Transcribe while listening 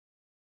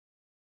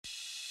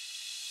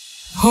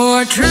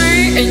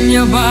Poetry in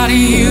your body,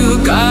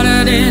 you got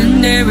it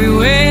in every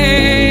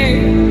way.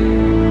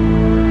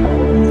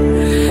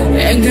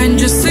 And can't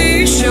you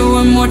see, show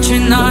I'm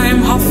watching,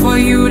 I'm hot for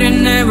you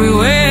in every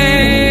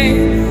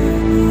way.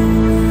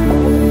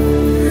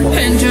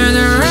 And turn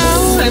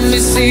around, let me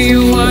see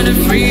you wanna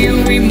free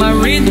you with my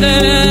rhythm.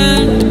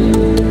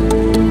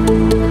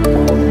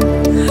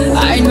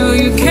 I know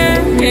you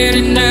can't get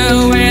it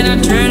now when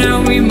I turn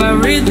out with my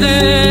rhythm.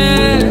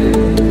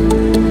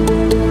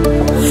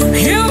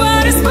 Your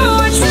body's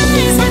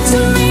poetry, speak to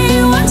me,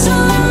 won't you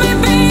let me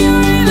be your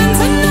rhythm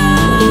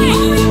tonight?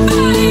 Move your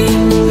body,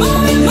 move your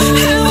body,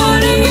 I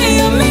wanna get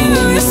your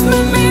music, my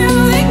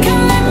music.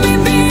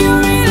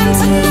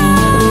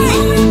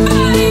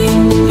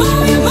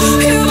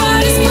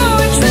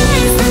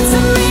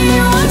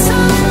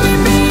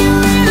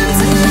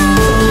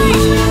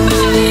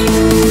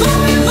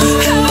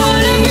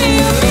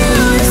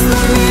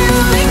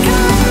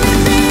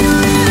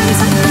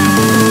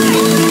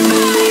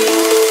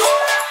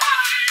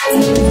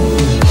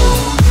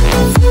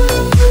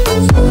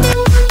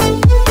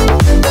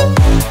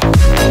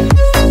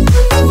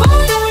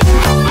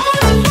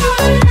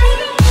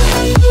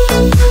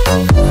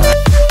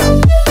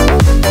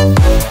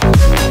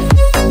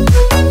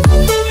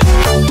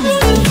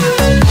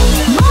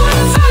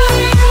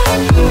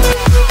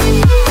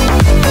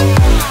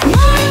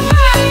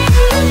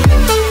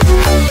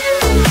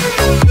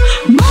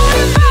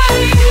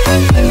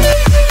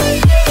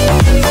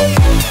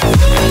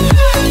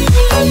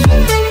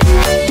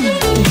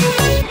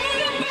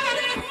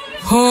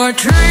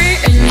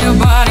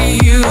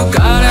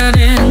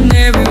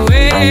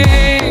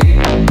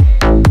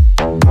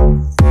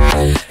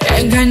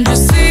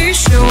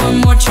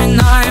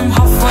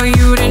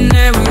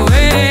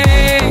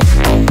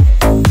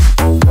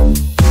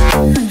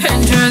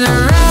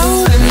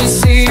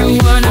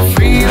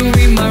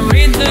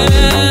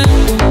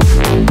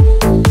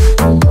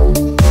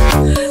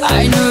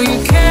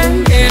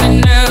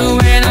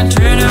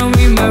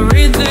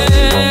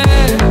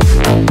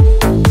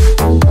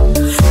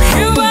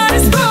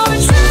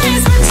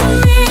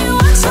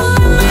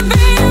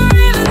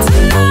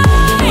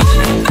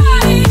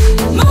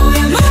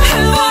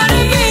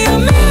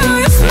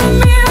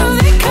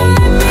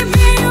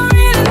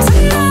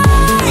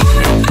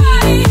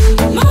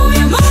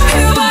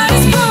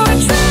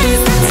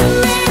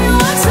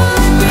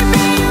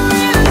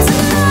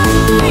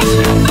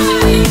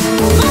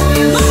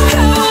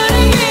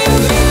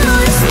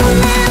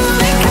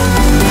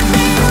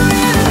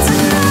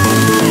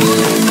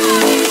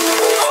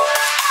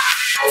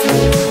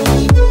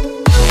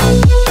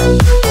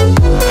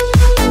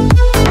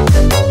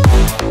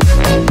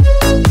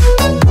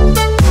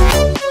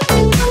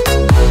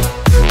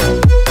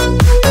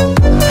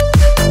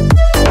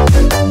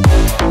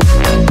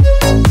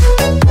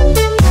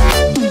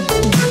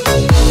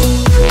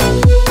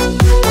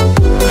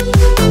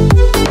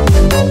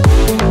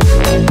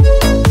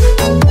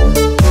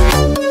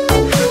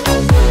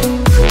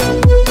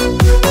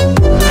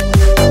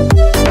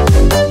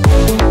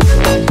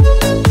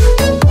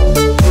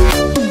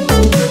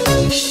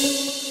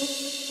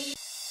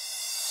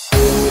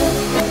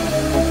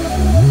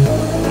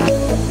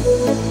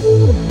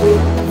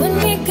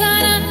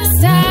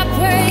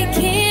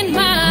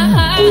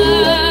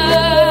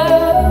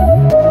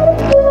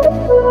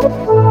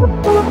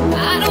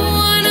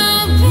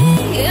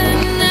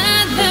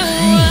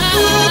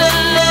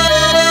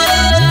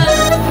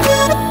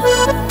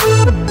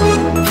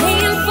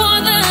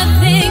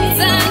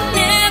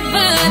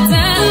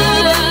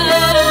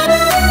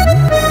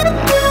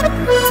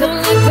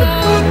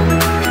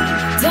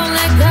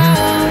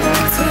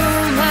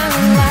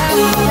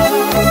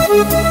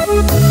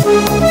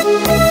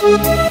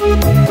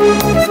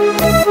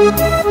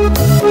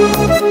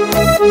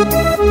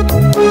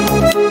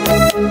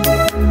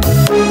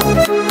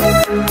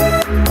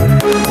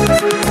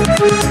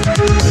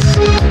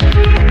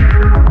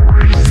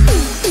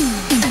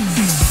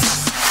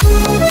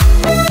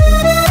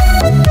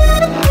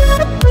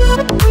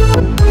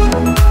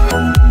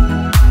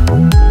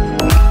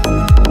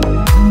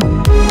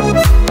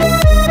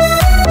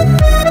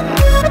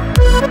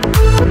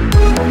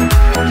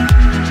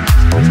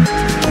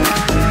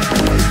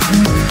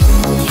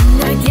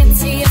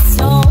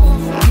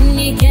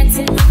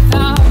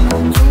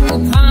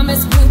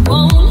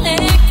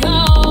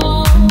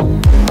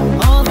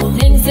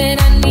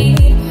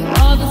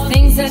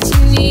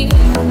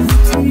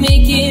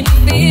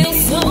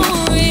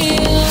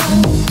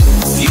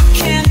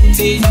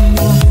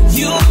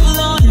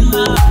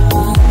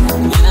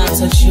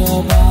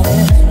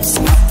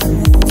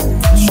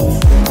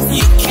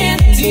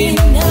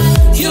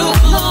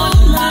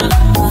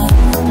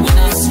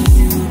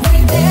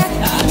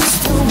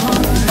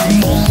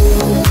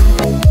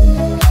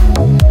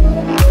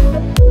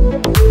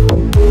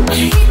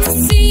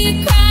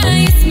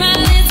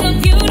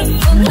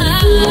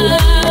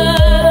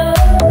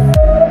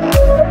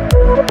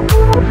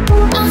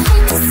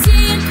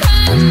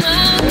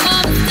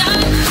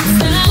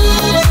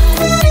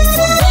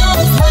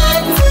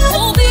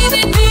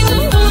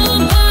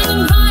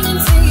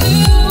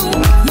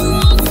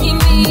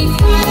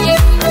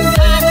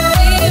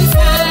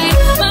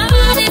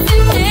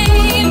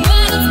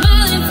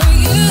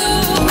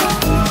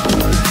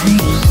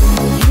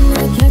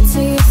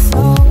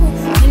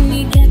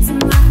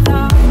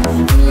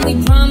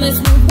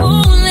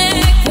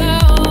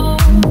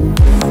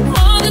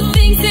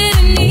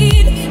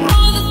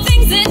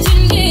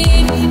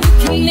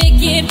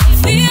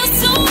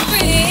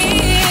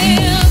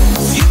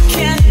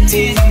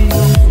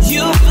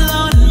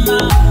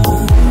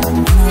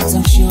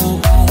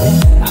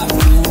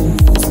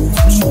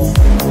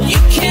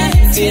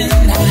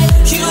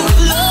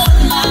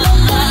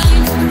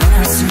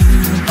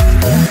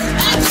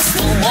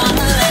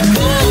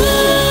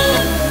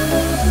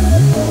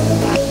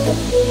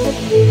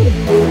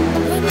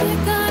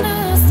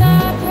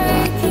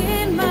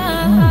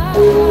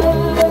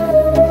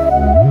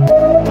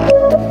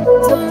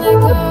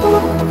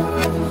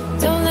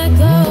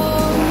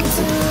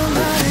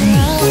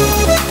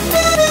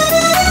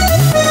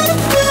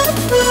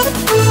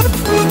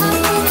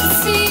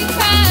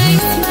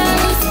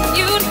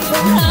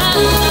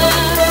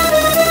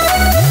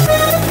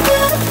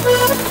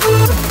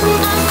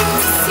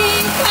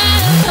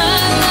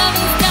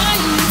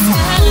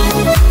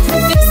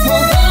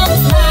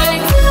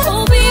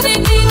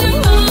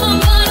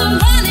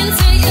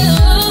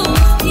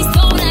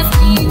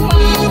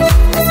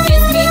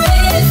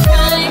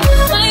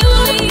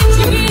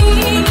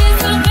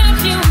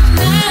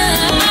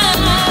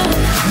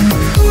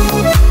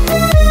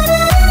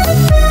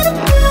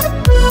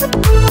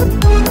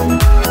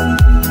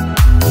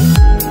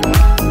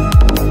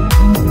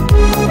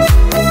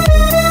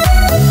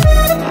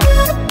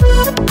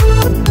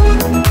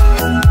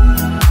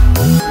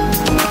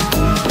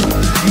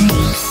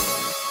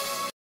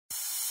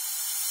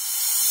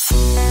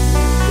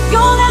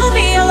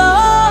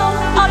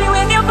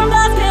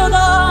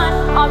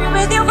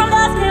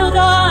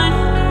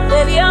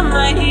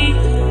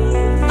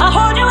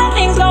 hold you when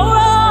things go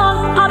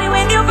wrong. I'll be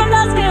with you from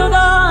dusk till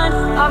dawn.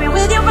 I'll be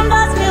with you from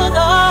dusk till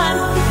dawn.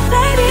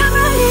 Baby, I'm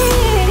ready.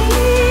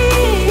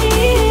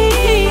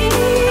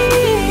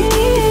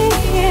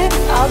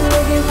 I'll be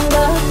with you from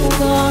dusk till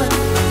dawn.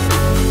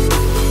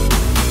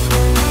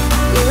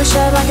 We were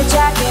shaped like a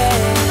jacket,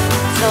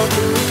 so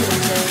do you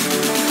say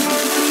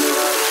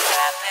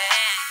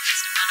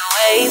happens to run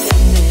away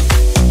with me.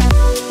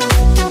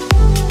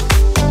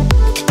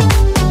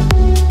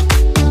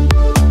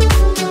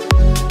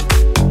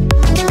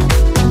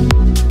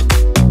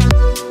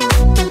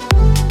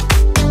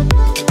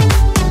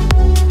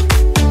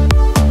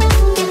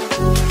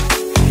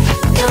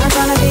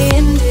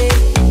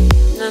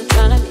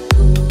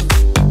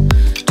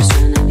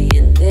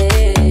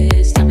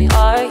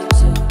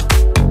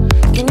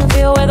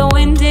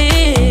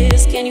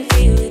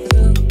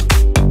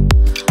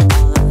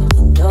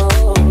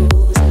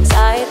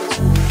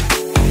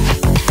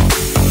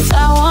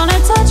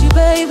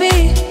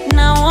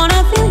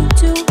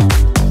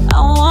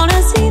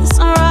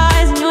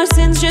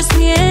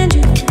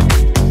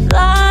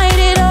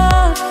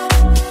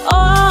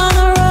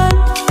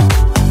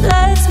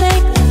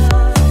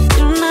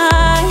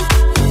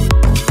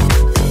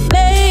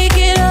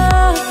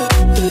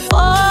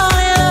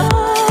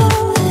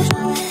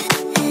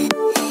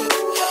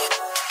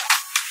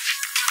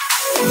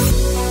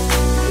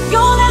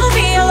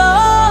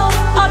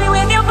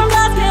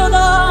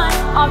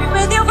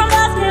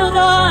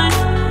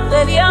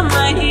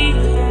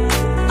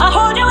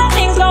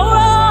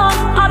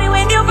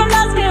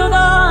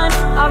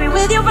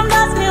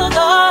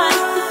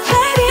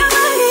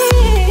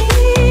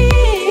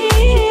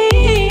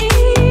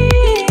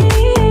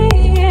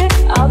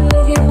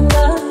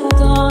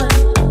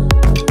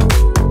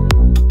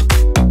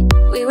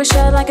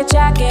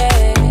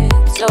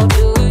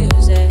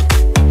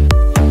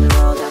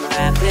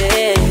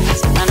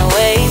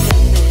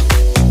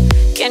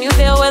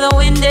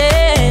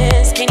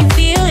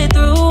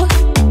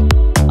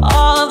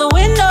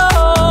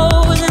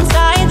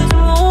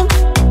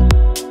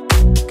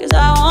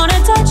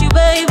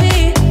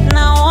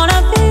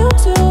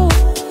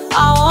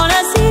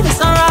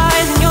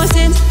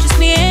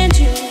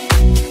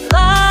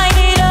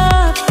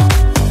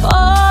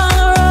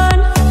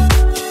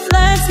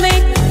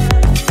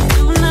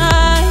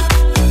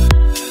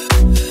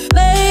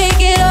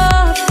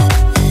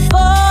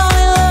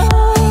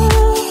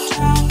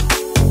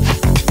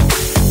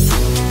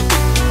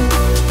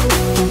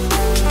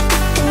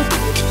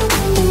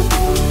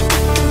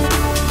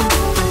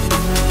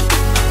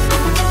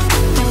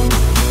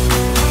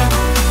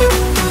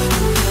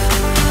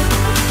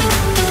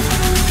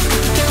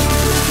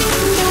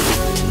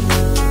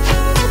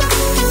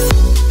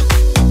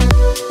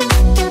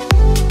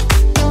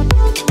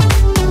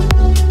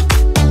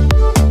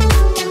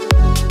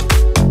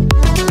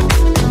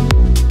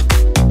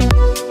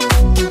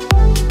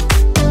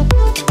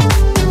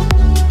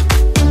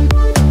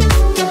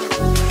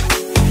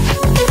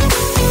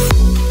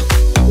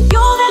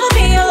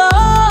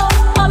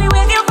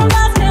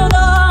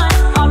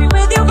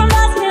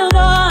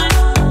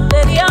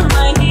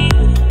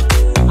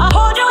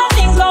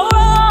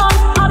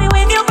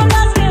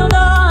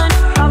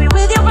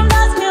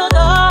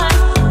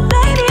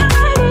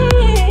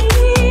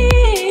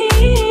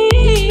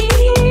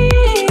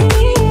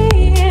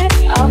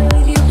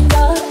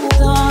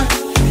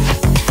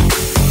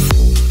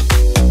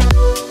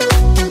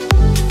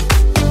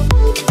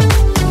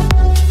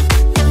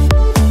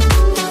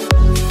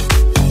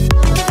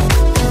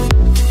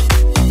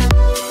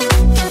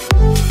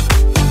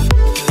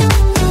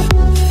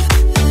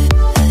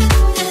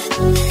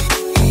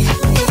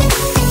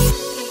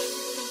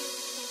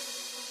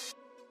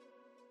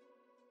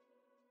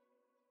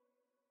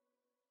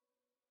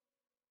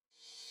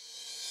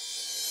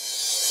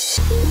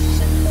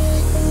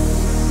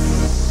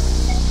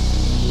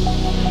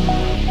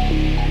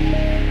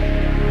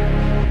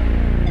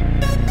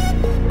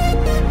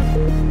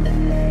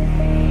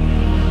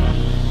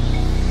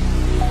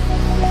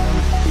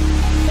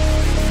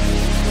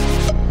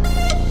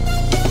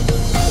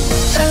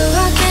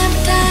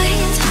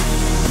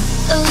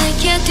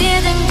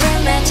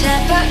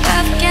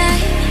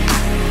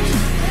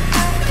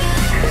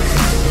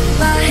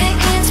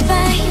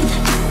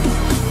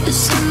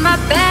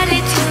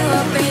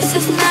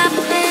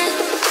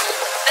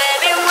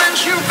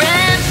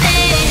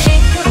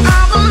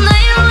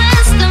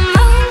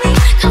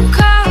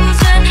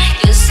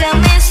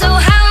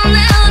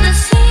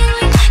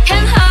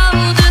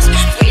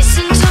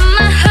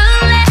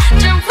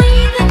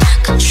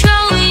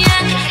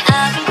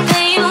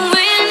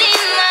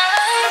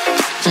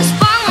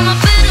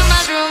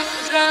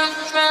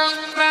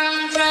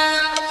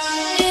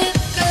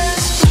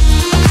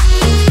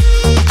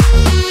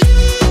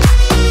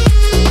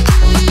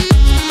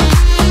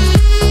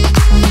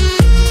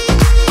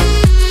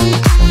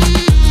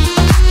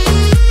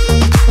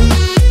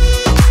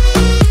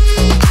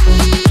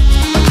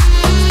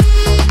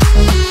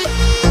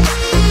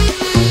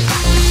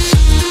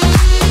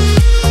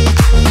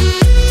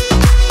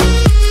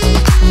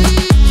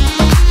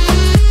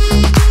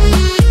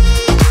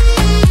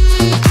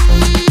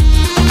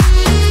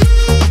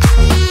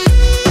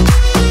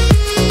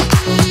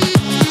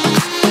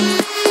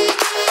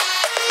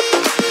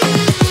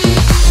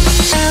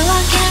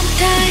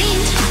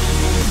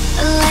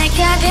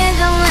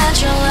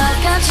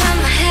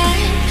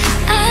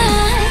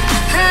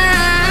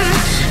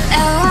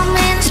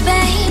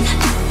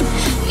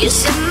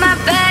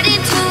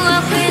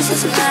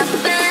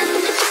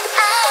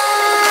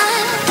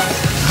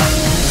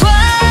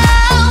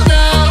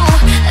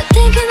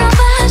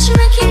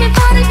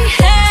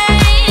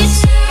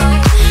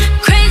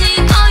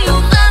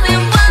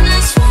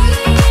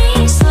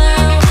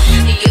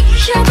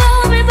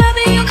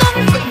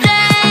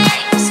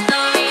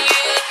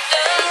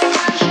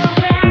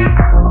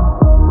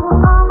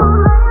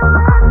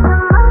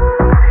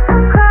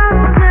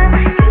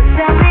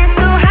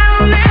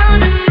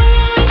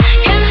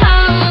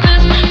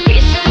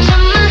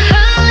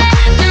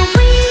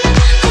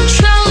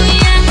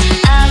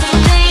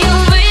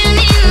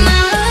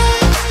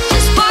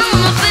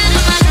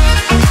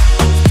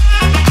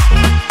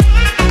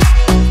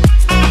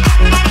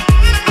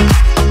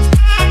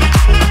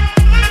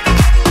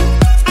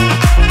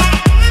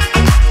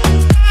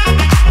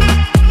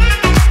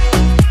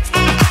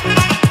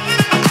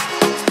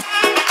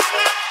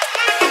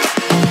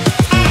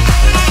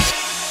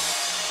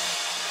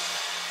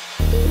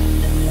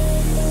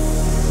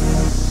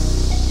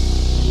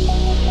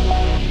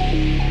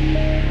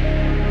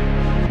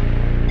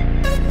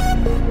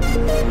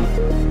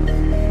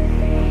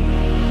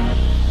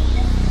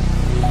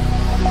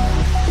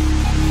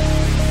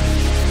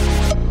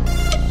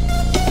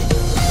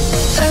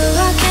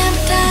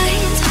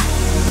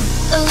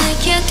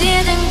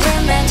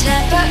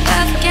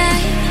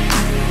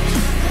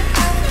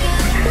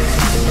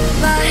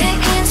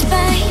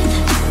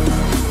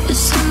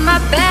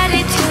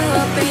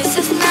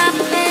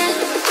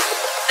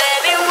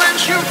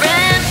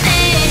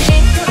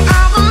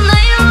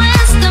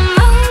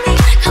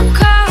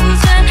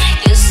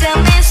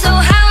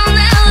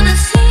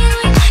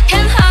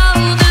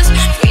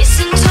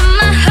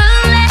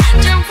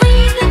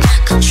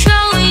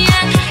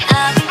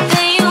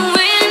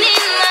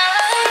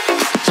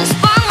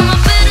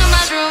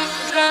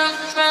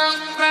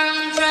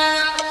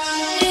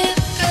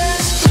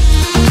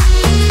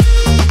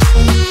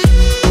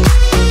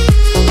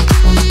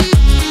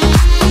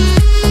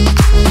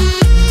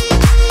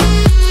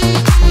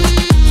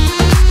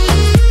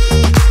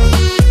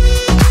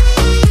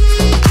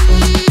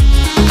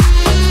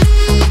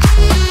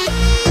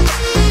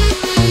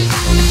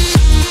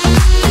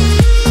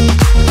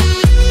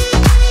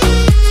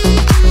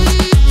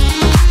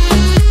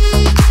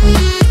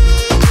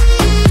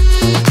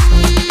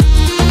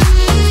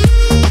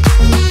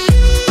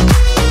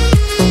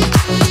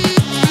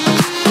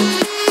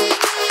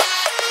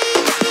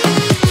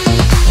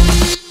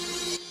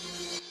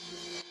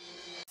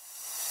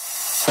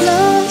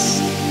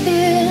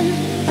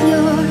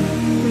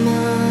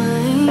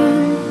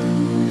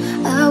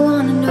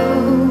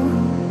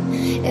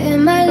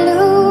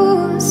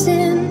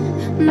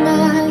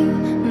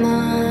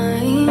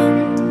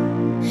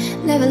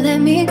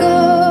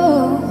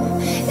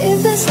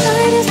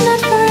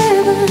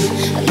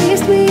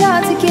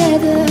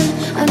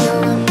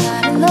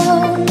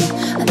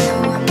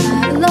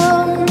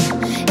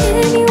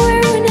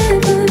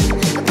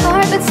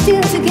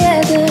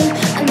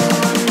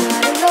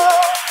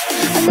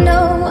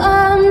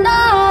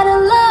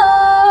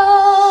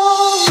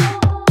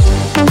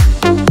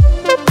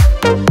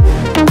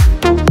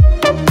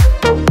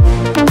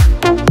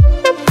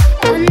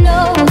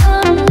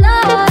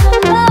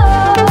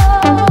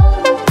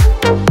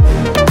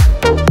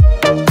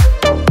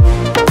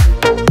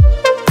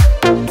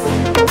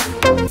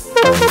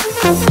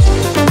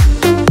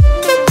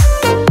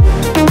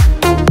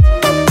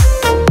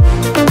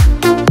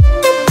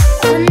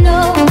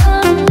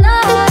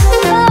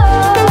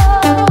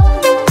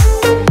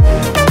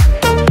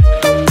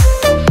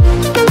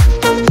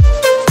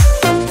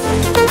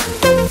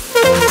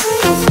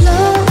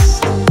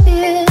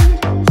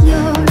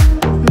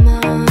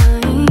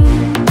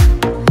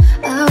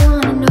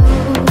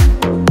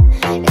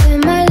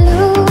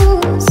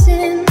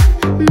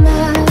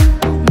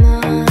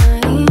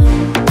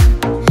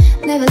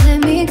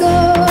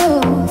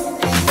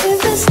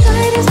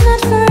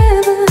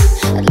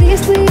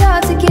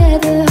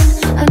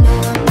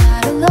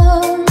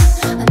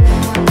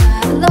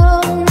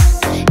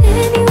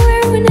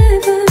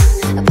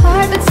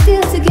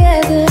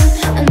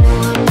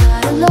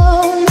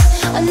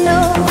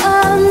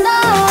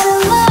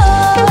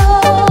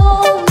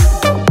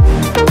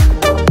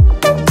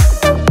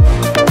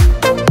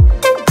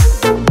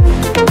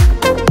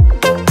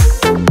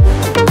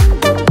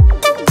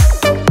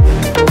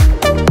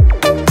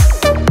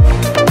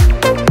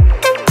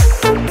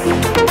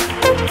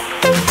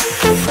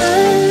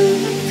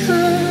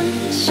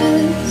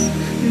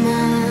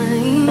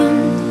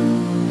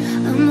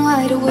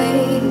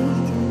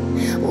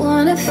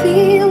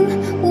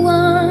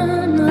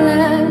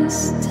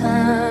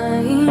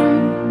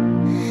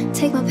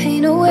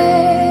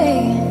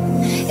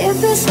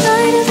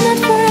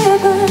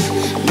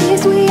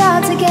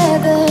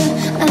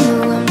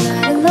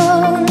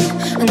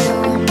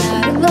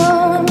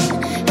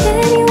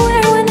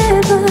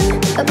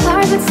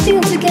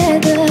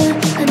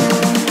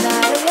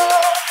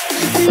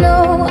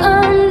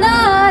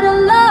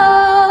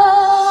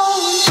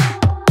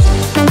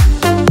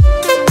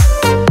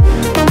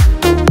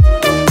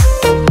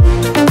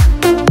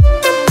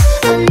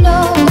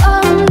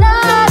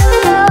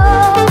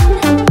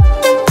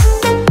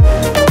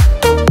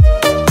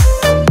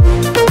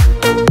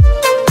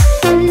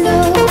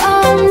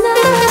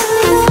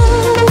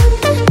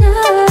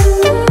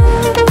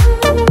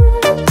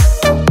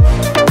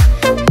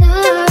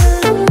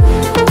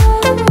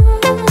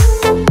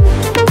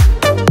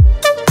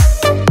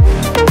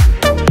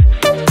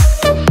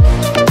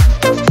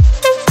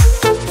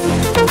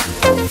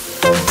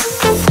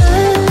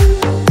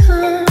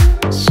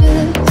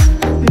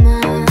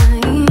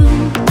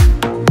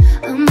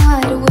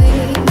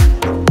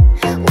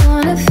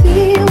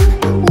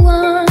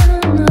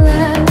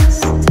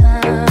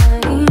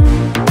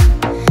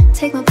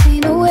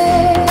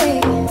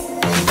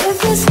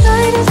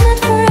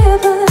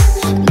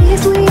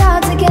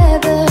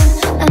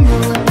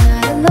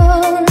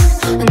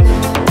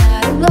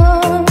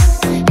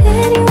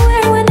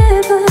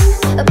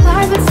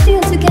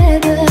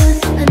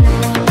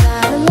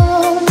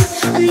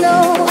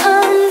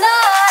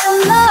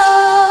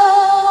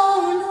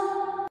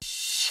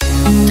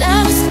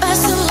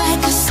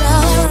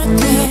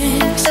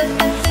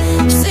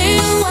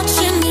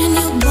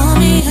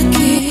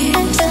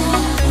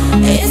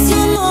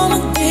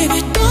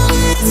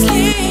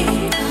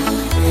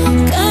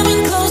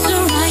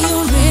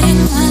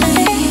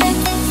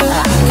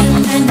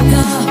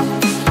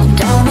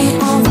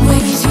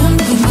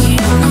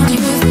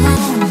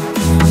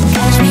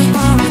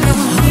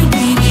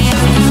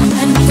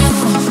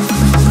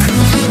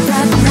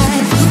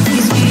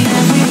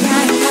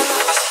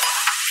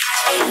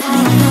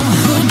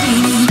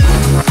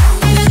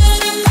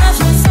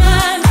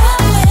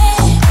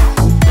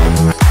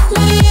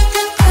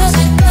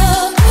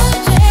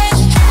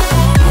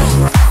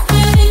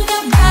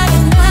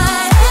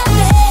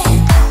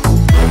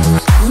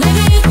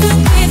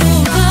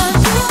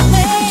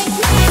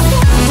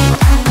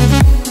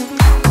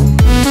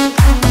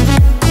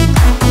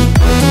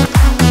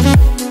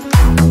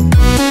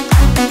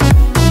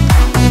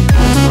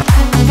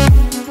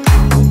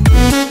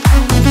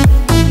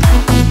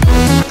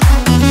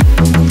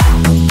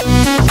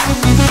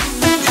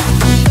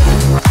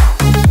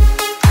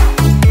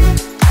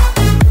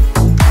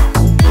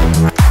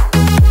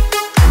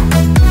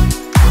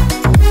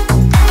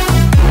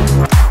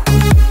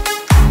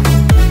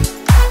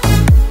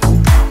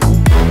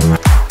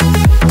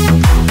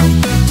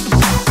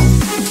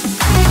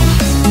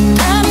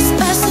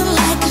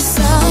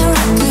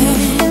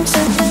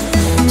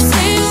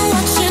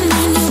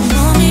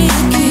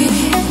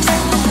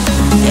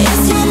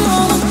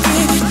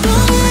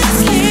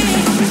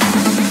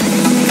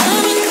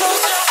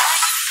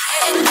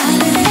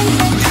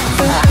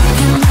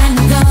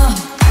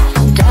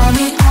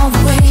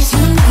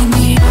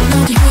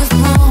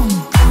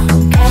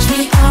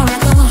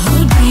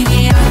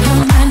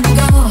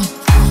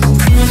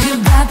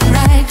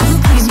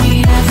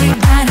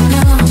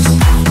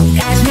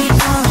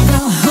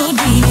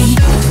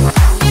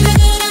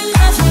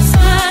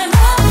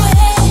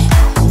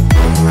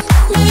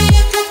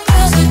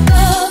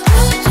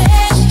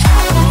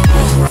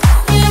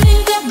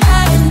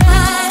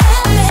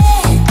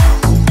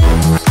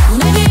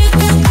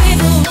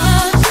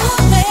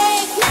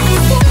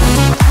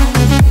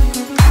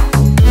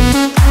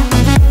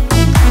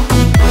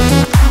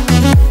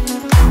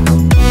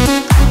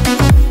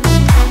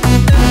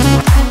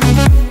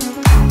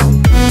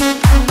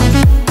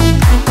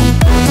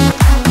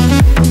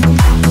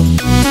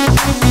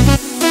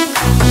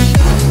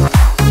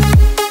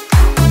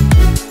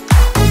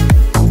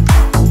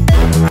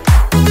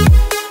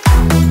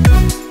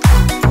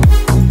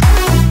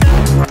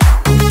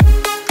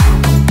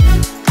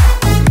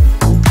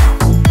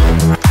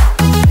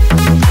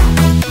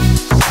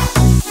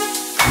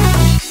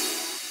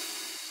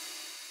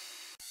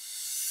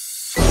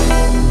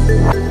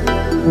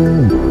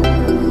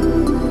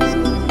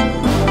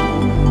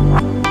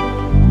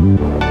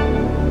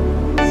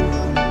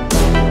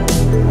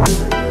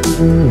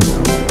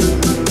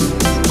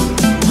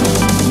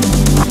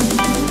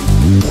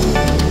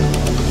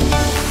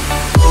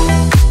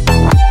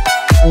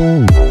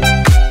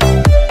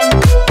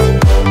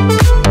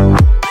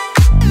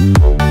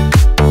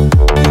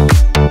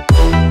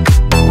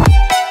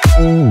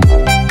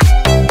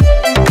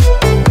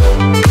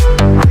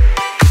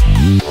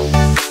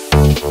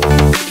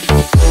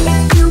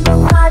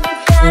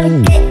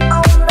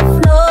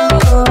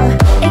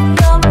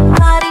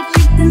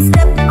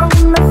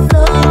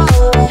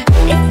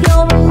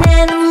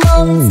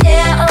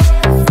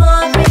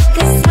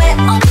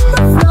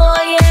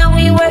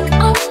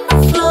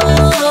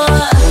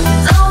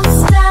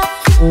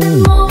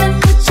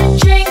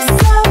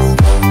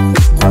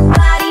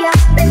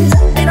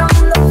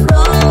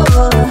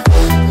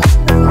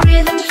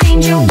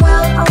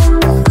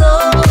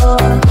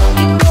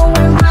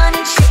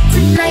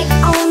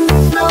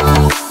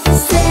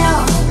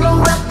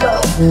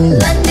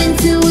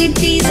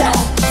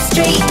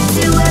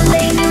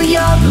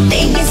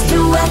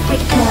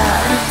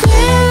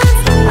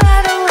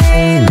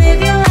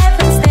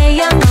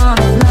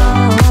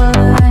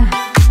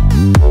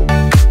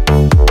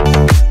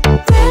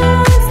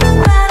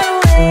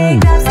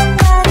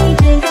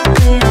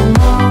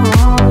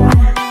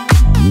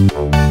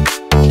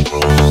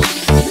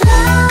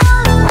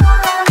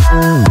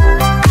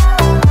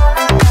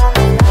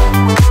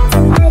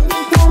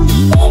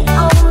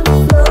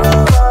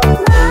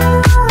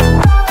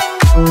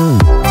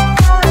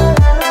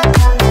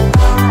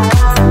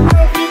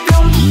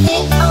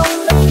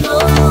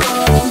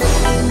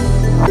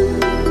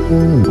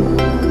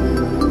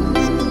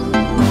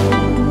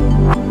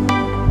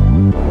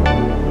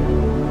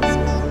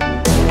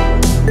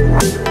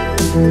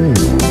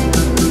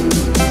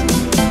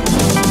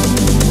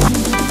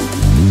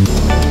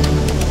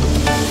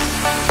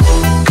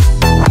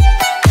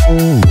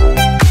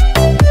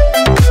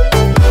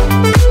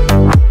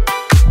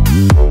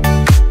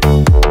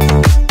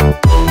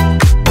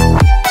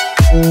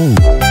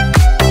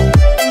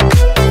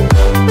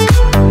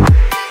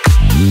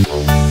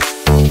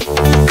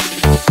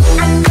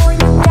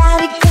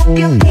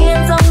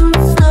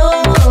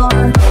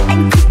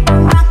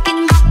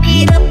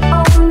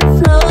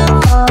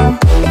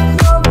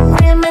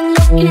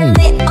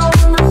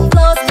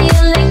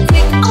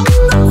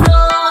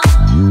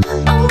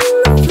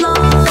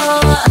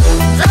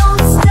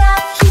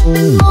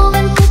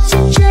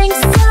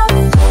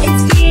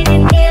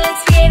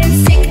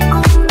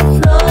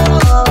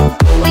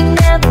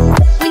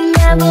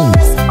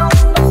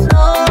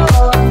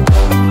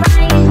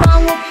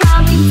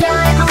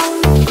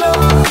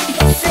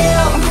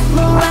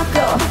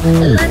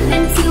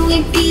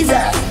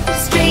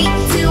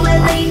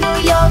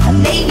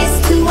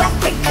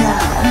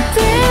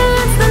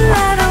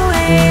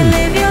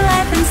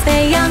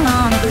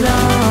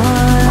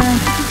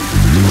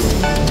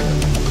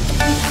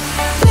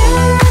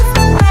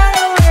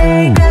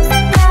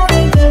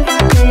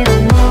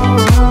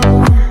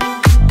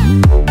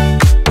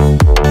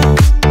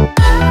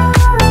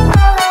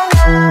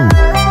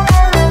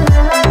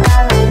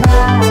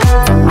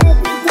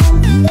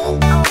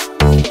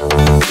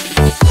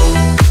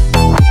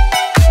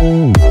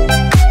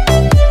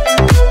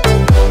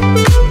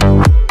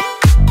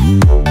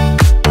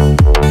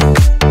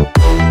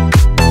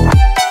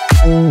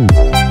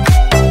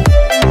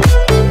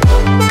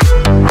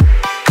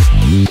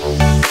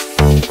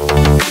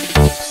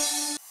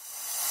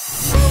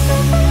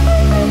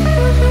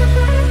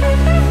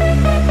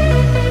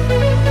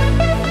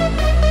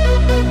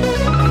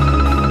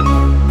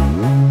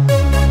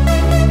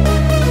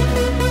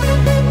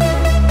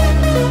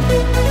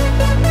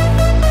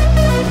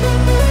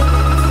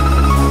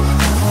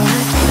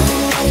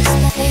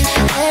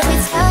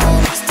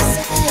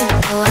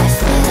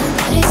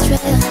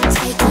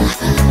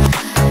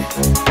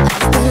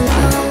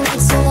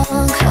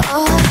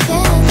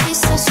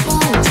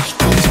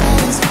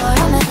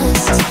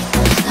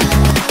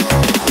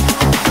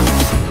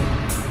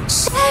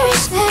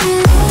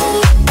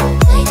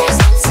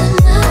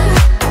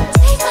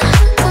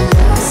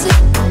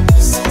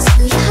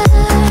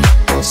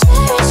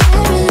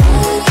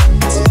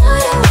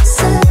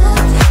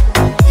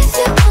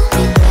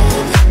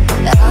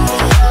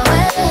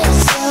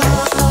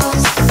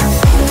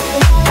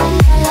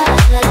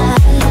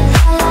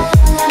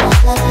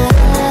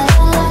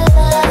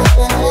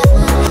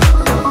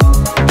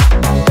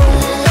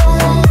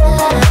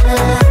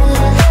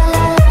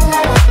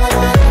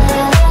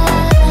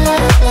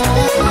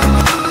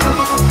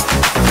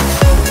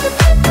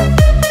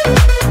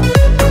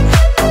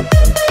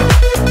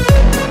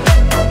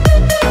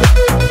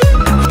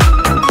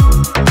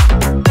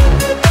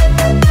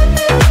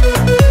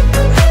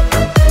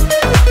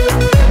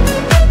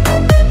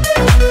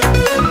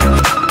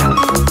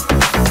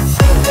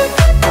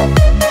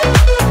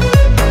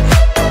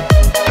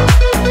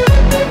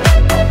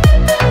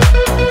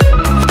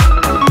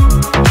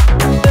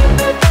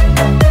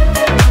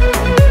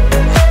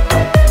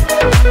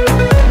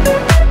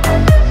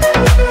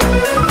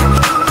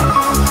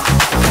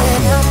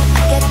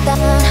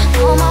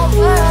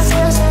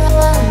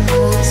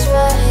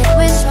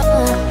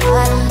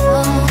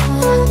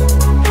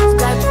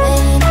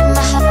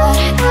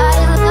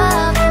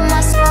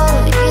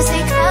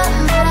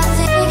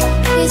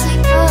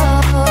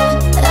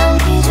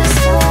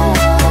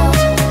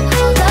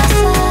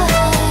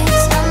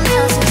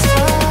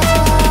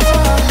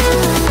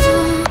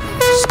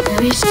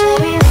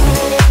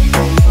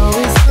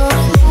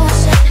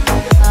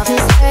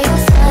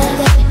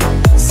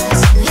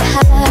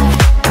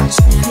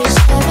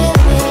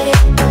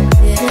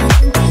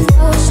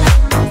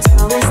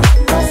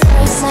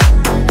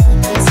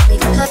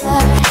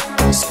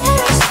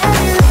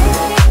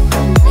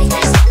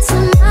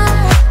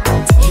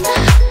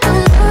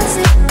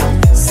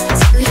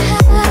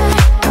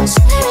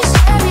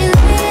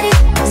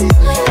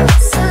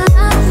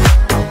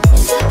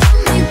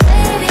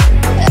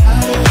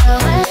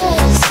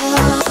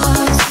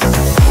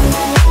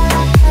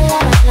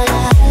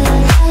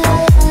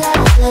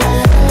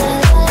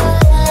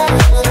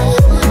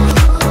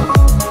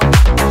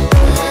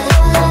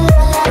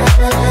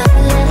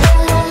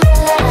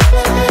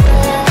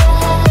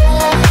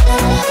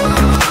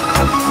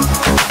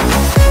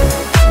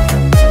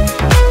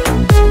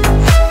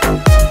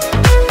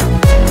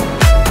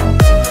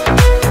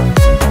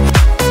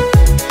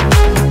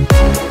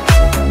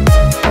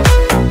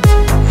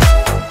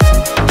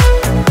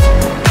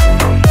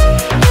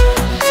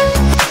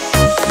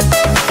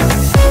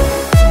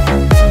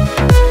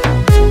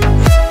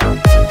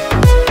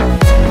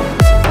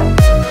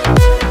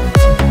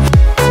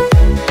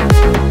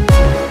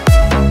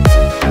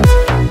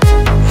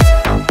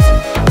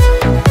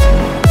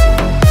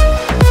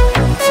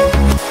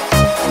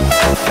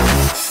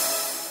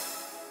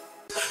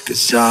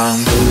 'Cause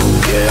I'm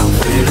good, yeah, I'm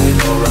feeling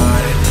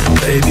alright.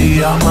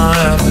 Baby, I'ma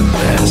have the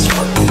best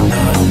fucking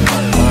night of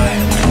my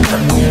life.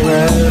 And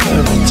wherever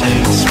it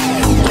takes me,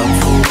 I'm done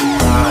for the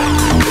ride.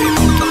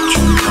 Baby, don't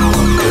you know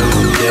I'm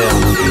good, yeah,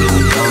 I'm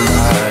feeling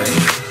alright.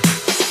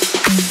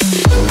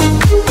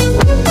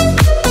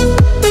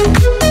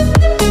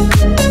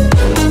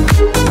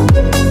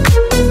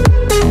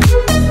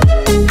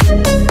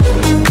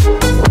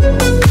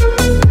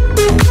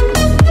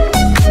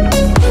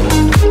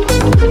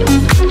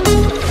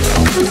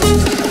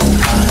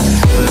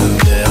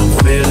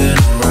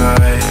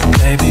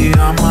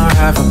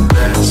 Have a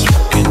best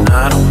fucking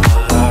night of my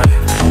life.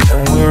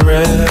 And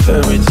wherever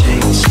it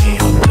takes me,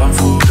 I'm down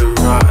for the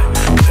ride.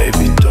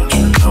 Baby, don't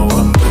you know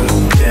I'm good,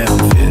 yeah,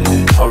 I'm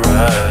feeling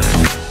alright.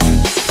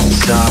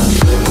 'Cause I'm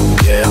good,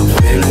 yeah, I'm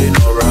feeling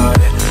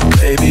alright.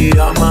 Baby,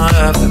 I'ma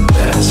have the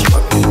best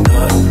fucking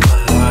night of my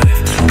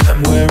life. And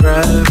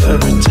wherever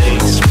it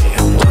takes me,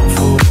 I'm down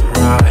for the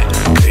ride.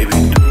 Baby,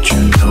 don't you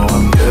know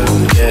I'm good,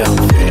 yeah, I'm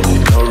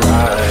feeling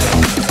alright.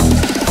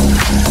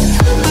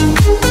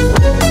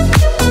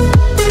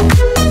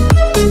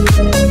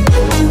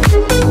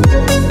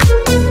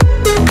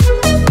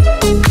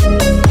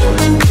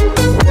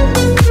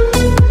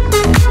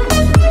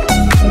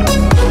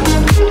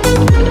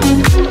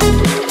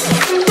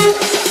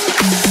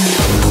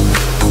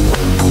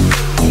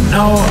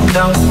 I'm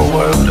down for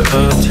world of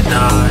her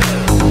tonight.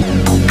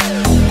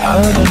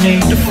 I don't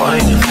need to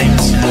find the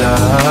things in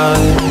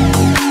life.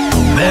 No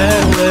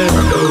matter where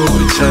I go,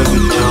 it's a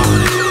good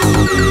time.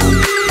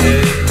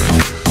 Yeah.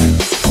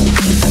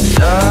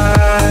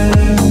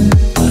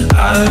 And I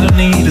don't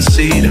need a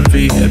seat in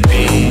VIP.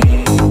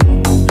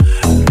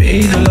 Be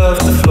the love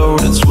to flow,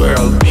 that's where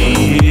I'll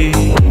be.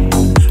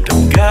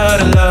 Don't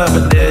gotta love,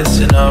 but that's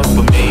enough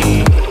for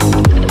me.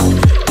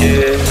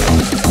 Yeah.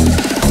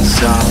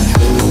 Sound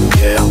good,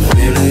 yeah, I'm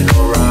feeling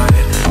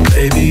alright.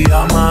 Baby,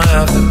 I'ma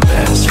have the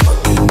best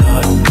fucking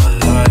night of my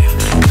life.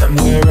 And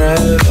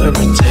wherever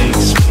it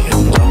takes me,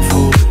 I'm down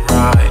for the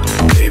ride.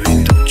 Baby,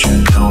 don't you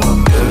know I'm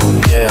good,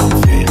 yeah, I'm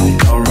feeling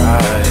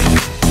alright.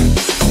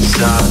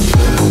 Sound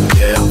good,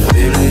 yeah, I'm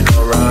feeling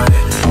alright.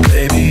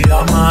 Baby,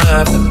 I'ma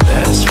have the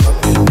best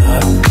fucking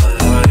night of my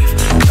life.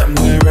 And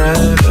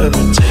wherever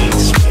it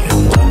takes me,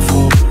 I'm down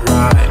for the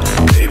ride.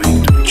 Baby,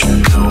 don't you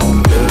know I'm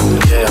good,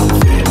 yeah, I'm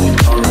feeling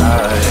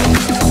alright.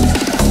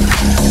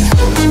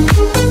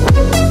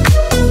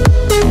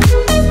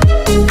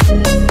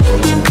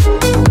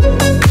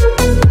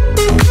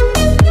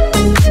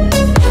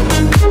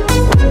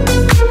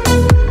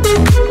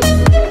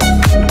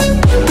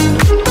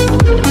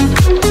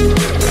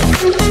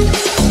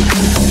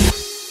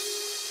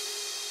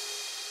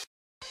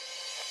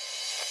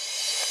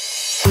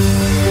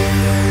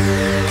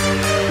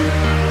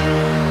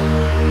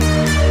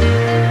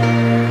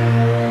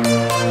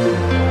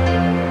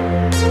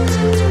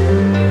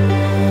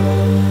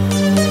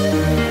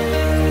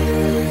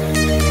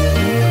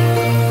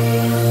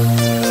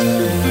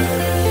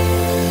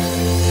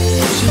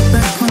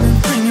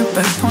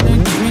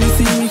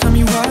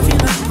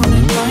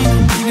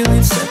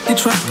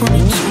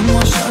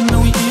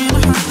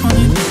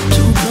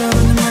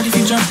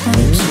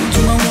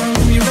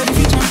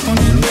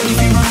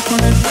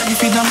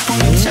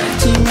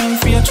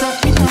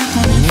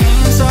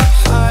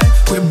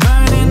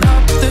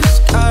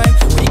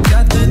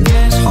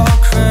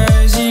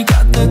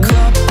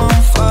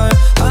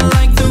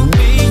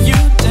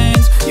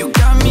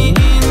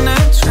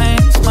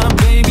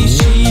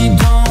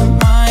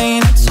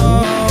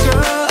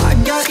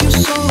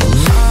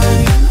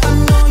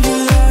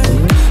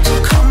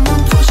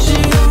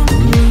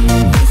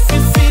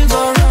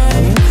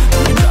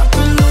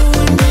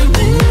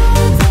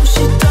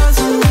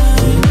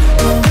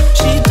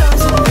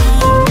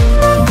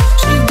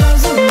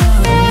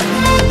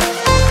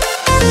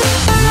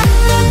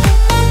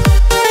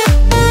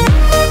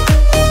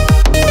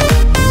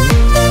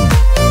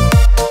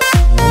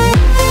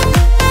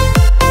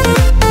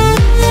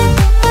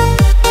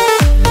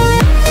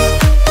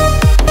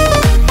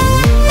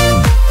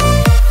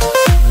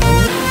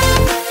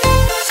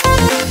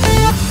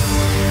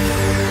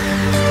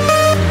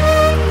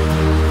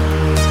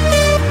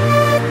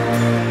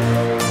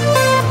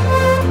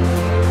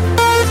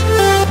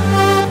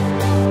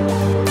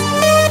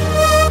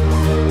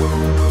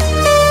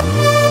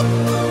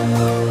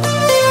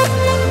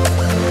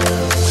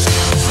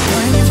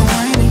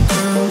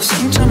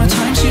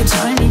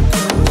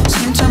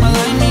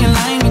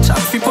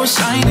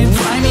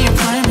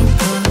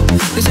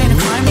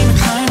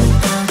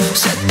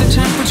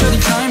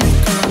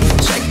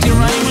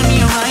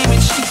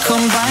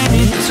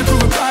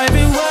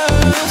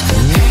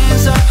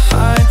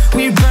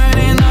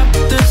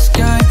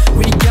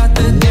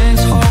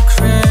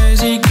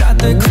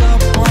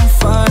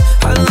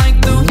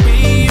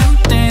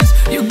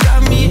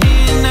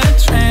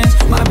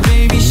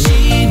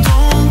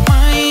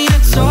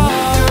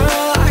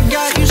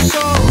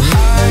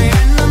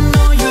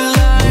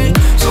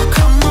 So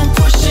come on,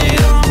 push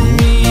it on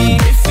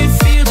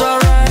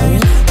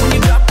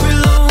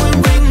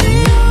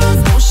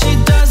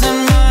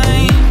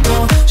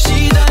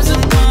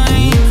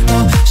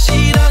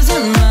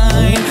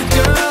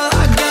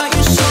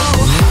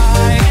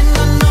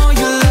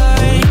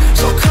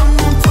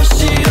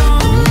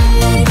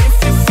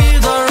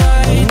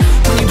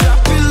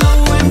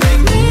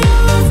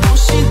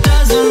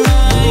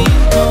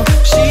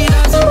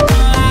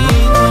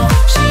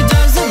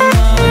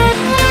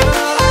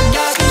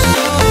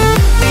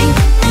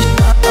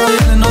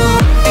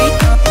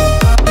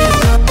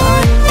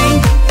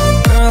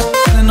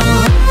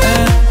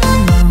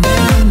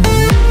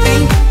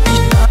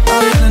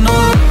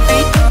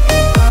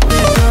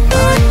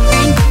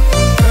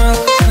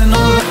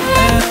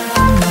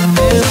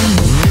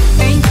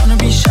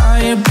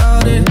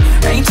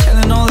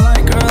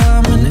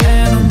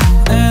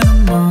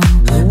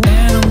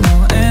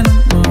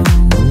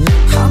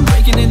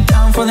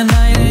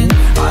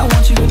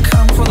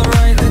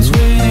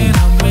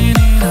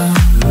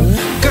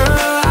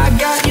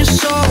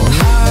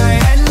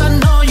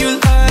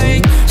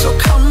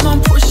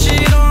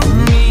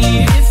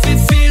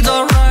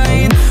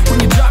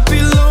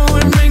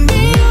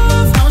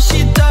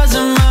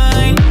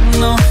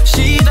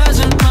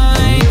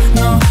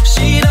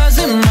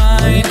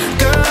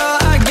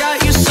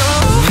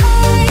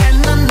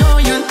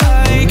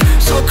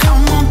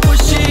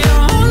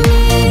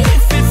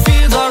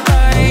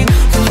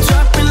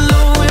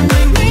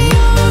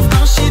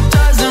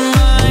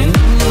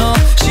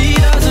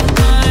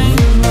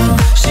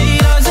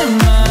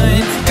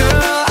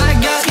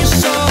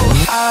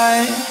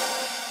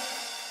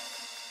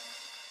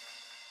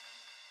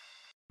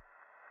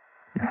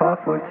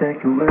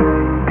takeaway,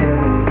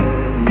 yeah,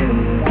 yeah,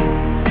 yeah.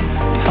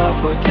 Your heart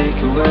for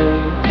takeaway,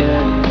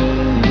 yeah,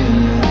 yeah,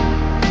 yeah.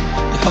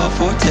 Your heart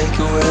for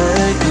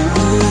takeaway, ooh,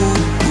 ooh.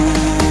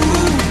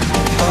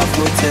 Your heart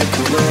for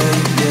takeaway,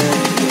 yeah,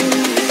 yeah,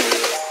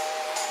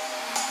 yeah.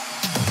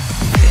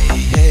 Hey,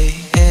 hey,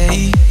 hey,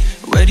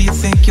 where do you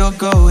think you're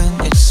going?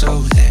 It's so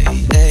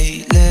late,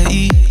 late,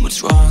 late.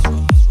 What's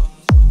wrong?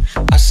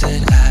 I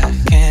said I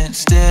can't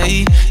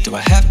stay. Do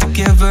I have to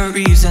give a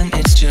reason?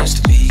 It's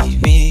just me,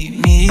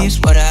 me, me's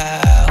what I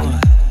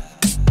want.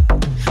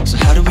 So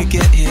how do we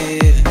get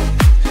here?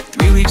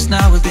 3 weeks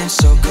now we've been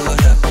so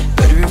caught up.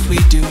 Better if we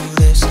do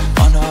this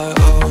on our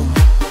own.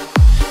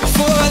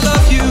 Before I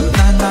love you,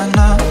 nah, nah,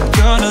 nah, I'm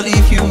gonna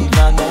leave you,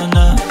 nah, nah,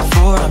 nah.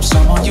 Before I'm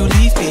someone you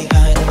leave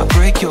behind, I'll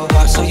break your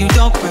heart so you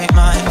don't break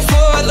mine.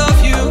 Before I love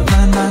you,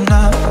 nah, nah,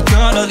 nah, I'm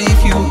gonna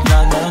leave you,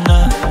 nah, nah,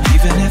 nah.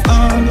 Even if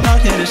I'm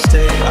not here to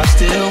stay, I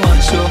still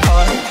want your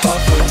heart,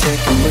 heart for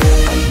takeaway.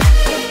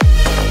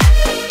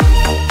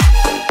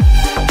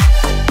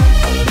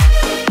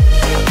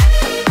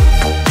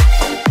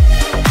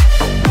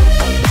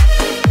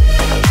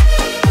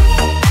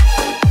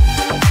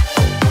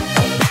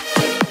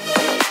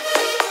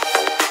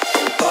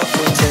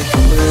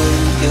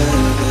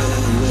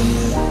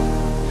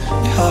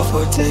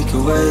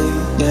 Takeaway,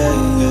 yeah,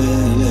 yeah,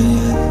 yeah,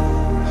 yeah.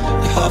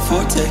 Your heart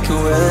for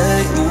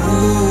takeaway, ooh,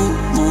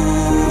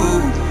 ooh.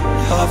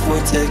 Your heart for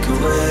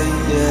takeaway,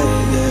 yeah,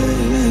 yeah,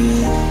 yeah,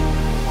 yeah.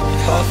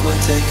 Your heart for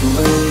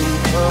takeaway,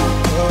 your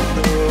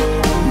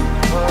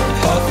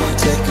heart for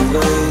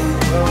takeaway,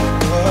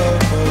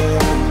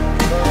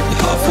 your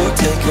heart for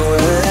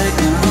takeaway,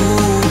 ooh,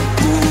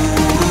 ooh.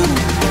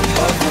 Your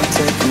heart for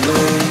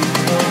takeaway.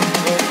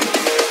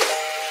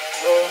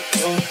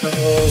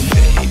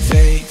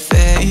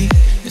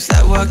 Is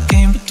that what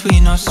came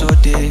between us, or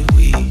did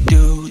we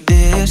do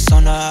this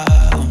on our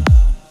own?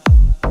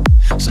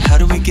 So how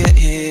do we get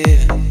here?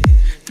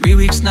 3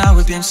 weeks now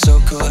we've been so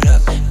caught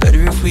up.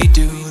 Better if we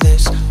do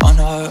this on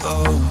our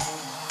own.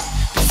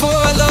 Before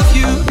I love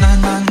you, nah,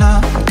 nah,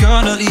 nah, I'm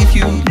gonna leave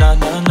you, nah,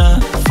 nah, nah.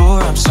 Before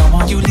I'm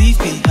someone you leave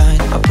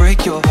behind, I'll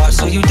break your heart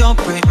so you don't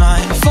break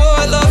mine. Before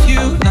I love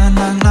you, nah,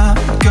 nah, nah,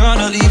 I'm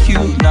gonna leave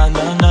you, nah,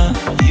 nah, nah.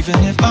 Even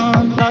if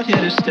I'm not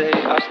here to stay,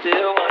 I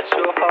still want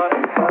your heart,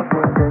 heart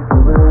for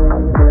takeaway.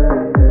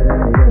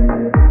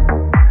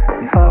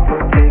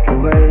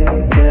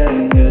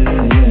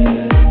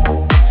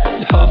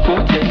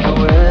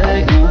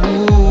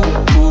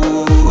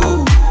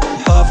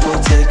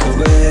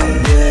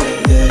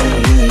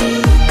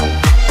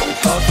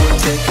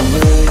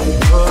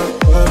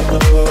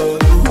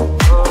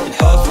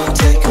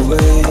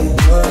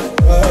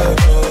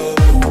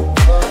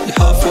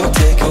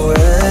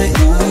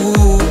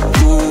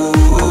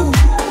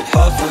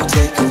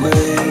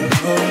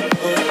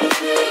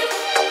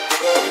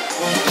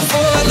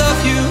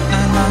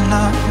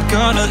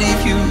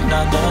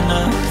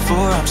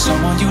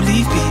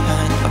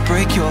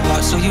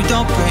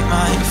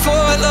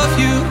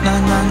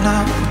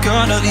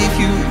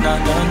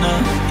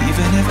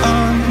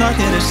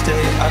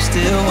 I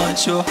still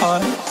want your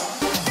heart.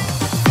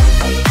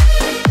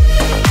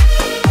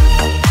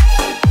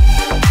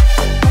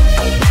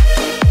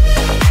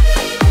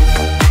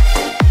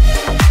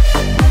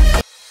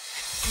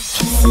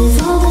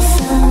 Kisses all the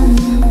sun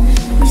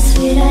were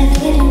sweet, I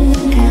didn't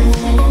think I'd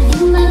let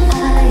it in my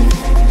life.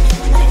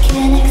 I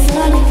can't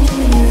explain it to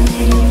you,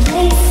 it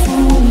plays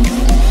songs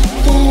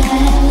that I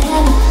have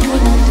never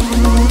heard. I don't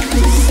know what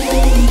to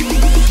say.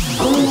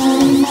 All I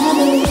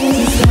never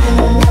is la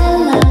la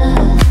la.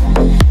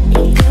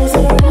 It goes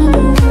around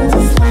the world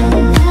just like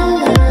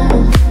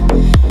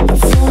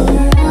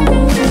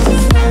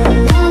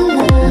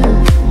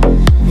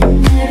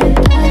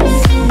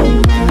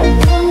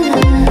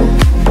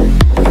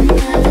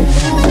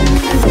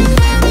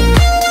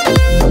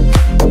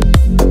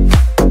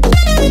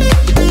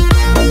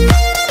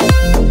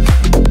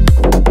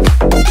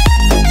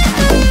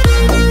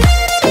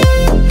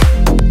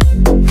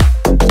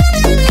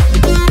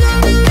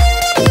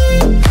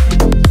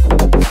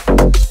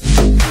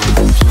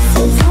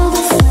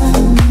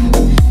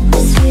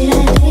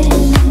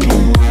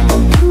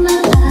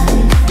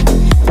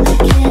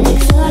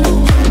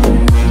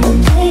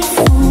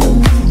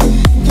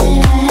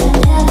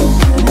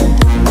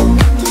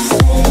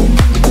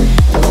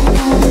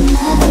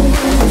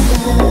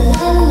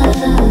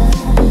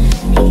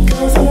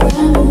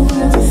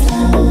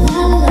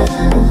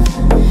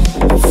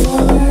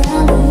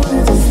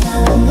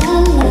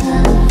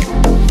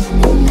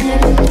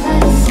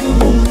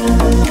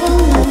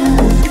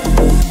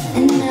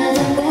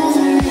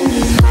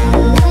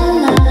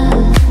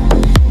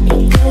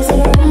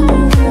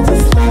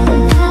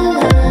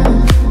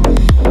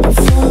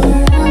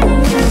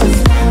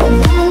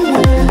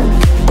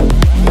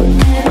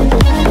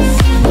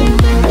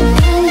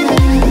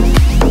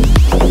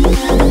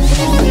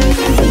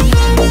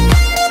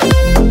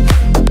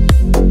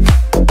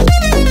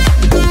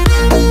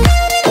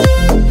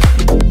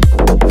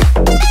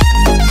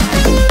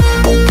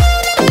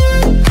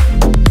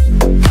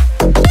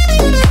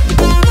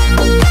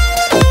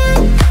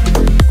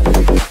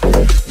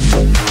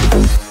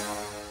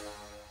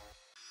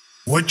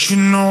you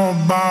know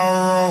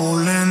about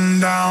rolling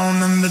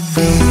down in the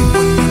deep?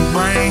 When your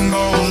brain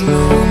goes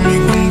numb,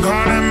 you can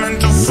call it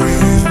mental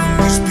freeze. When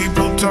these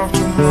people talk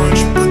too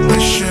much, put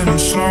this shit in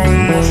slow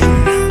motion.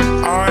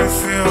 I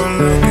feel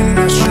like an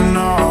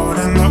astronaut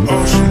in the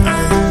ocean.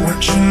 Ay,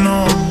 what you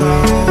know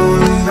about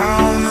rolling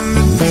down in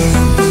the deep?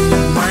 When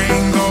your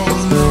brain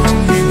goes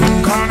numb, you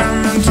can call it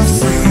mental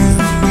freeze.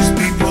 When these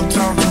people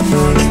talk too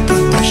much,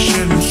 put this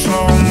shit in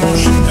slow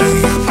motion.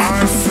 Ay,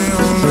 I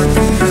feel like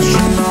an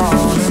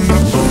astronaut in the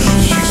ocean.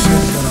 She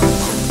said that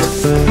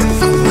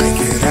I'll make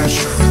it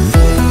astro.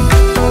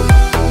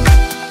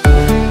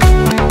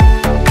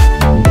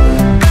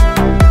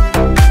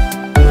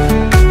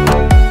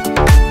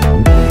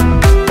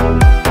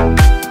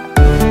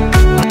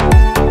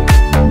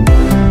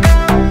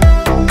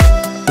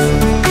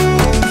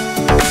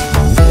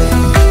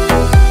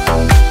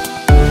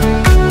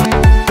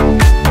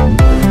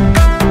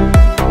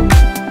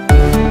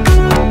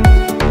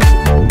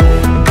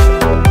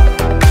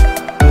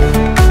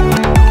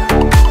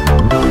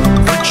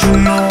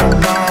 Every night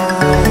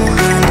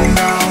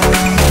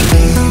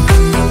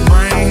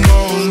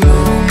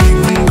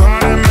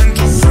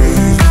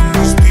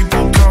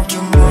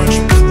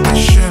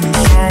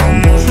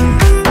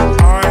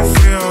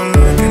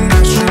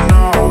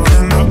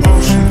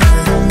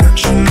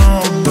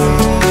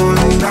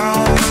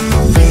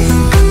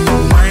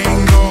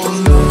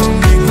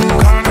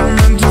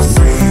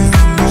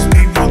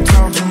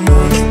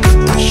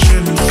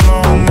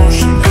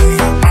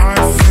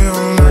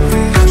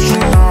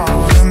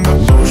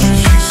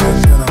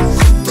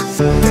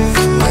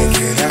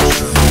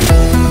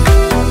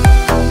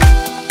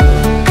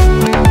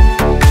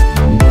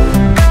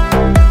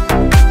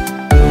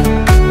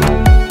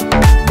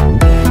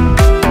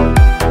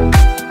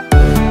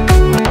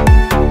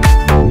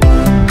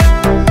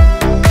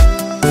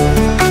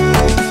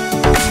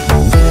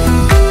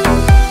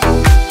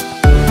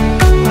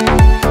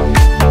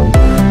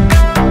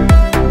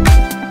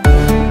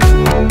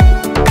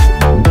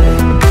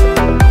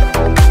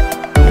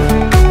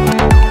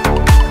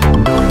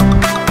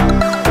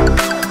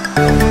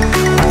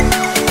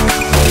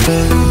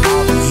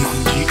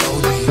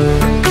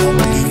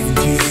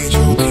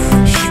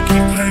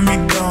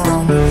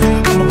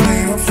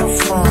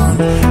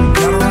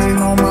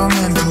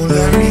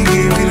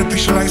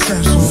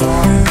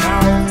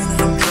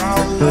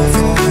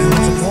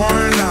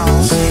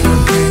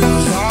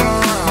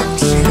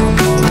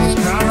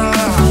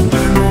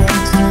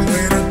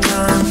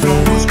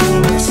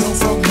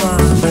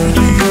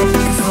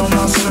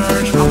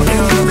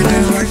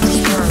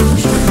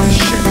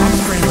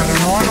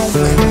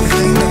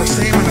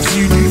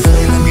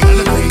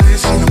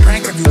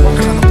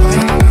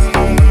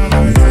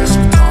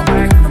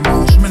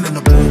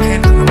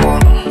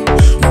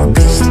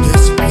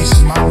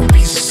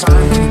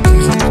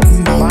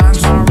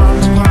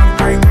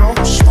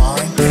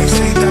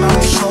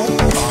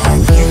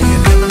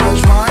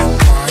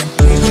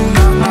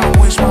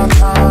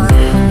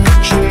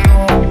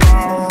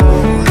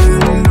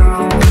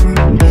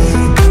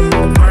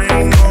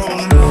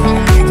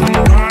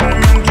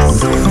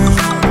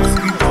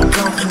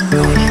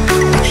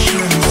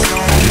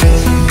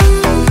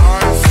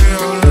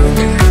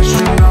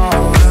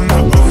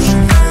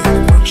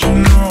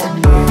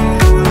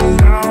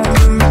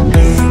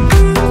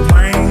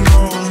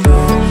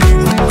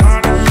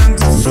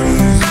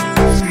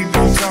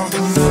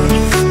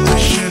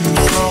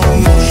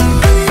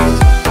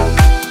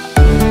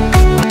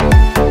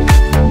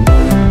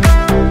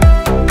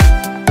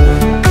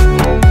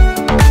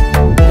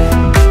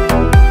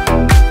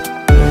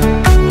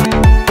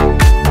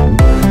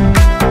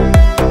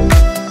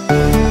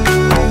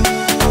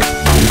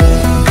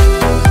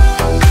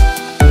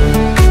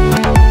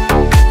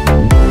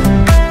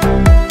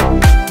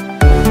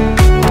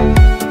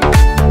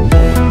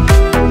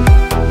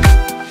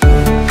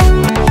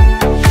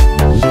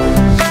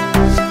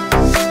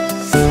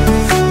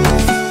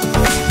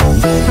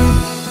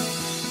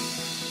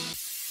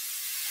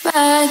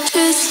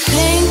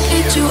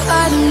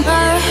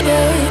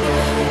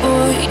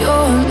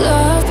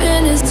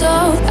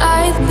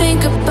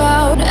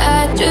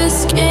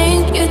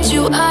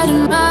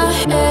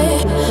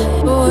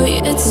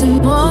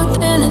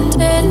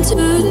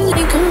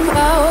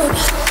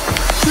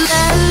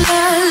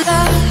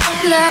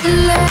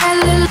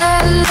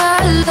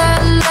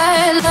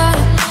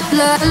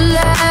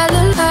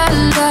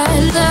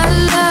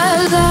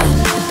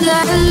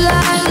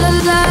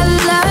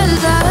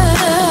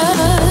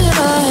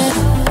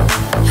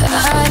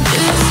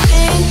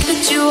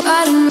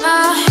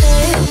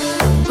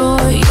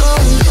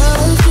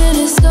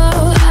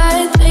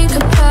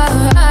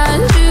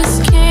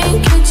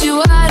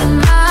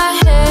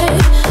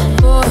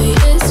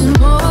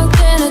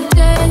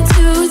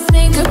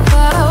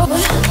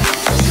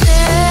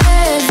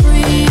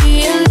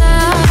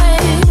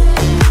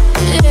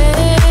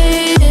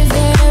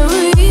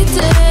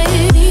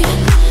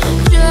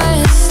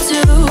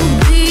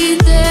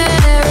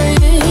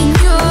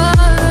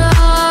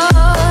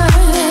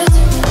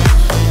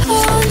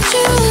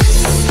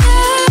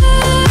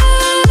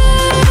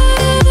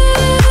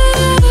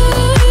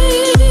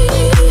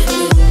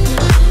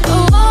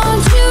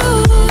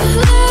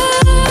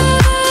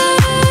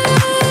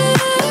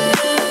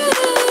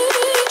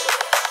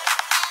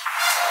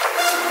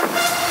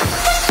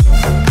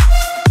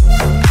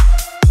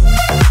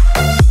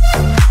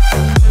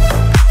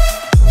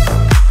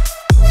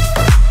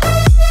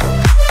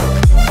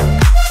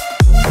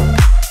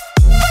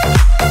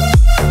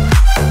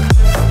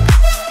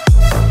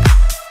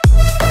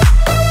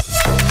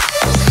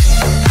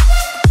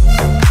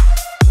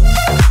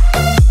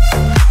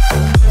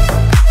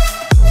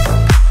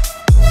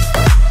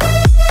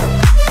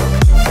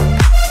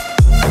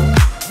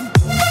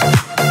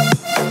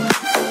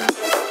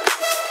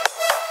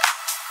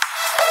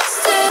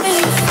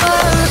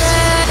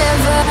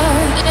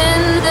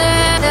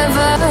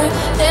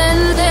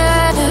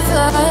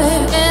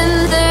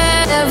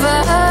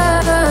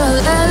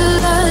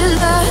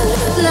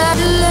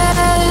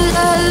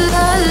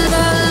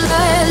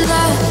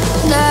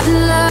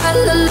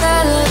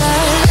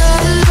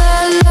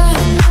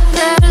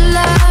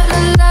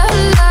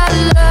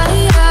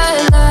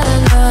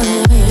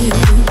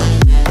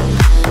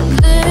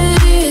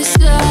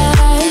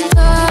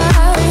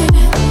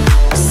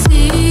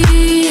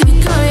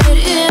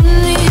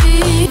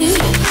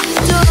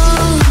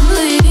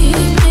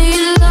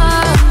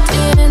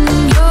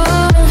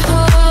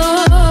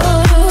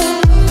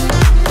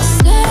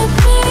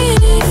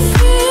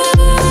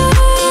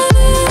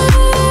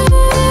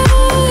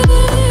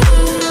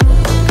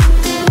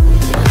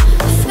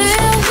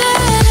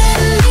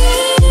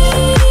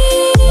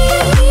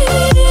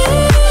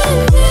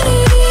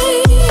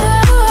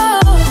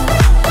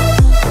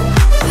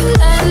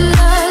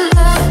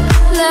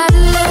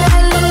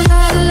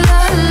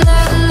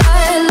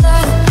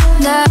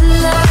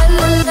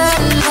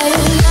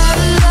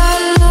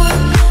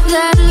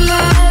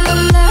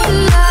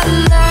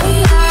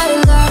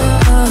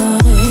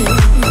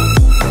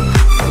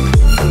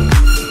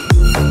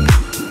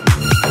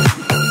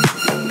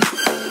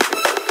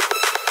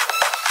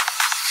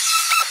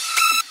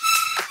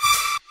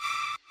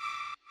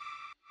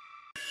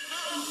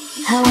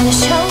I wanna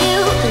show you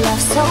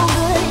love so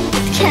good,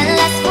 it can't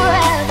last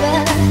forever.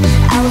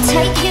 I will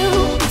take you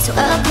to a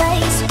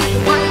place we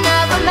wanna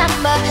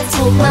remember.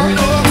 Take my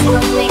hand,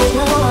 hold me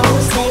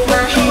close. Take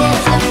my hand,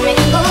 let me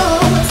go.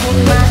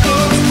 Take my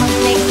hand, hold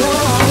me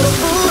close.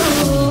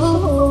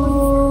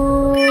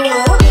 Baby,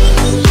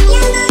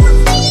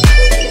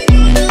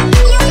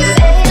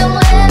 don't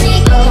let me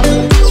go.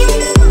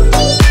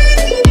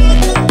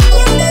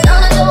 No,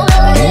 don't let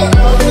me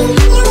go. Baby,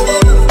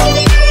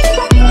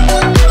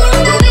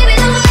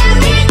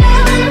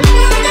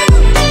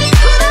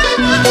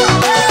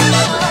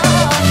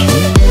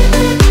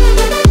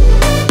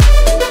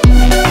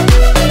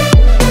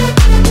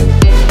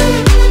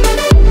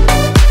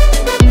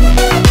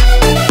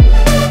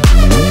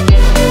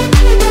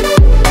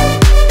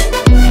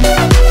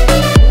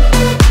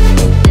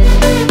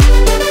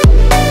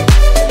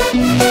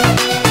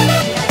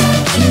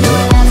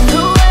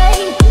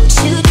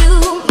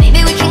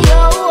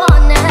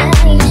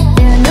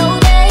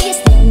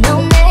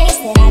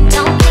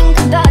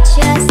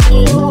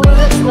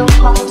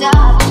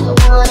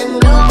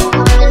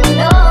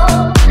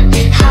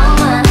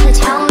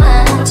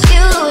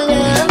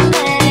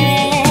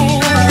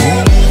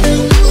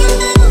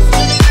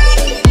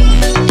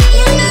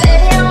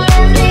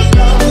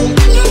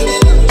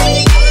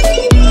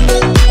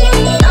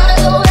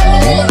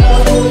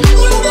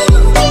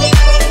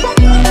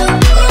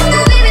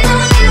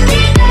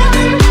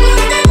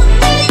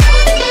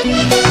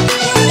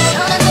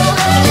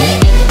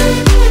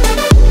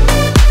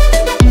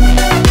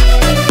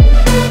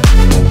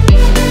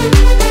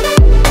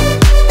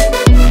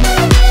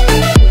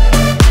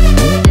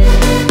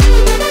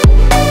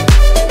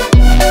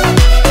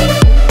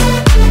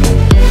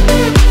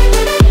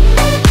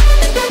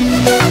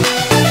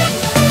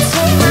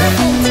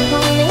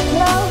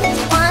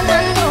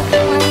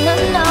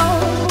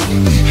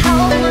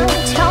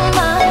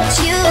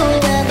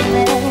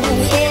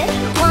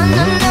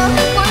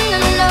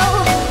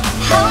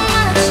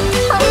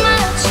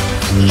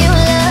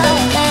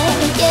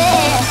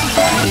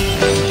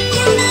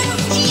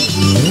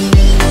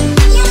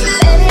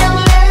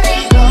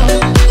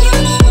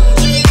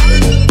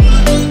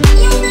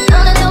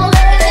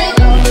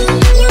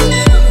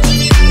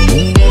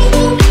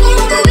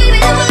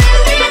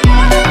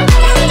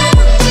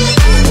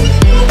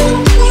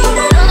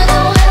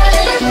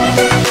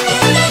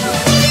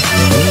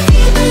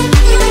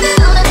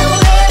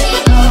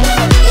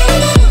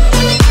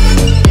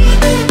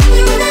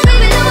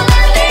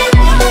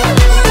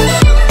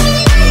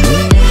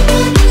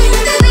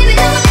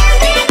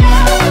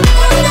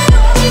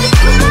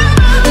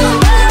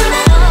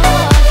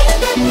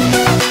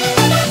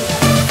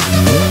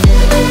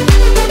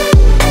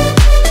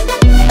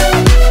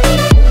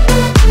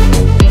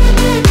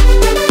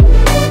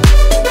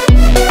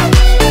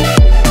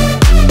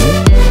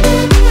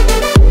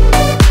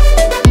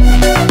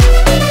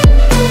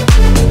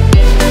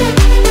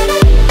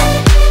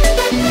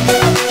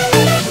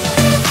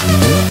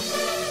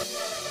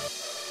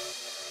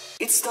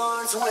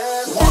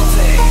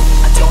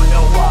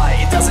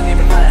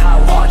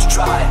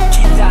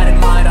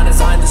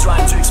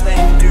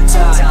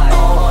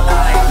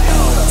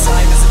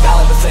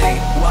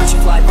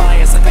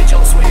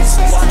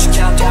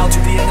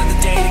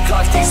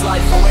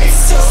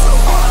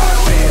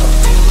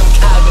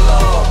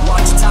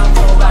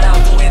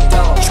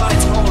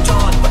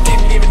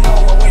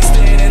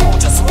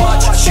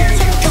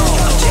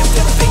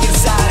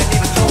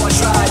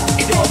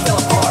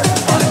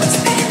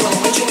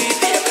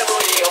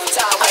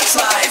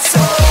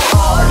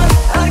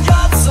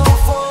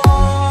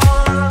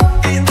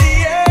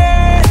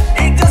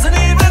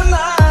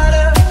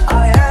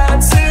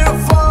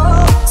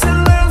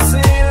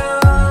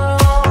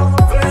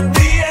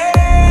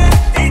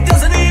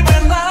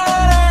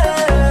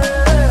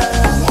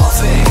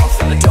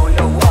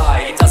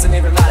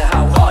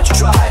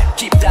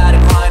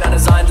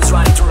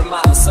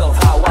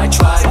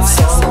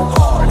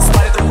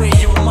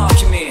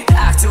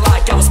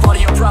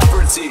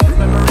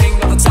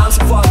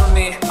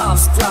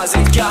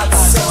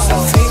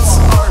 me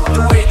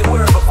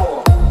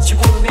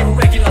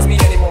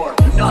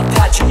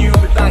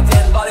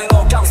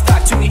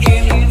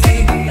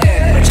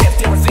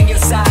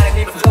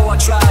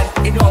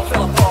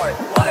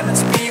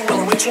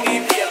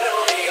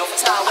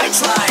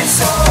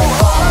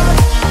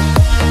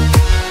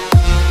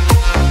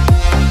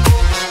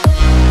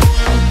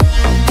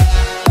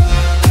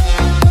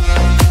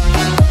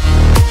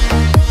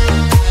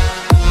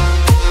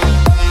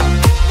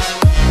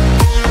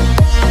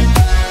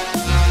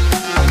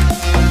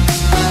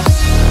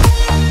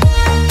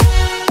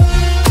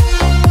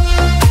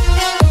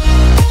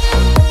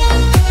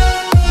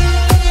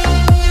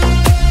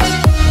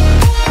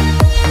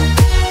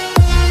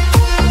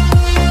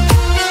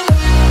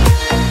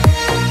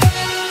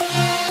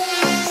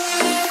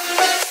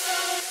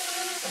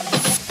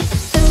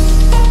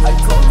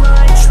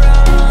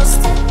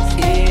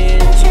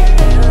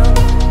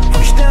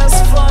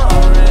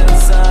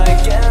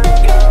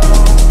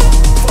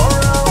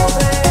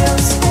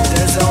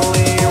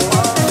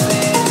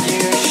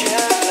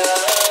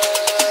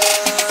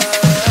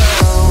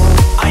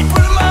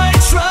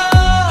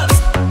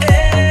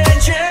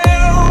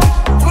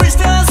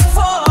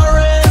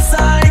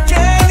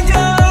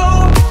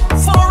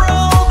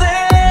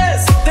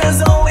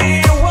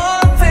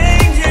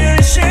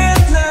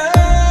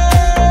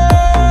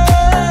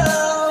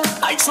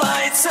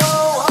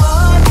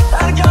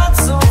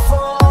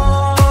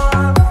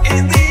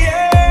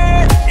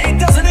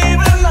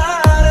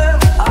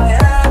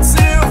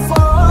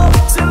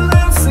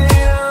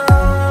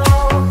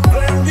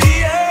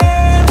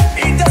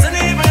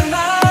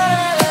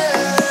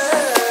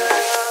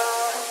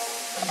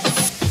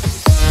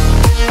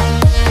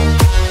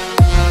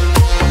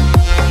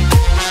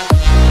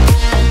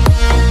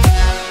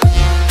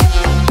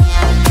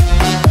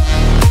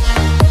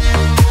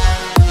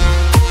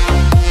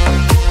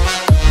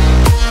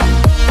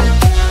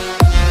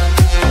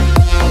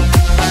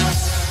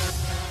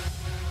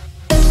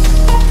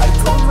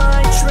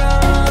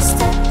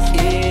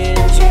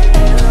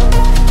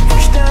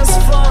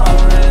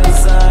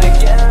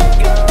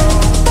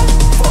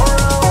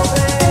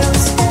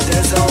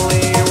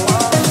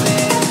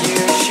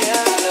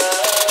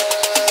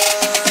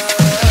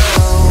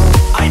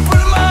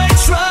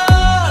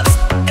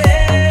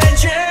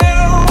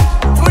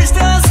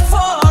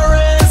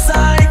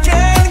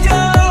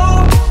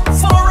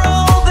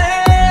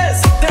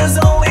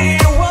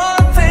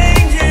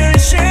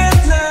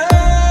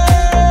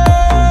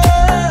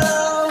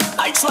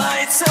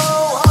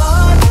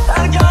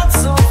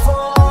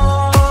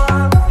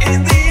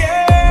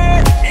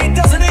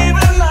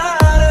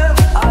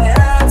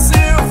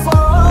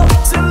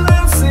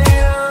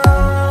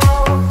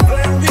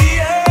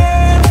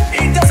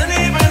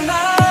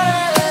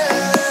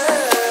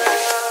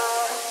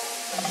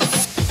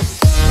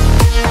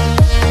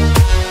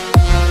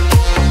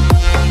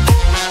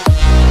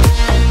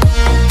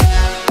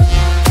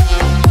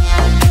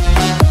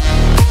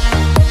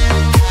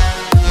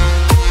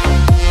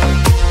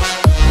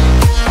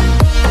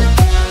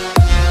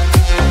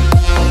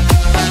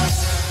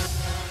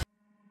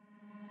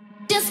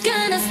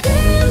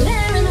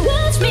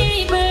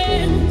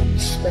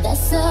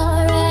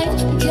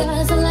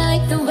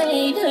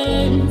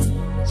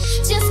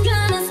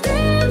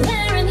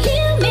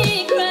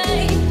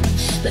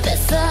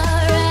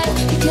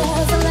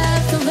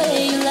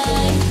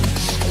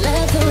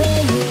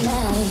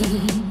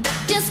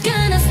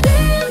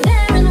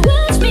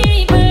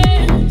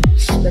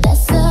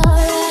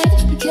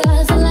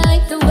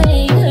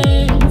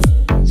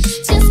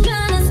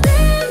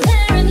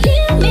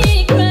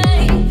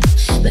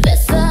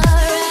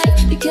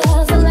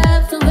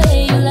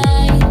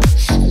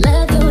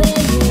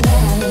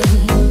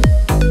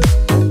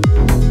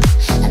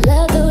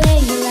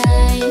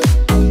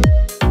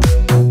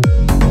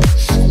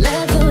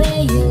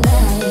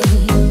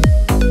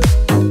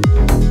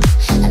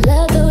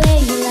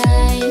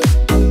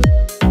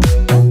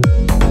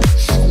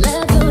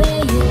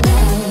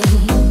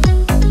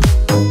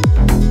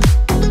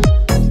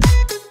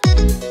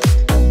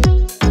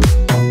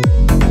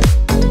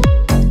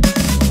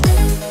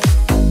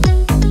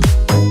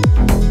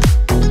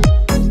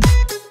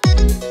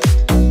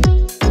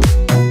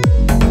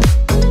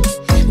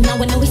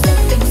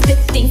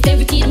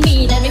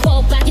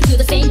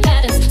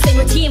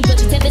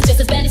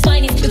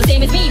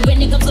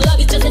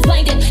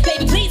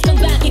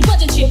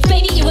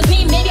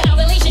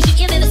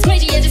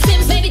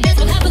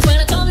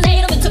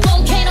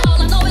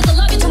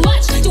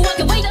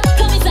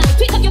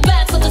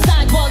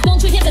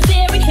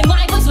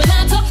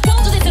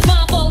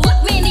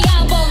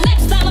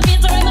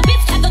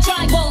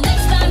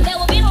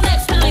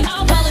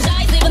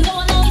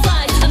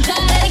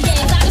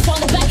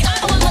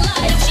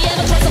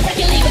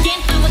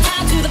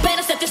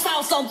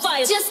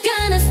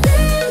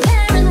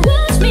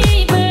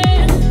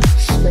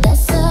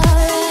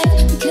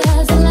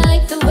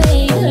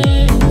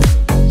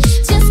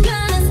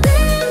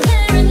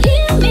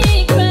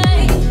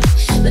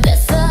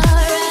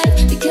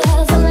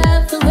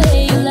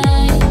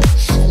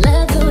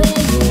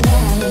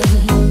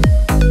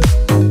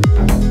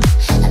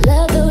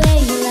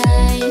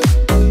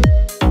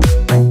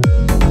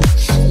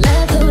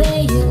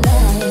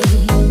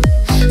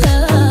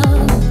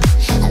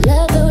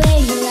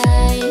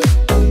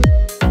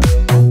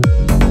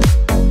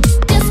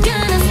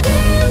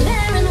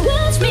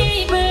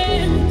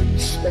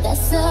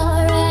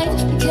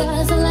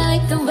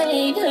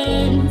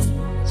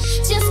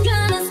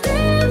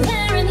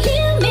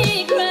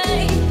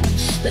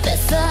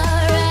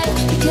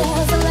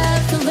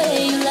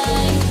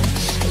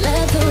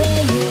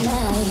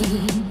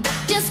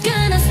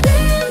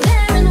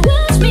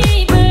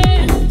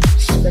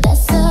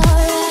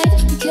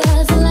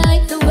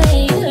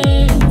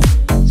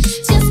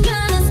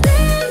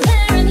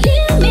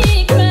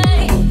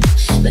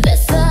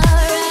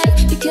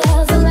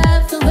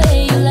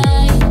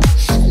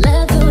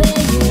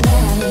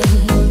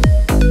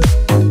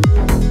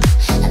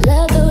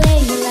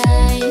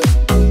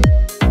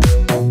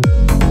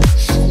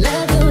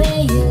Love the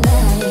way you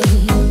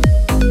lie.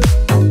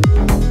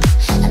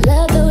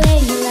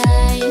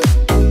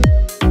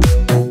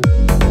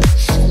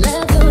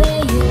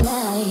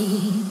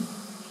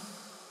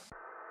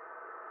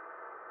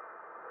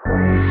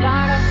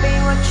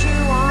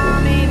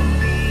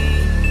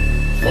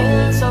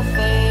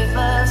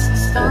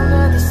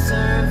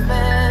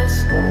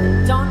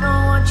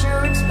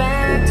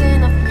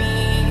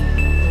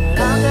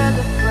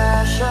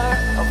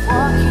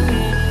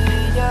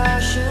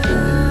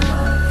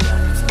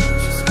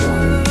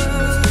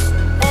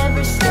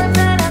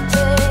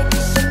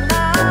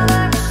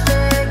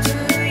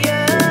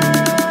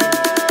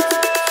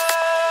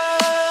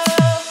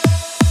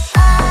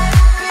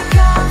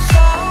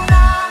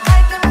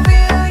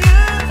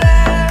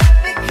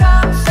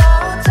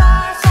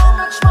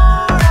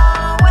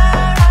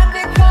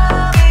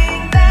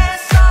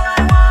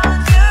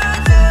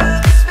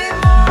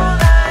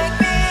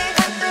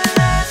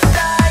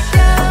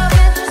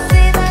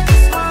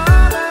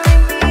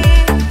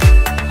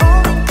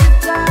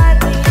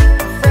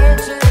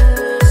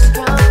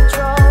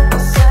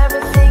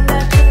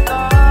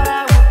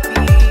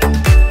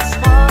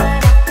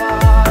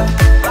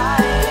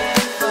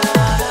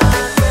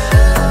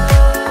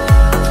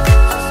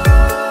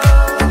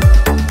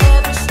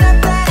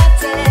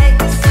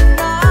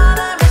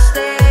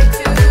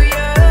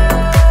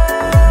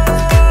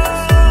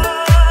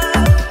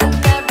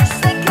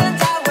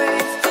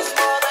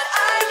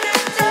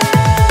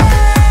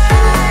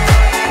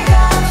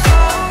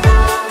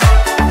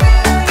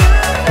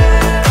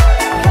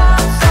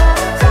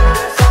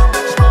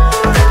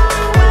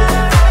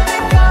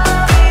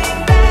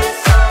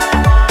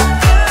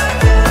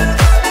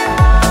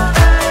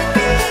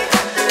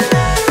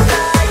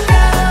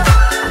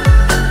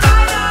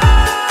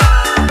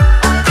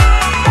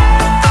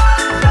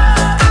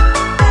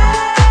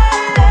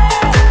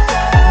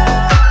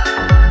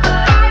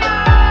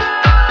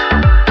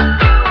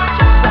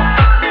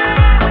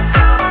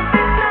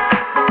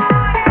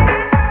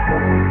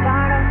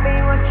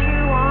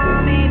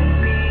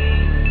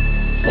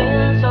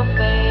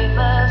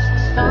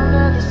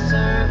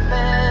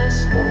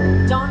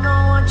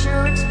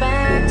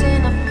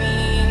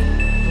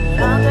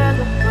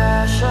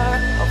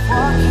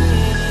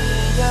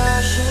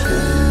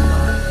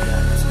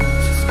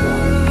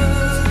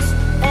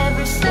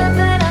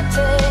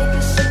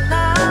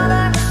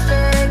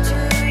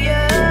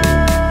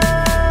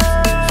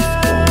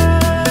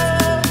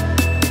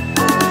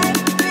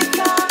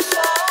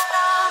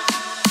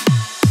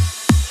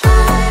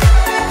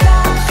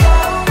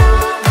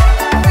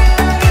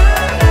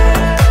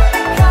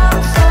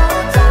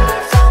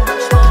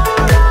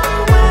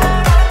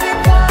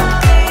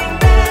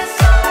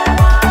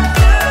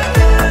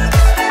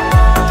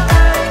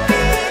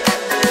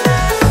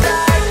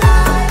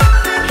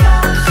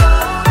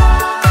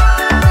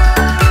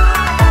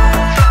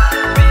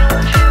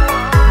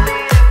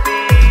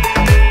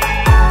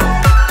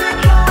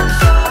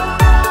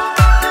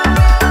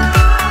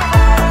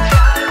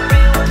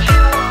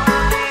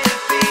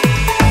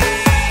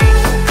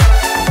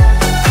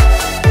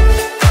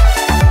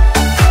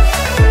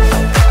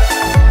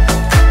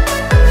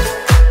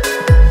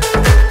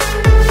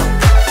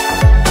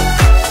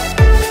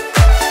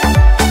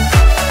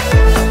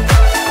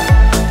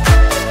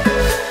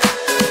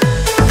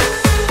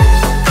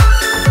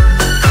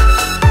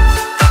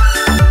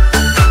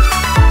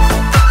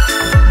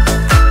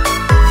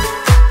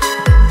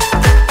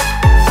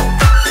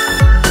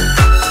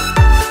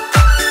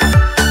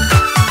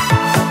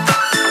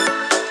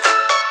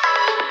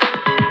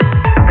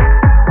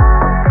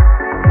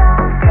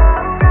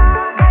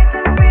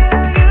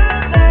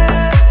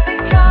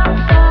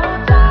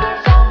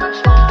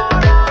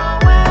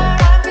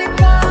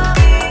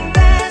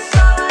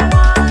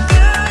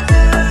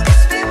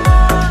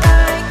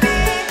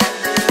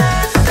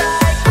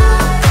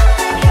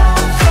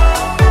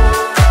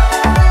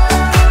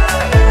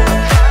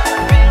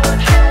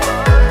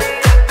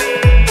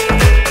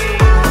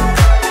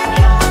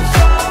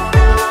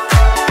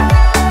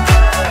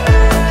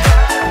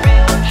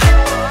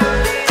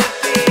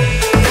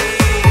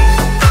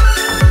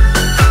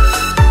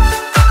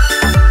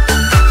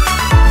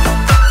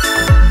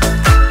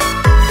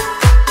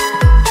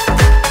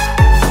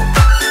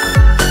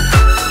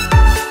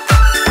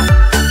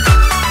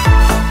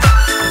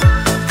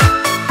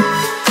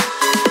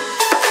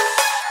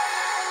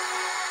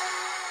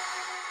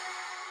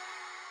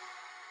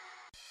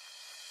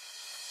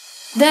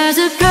 There's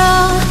a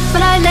girl,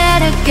 but I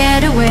let her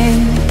get away.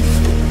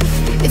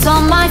 It's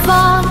all my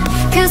fault,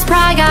 cause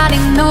pride got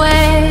in the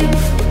way.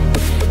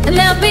 And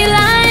they'll be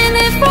lying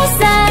if I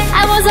say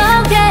I was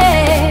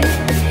okay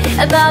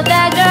about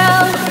that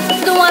girl,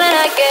 the one that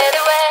I get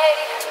away.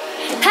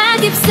 I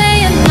keep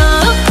saying no,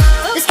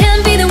 this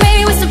can't be the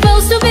way we're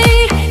supposed to be.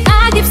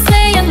 I keep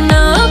saying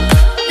no,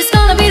 it's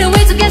gonna be the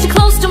way to get you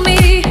close to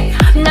me.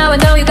 Now I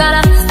know you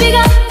gotta speak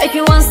up if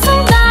you want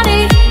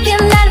somebody.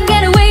 Can't let him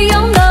get away,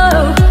 oh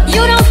no.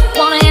 You don't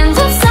wanna end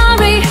up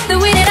sorry, the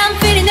way that I'm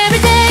feeling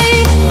every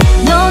day.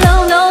 No,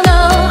 no, no, no,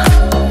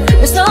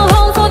 there's no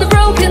home for the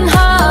broken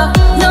heart.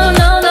 No,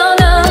 no, no,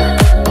 no,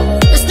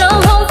 there's no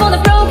home for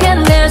the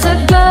broken. There's a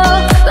girl,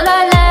 but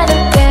I let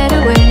her get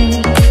away.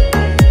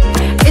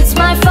 It's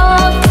my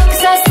fault,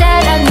 cause I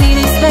said I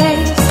needed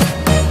space.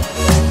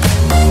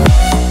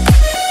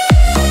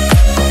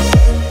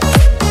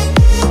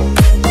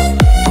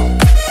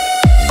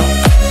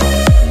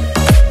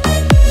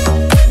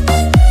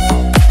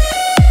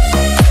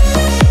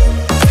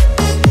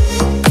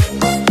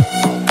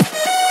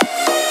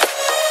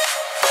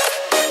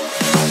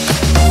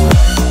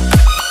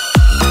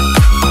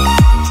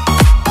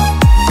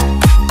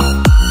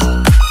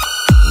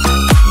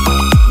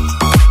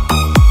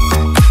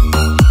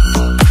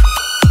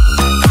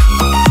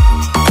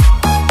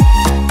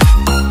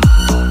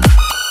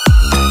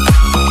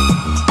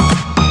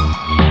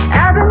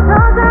 I've been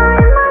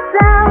torturing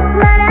myself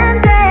night and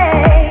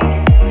day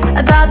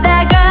about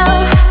that girl,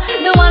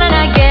 the one that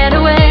I get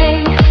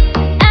away.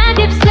 I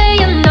keep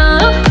saying no,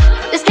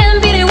 this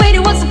can't be the way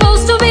that was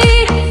supposed to be.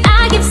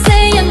 I keep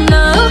saying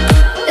no,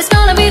 it's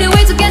gonna be the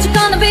way to get you,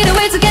 gonna be the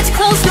way to get you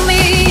close to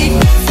me.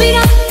 Speak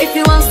up if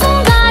you want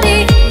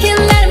somebody,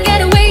 can't let him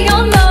get away,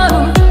 oh no.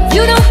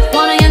 You don't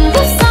wanna end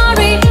up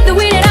sorry, the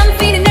way that I'm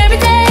feeling every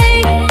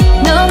day.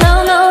 No, no,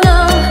 no, no,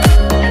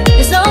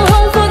 there's no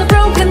home for the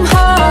broken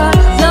heart.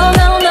 No,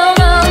 no, no,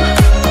 no,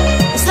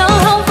 there's no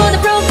home for the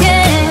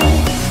broken.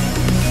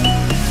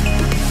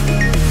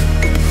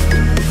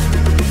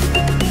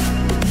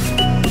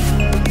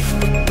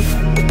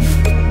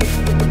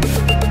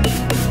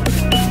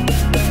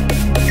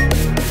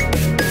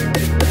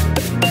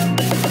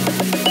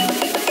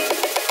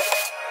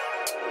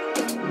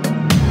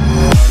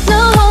 No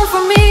home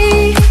for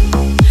me,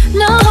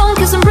 no home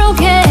cause I'm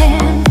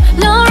broken.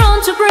 No room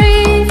to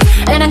breathe,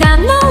 and I got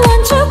no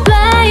one to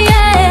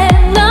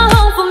blame. No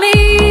home for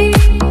me,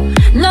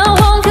 no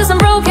home cause I'm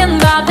broken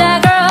about that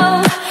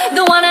girl,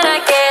 the one that I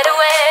get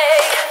away.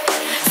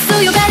 So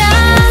you better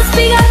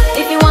speak up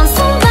if you want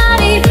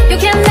somebody, you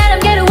can't let him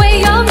get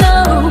away, oh no.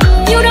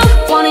 You don't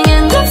wanna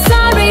end up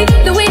sorry,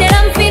 the way that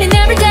I'm feeling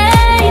every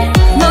day.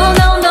 No,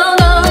 no, no,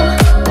 no,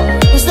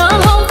 there's no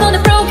home for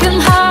the broken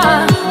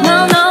heart. No,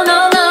 no, no,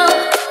 no,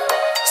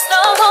 there's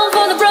no home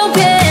for the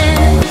broken.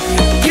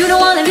 You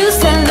don't wanna lose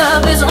that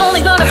love, it's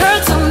only gonna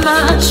hurt so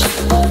much.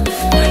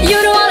 You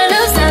don't wanna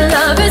lose that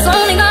love, it's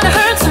only gonna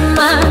hurt so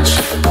much.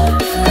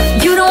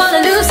 You don't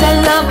wanna lose that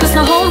love, there's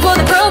no home for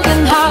the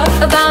broken heart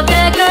about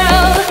that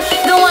girl,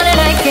 the one that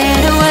I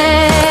get away.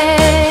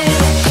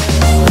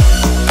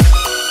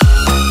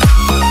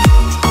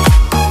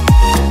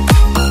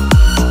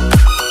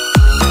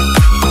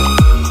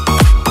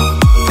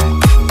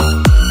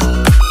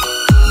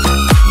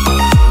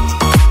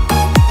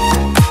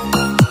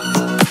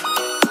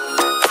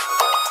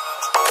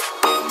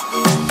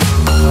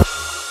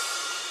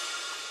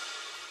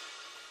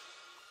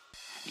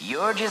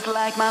 You're just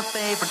like my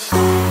favorite song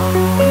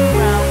going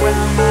round,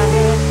 round my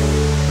head.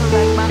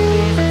 Like my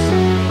favorite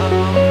song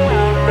going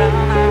round,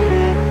 round my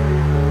head.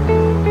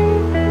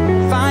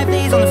 5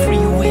 days on the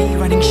freeway,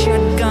 riding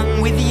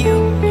shotgun with you.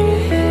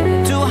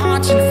 2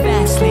 hearts in the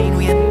fast lane,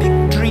 we had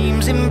big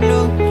dreams in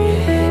blue.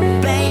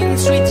 Playing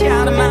sweet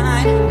child of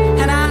mine,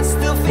 and I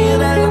still feel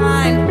that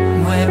line.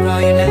 Where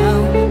are you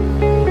now?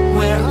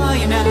 Where are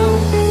you now?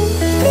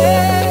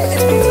 Hey,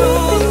 it's been too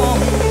long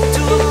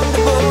to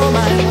go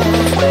my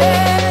love.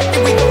 Where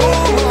did we go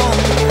wrong?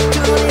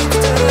 Too late to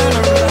turn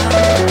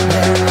around.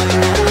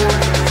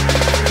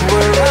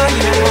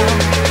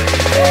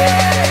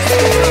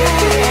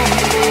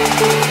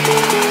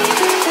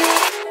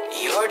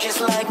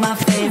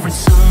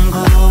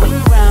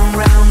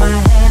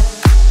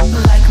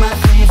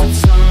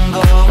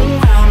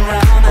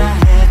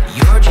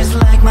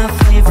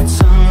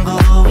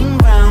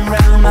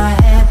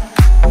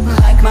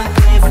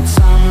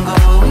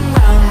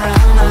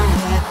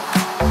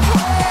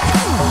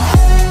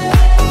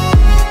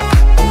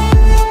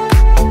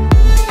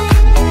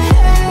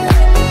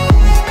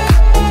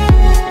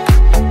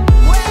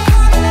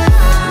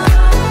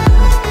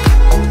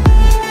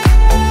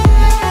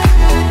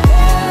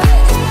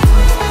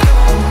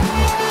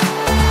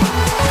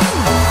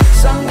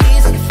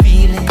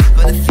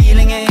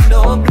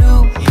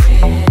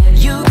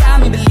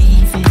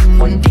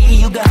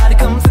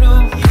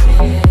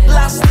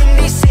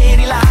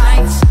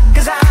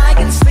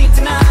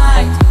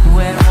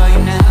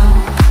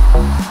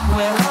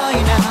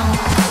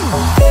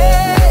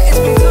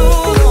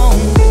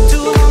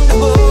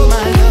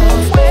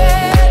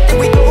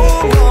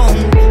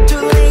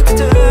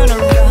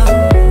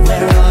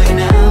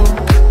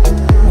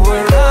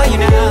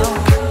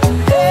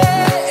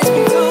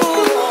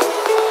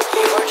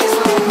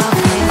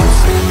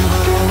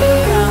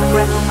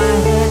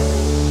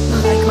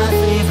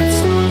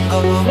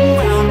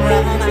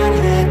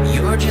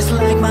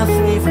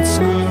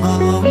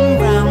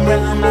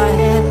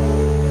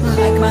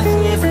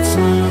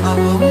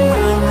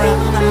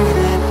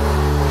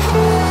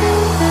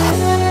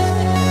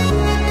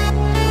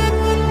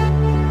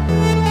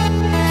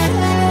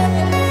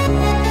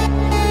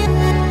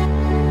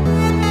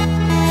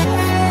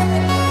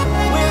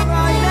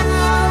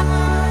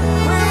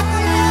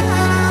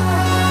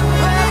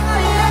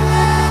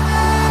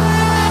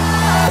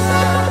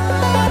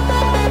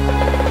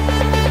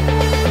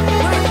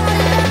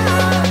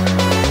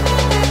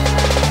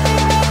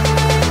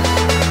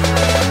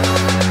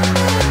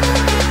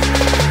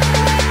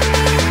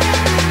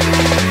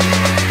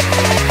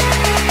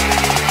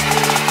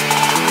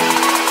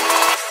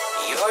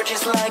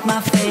 like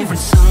my favorite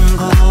song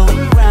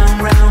going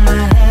round, round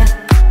my head.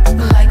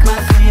 Like my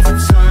favorite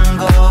song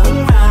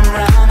going round,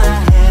 round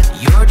my head.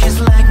 You're just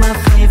like my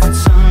favorite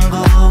song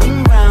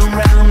going round,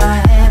 round my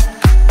head.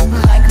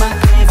 Like my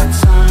favorite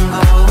song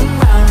going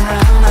round,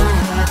 round my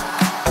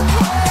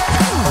head.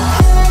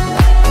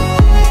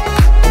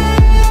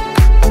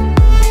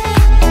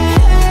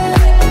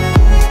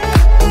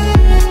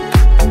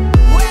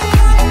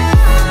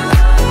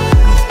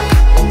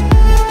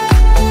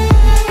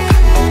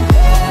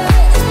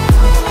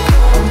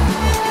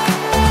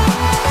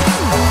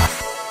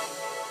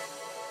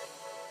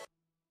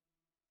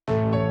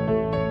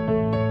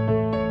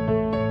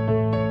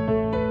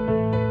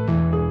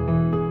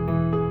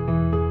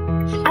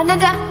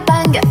 Another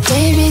banger.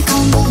 Baby,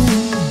 calm down,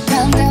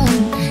 calm down.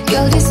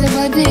 Girl, this is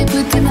what they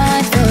put in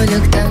my oh,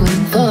 look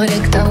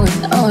down,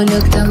 oh,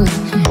 look down.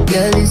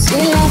 Girl, it's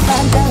still a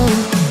fan down,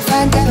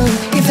 fan down.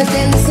 If I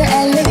tell you say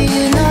I love you,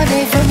 you know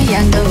they from me,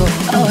 I know,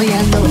 oh,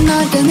 yeah, no.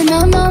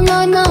 No, no,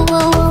 no, no, oh,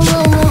 oh,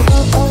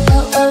 oh, oh,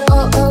 oh, oh,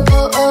 oh, oh,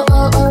 oh, oh,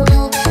 oh, oh,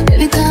 oh.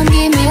 Baby, come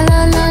give me a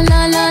la, la,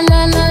 la, la,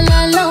 la, la,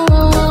 la, la,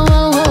 oh, oh,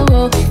 oh, oh,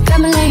 oh.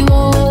 Come and like,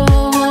 oh, oh,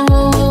 oh,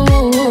 oh,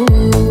 oh, oh,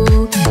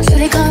 oh. So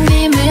they come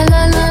give me a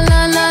la, la, la,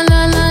 la,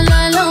 la, la,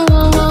 la, la,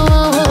 oh, oh,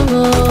 oh,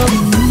 oh.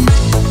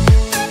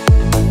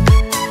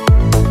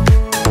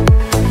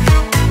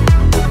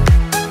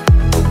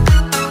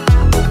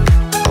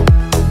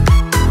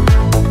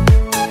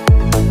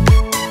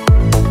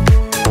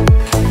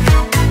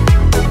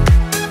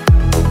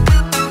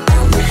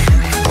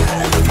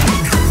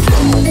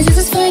 This is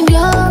a fine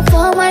girl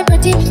for my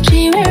party.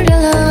 She wear it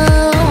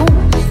alone.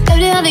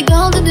 Every other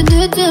girl that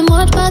do too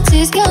much, but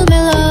she's girl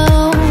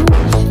mellow.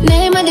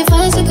 Name a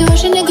define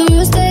situation, nigga,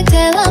 you stay,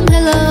 tell I'm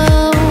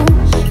hello.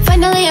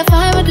 Finally I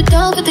find what to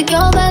talk with the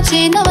girl, but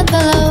she know what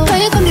fellow. Why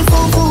you come to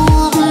phone for?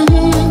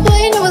 Why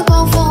you know what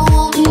go for?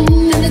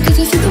 And the kids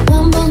you feel the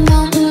bum bum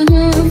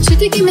bum. She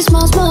take me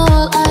small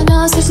small. I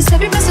know, so she's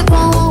every best at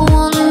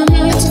one.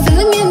 She's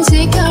feeling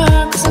insecure,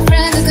 cause her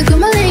friends they got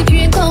my late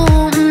drink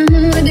on.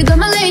 They got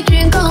my late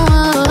drink on.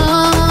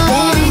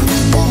 Baby,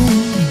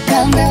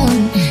 calm down.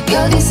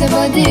 Girl, this is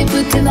what they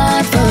put in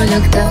my oh,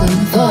 look down,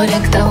 oh,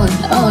 look down,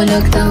 oh,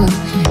 look down.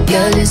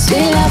 Girl, it's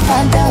still a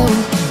fan down,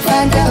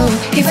 fan down.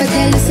 If I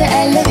tell you say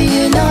I love you,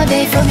 you know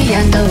they from me,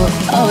 I know,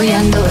 oh,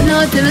 yeah, no.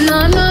 No,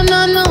 no, no,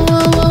 no, no, oh,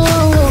 oh,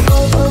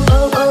 oh, oh,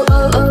 oh, oh, oh,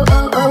 oh,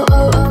 oh, oh, oh,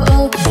 oh,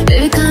 oh.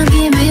 Baby, come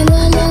give me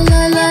la, la, la,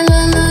 la, la,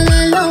 la, la,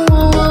 la,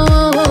 oh, oh,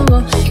 oh,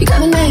 oh. You got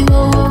me like, oh,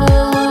 oh,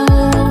 oh,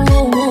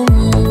 oh, oh,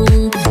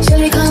 oh.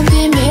 Shawty, come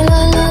give me la,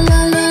 la, la,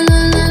 la, la,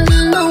 la, la,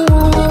 la, oh,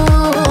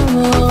 oh,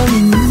 oh.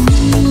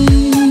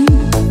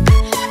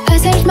 I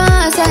search my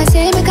eyes, I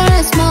say, make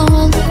her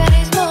small.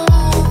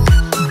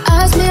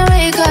 Ask me,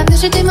 wake up, this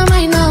should take my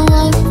mind now.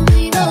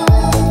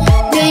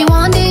 They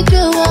wanted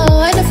to, oh,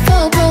 why the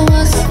fuck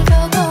was?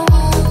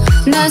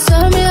 Now,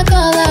 so me a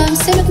call up,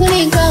 say, make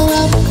money go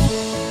up.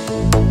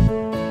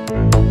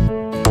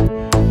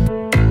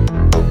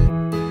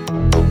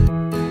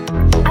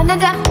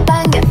 Another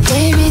banger.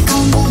 Baby,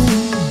 calm down,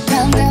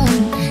 calm down.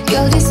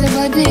 Girl, this is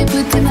what they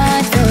put in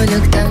my oh,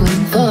 look down,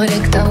 oh,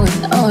 look down,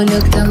 oh,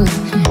 look down.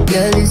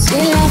 Girl, it's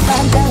still a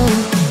fan down,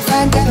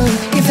 fan down.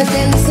 If I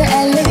tell you say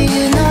I love you,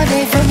 you know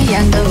they from me,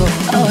 I know,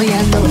 oh,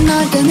 yeah, no.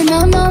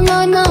 No, no,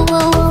 no, no, oh,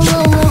 oh,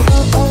 oh,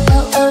 oh,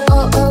 oh, oh,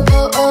 oh, oh,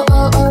 oh, oh,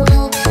 oh, oh,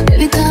 oh.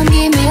 Baby, come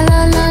give me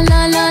la, la,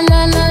 la, la,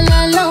 la, la,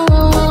 la, la, oh,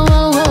 oh,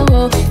 oh, oh,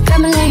 oh.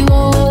 Come and like, oh,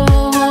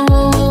 oh, oh, oh,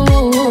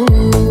 oh, oh,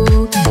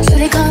 oh. So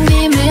they come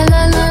give me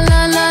la, la, la,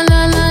 la,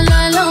 la, la, la,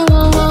 la,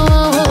 oh,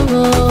 oh, oh,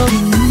 oh.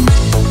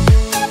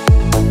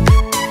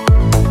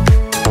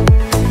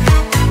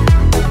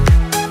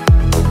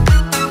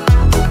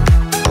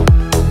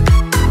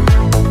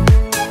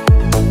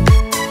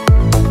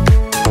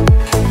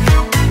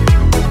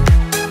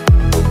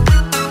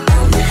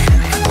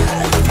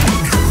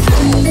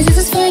 This is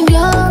a fine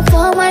girl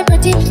for my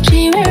party.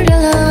 She wear it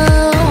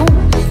alone.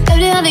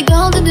 Every other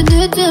girl that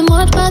do too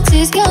much, but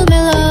she's girl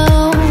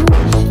mellow.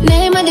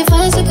 Name a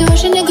define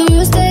situation, nigga,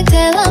 you stay,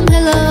 tell I'm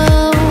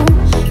hello.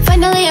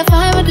 Finally I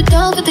find what to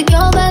talk with the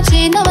girl, but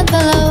she know what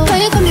fellow. Why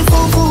you come to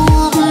phone for?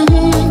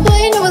 Why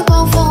you know what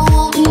go for?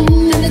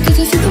 And the kids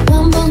you feel the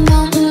bum bum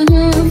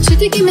bum. She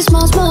take me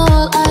small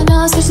small. I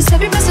know, so she's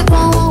every best at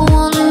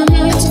one.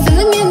 She's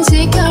feeling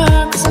insecure,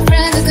 cause her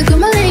friends they got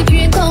my late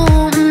drink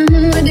on.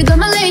 They got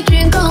my late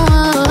drink on.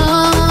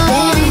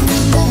 Baby,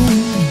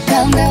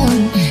 calm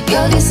down.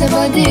 Girl, this is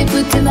what they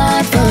put in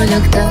my oh,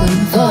 look down,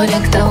 oh,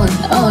 look down,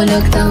 oh,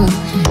 look down.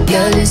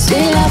 Girl, it's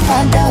still a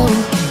fan down,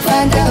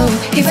 fan down.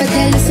 If I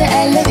tell you say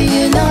I love you,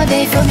 you know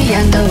they from me,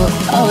 I know,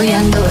 oh,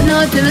 yeah, no.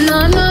 No,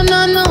 no, no,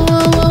 no, no, oh,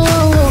 oh,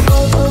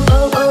 oh, oh,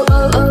 oh, oh,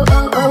 oh, oh,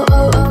 oh, oh,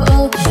 oh, oh,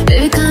 oh.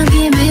 Baby, come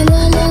give me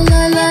la, la, la,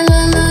 la, la,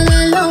 la, la,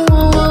 la,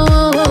 oh, oh,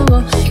 oh,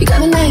 oh. You got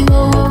me like, oh,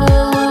 oh,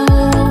 oh,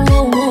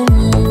 oh, oh,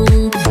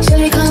 oh.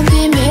 Shawty, come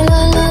give me la,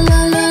 la, la,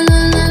 la, la,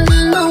 la, la,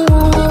 la, oh,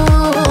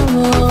 oh,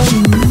 oh.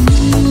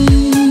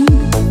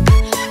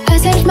 I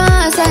search my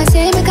eyes, I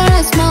say, make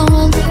her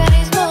small.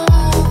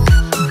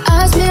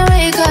 Ask me,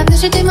 wake up,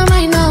 she take my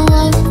mind now.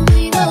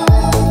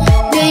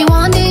 They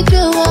wanted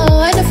to,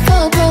 why the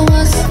fuck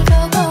was?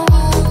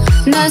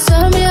 Now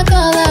so me a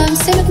call, I'm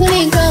sick when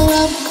we grow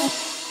up.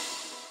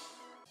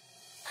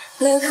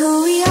 Look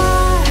who we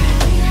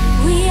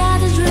are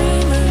the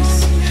dreamers.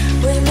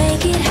 We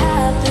make it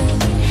happen,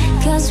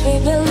 cause we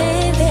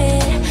believe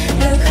it.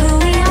 Look who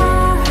we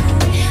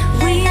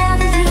are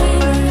the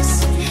dreamers.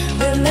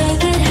 We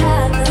make it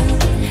happen,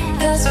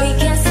 cause we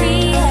can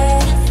see it.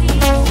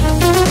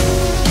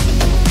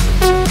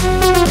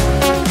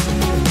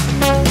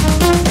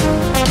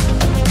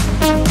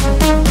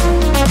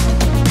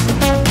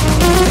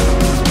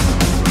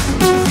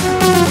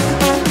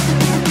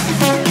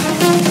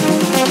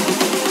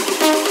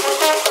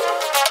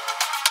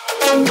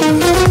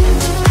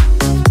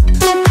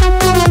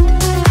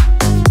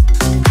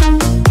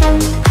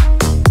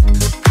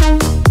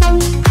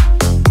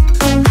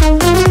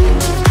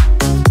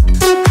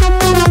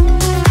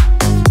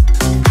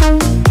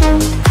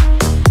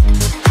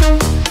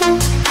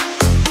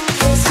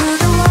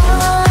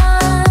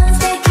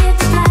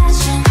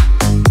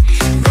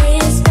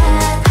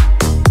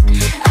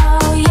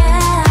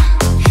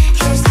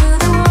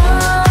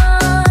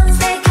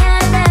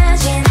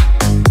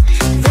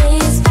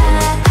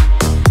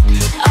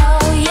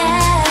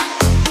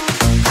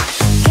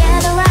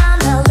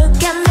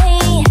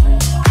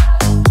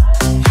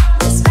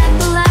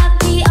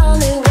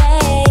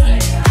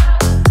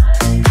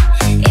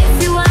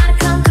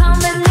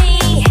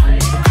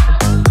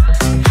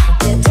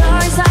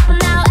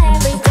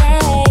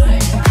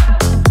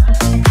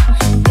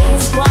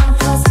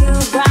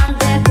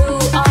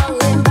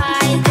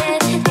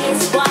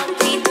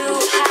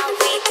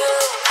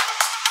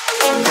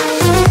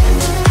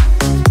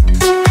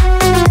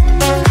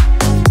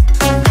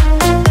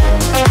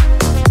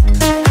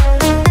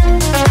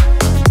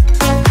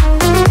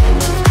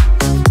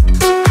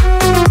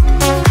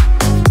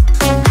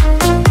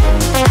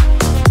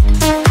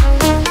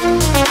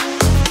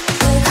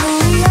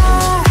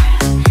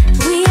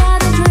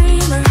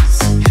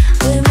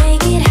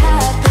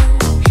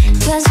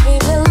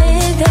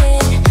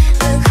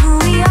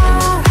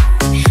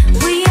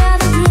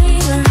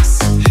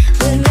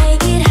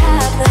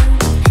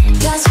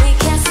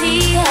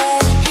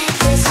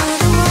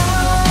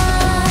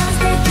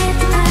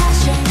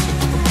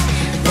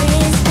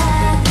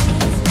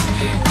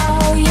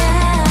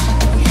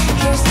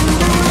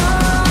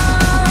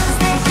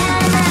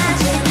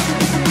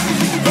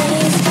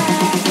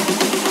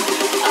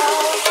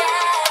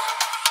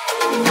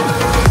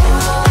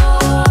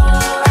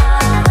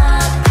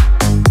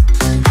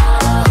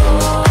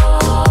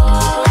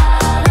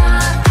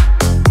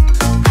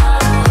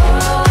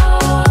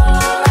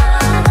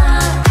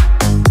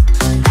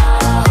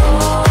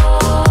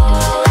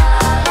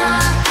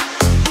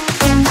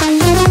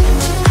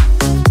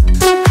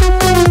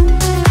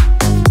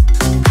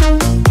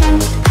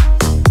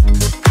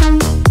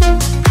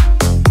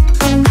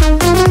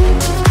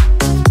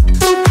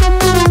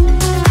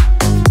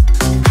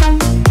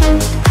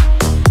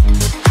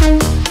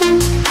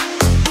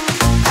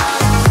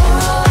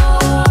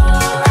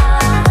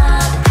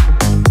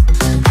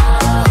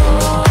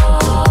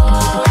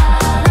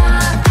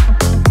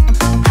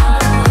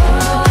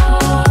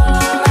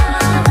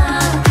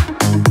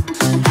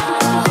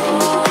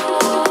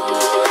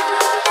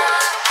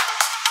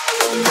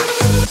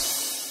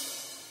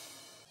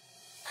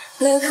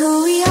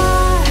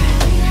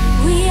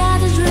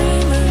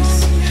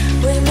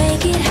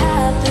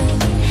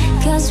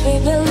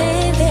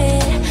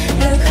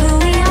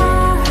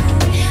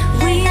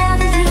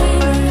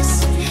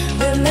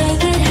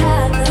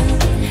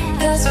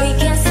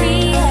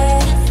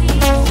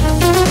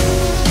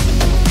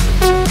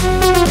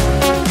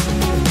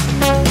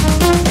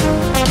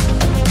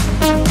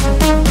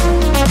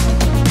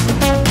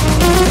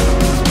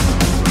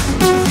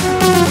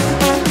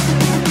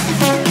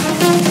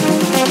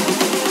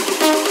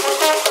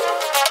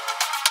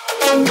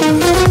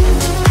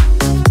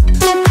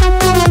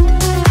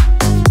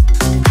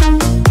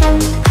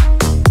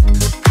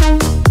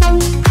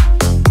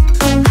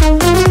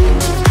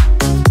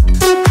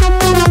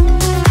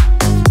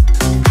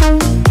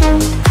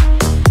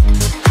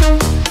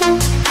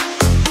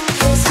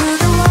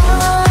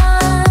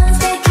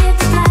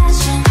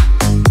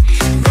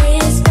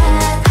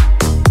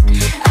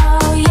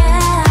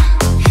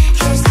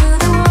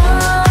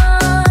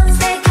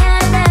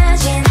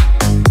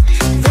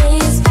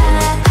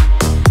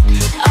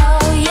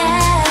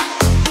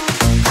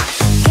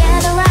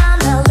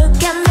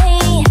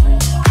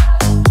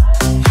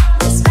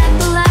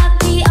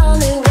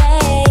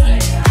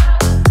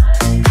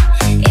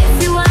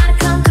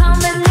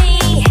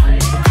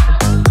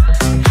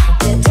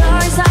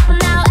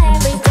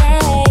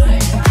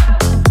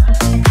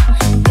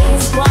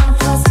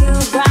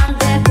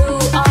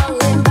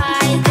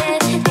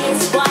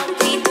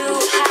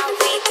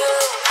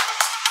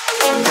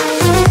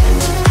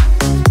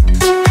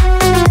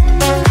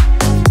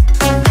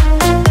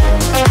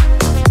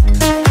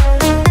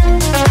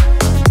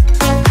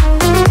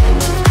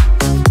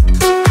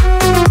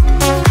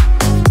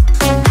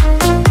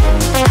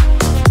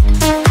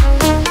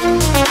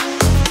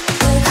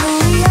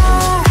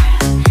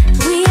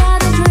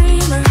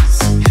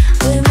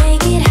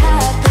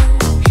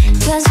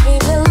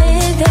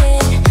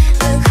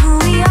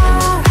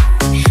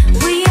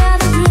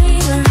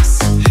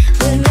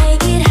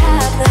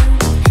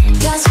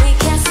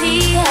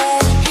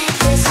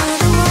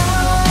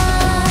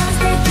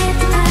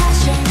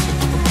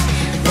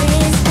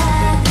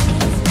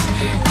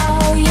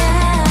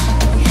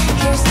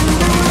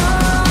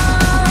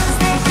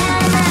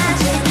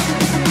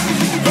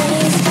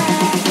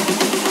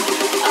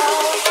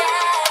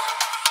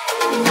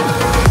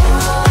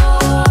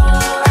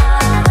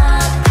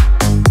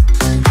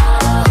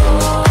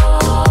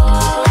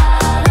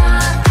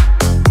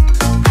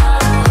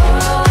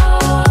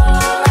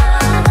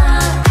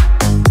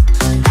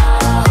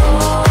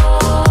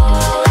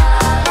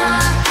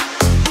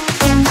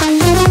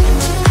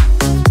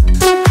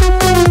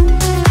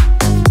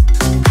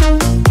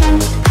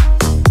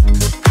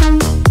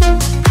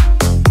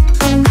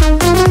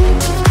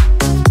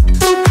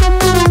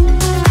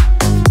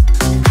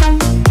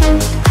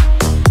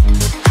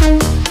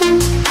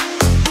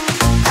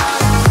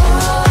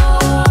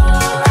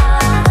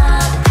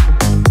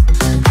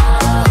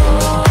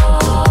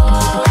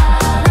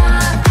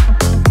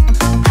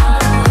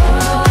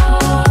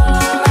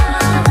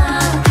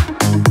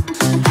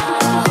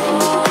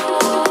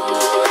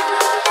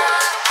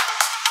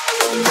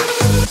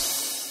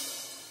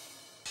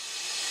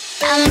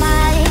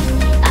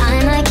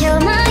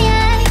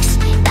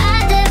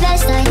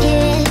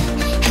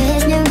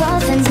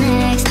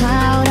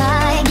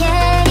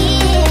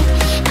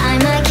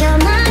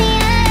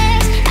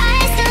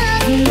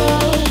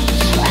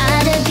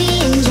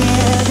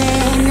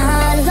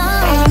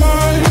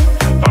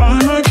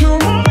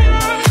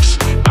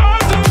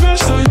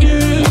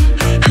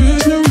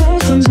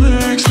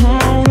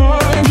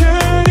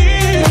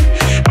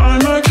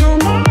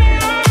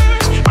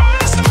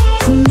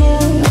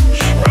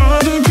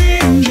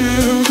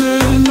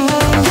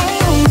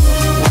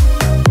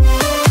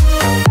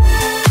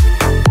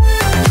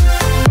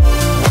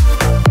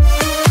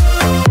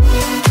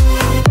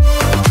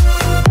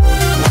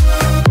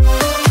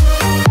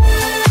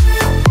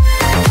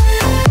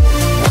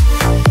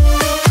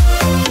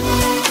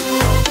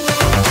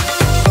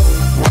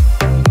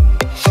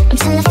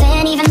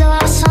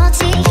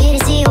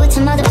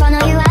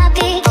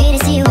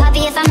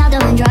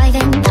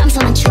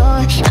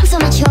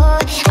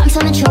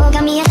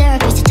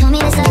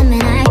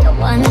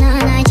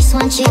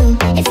 want you.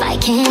 If I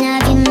can't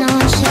have you, no,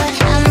 sure.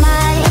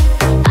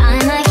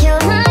 I might kill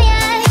my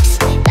ex.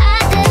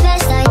 That's the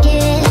best I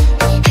get.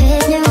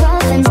 His new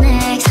girlfriend's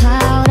next.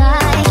 How'd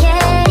I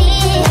get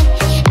it?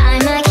 I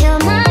might kill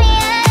my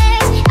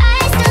ex. I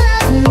still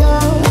love him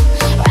though.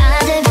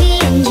 Rather be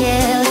in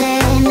jail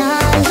than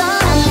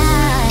alone.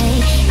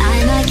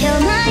 I might kill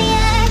my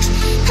ex.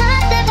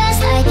 That's the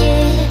best I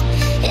get.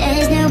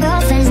 His new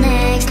girlfriend's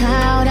next.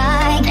 How'd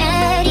I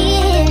get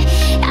it?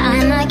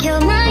 I might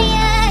kill my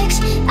ex.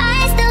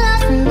 I still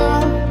love him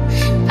though.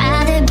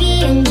 Rather be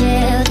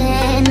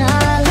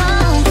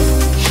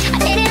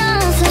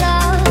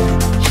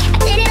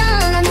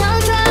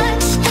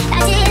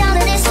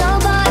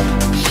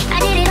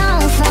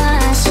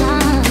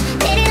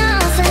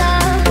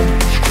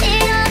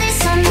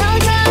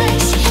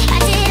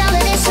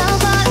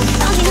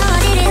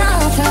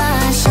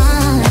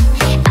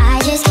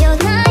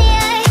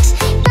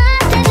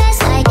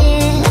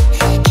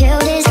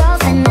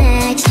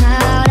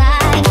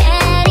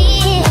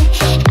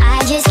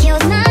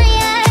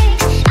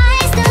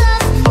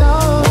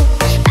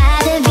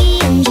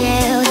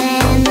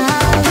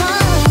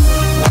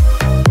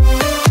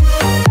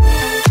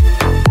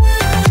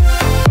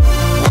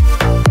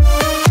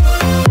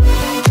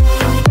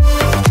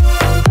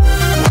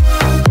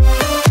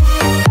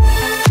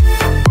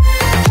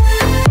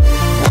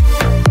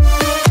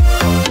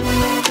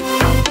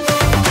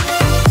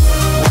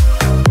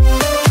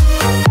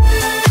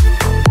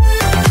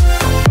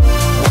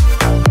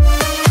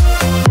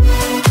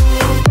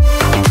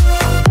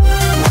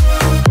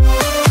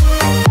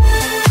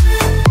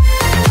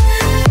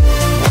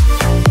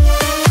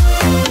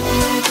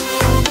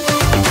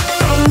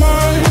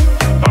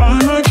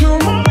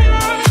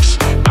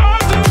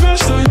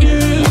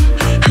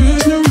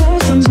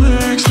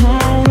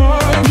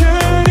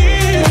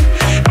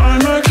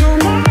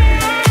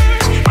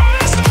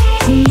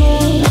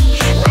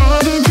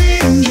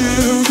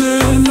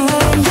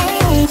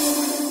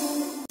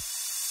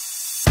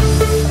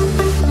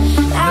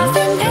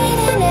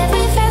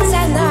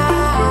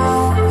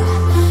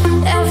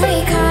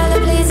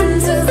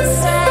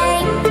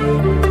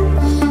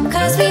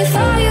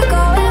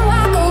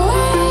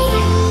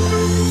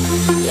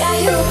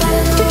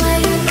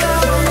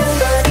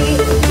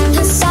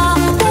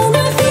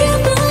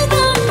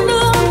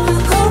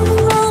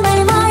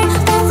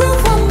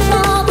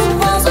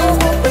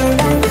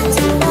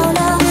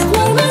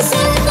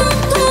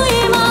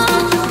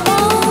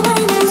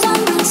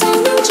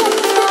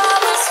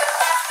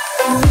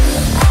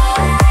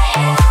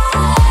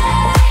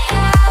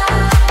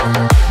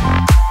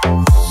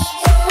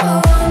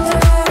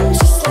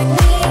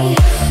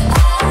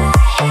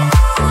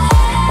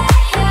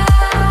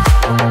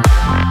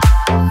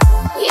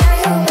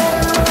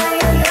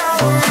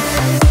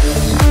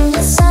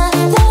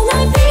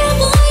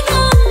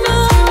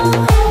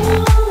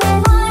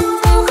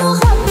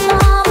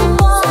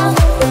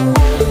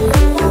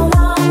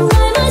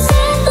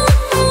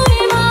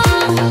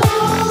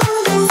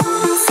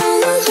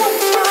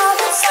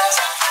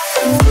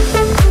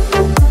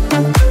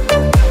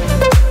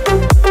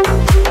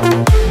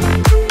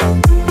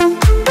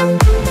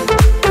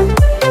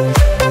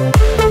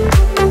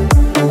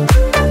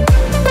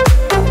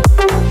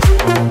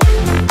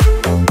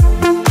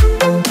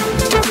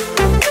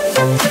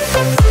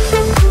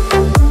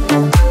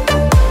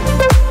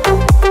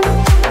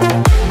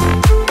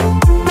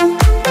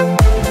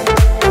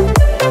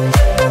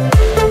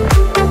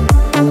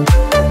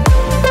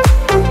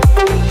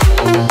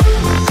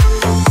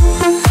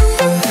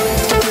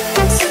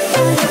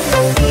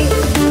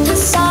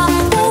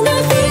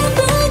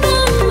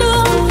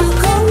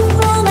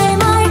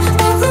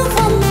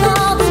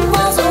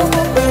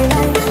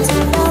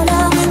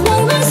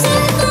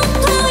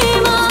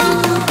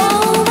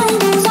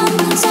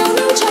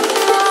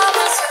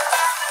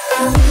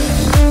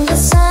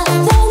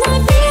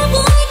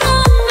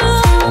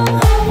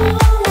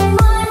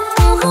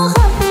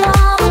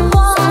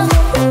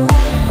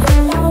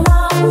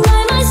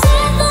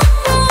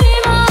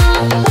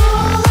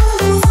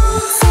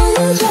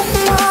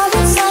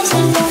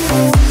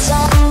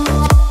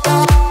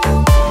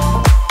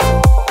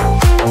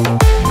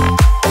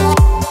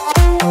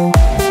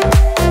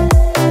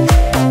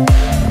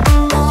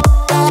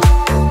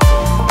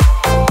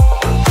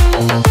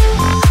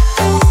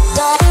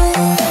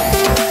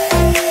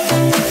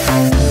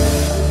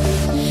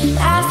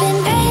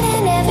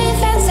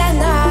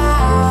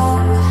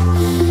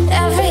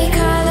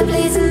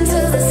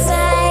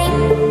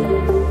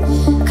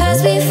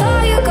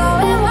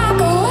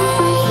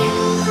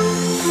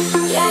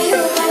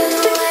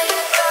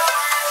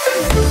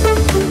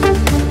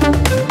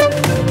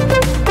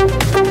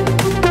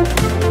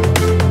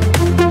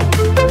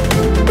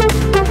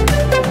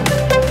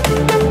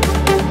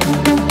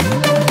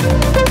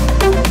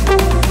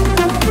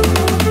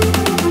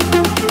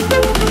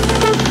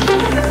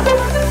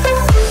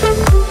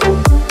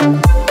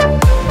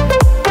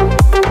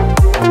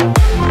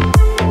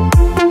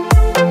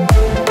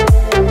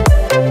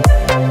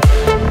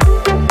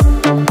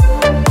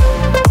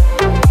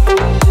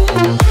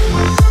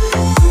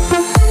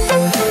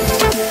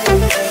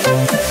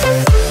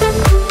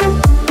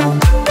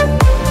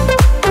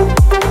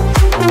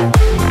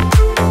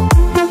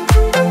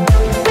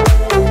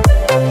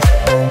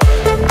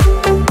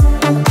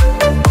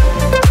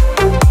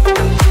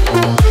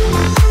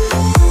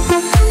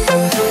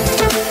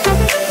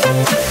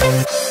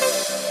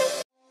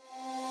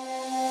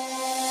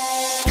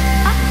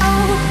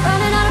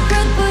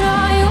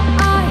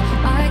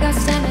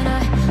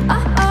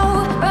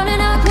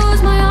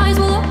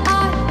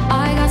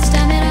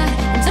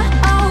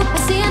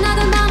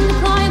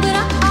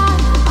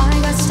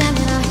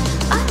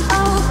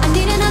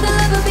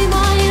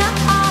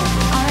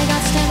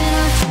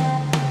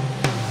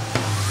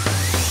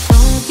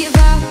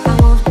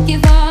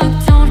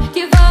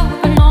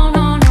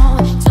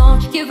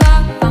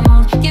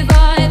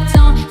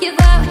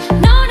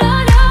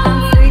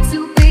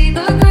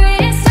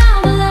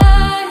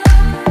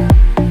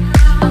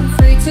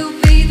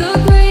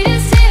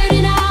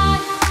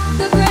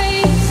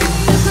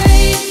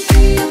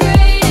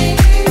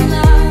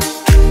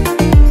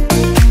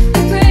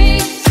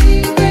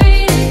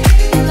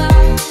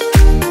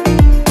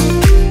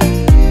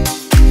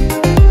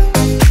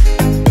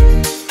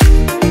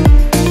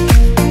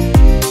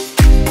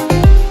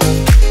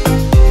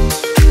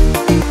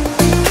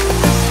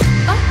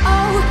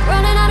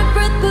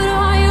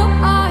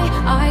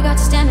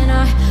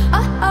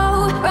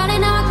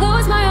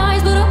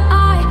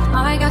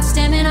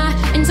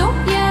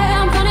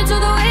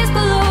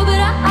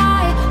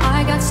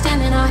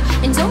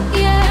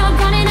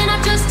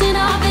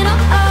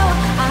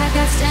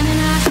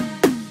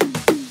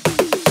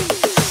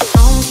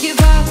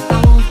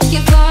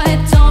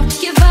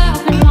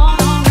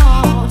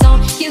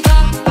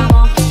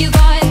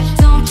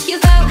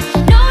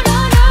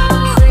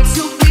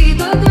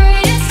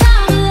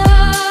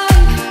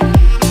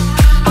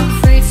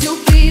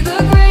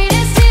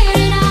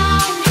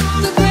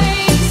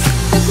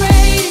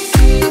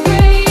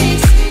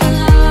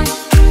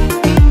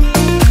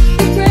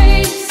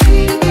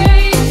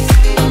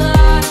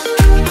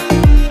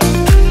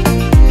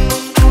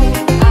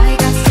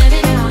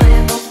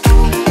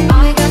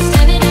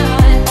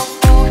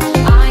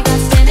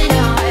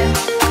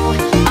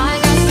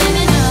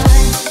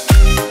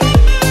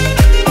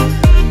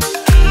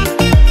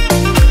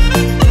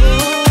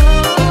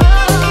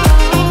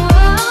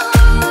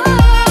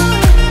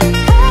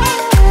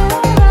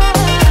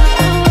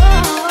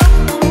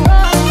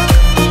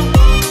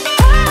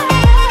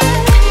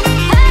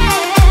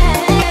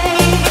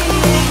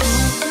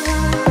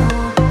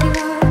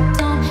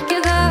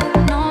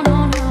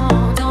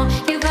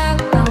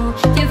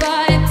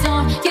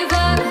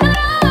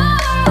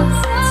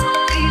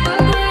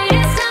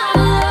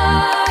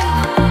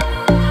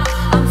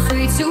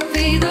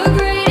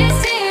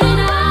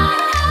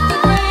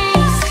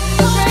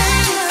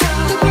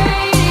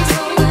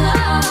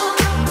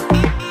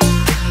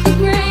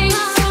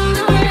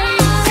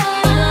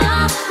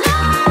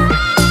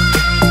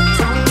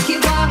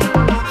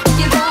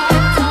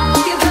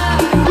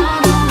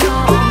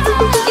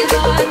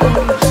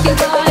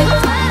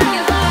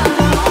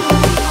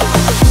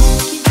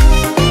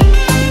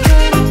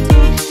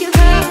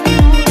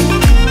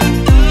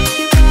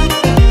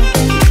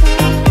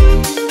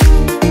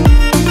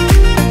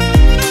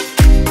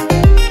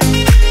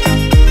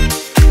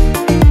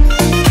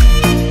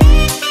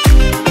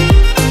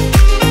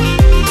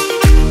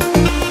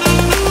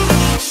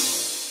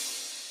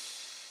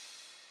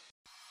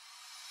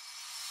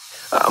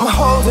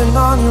holding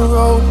on your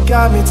rope,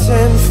 got me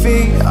 10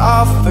 feet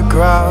off the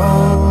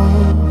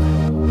ground.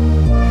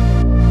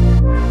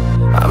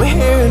 I'm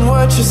hearing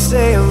what you're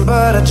saying,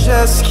 but I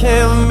just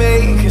can't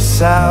make a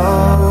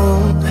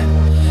sound.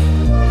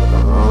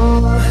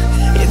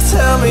 You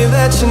tell me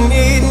that you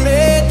need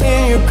me,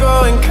 then you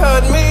go and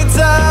cut me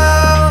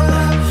down.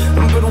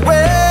 But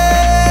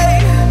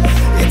wait,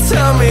 you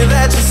tell me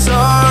that you're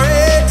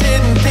sorry,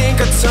 didn't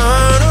think I'd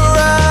turn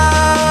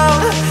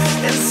around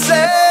and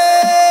say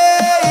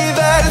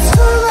that it's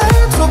too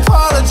late to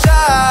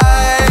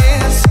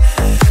apologize.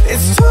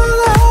 It's too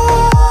late.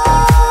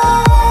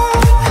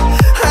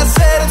 I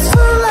said it's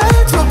too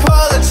late to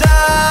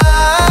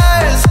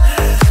apologize.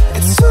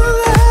 It's too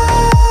late.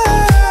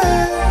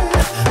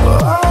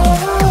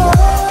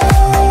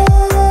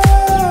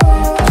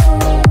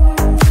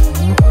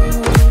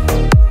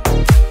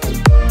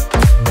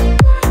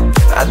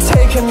 I'd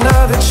take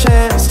another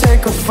chance,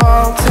 take a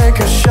fall, take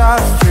a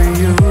shot for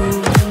you.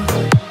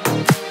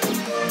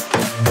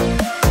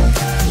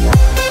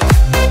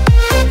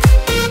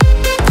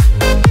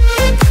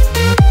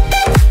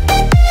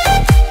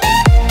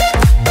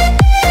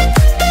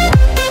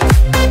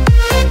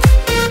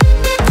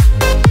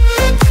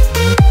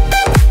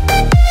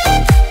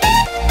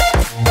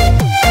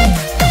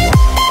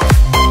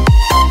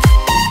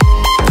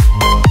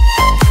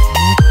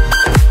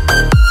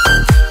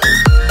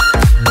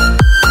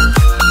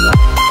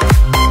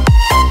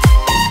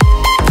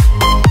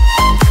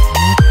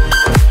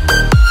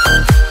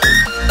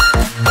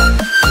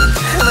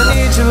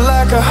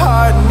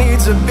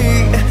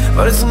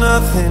 But it's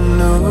nothing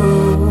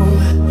new.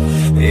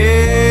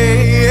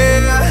 Yeah,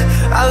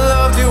 I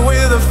loved you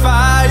with a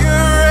fire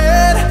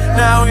red,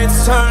 now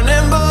it's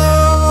turning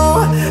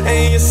blue.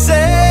 And you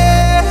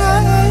say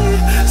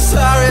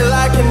sorry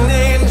like an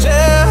angel,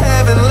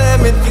 heaven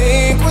let me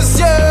think was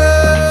you.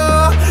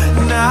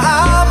 Now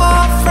I'm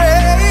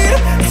afraid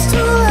it's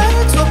too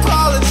late to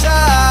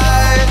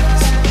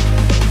apologize.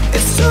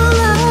 It's too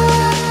late.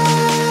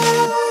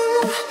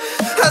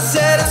 I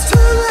said it's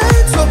too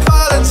late to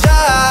apologize.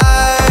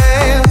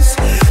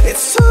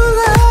 It's too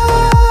late.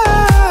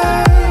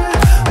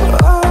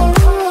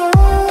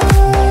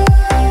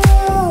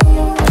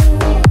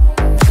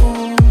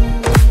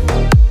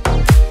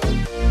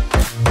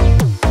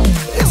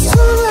 It's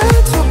too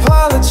late to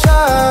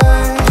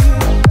apologize.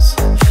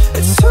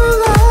 It's too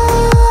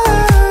late.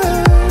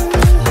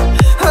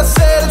 I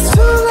said it's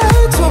too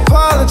late to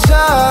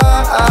apologize.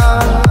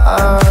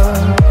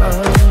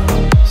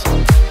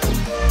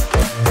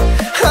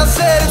 I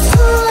said it's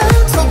too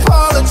late to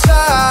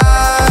apologize.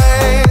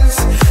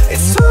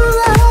 It's too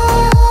late.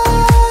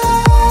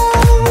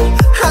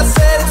 I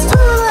said it's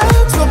too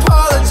late to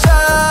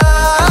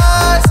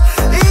apologize.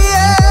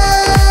 Yeah.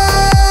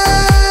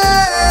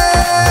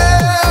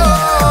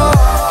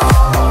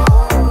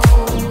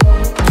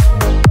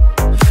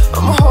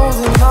 I'm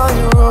holding on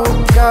your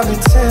rope, got me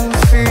 10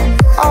 feet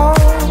off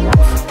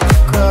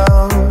the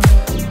ground.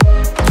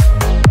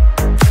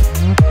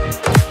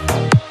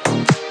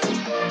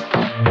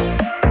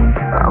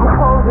 I'm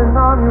holding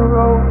on your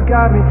rope,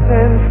 got me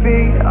 10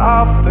 feet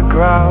off the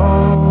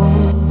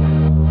ground.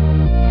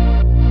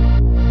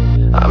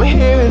 I'm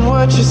hearing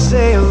what you're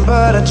saying,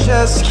 but I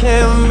just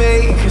can't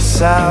make a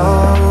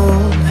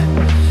sound.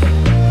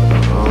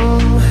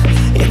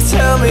 You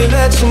tell me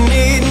that you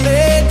need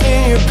me,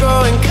 then you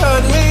go and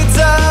cut me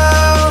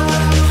down.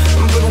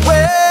 But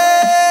wait.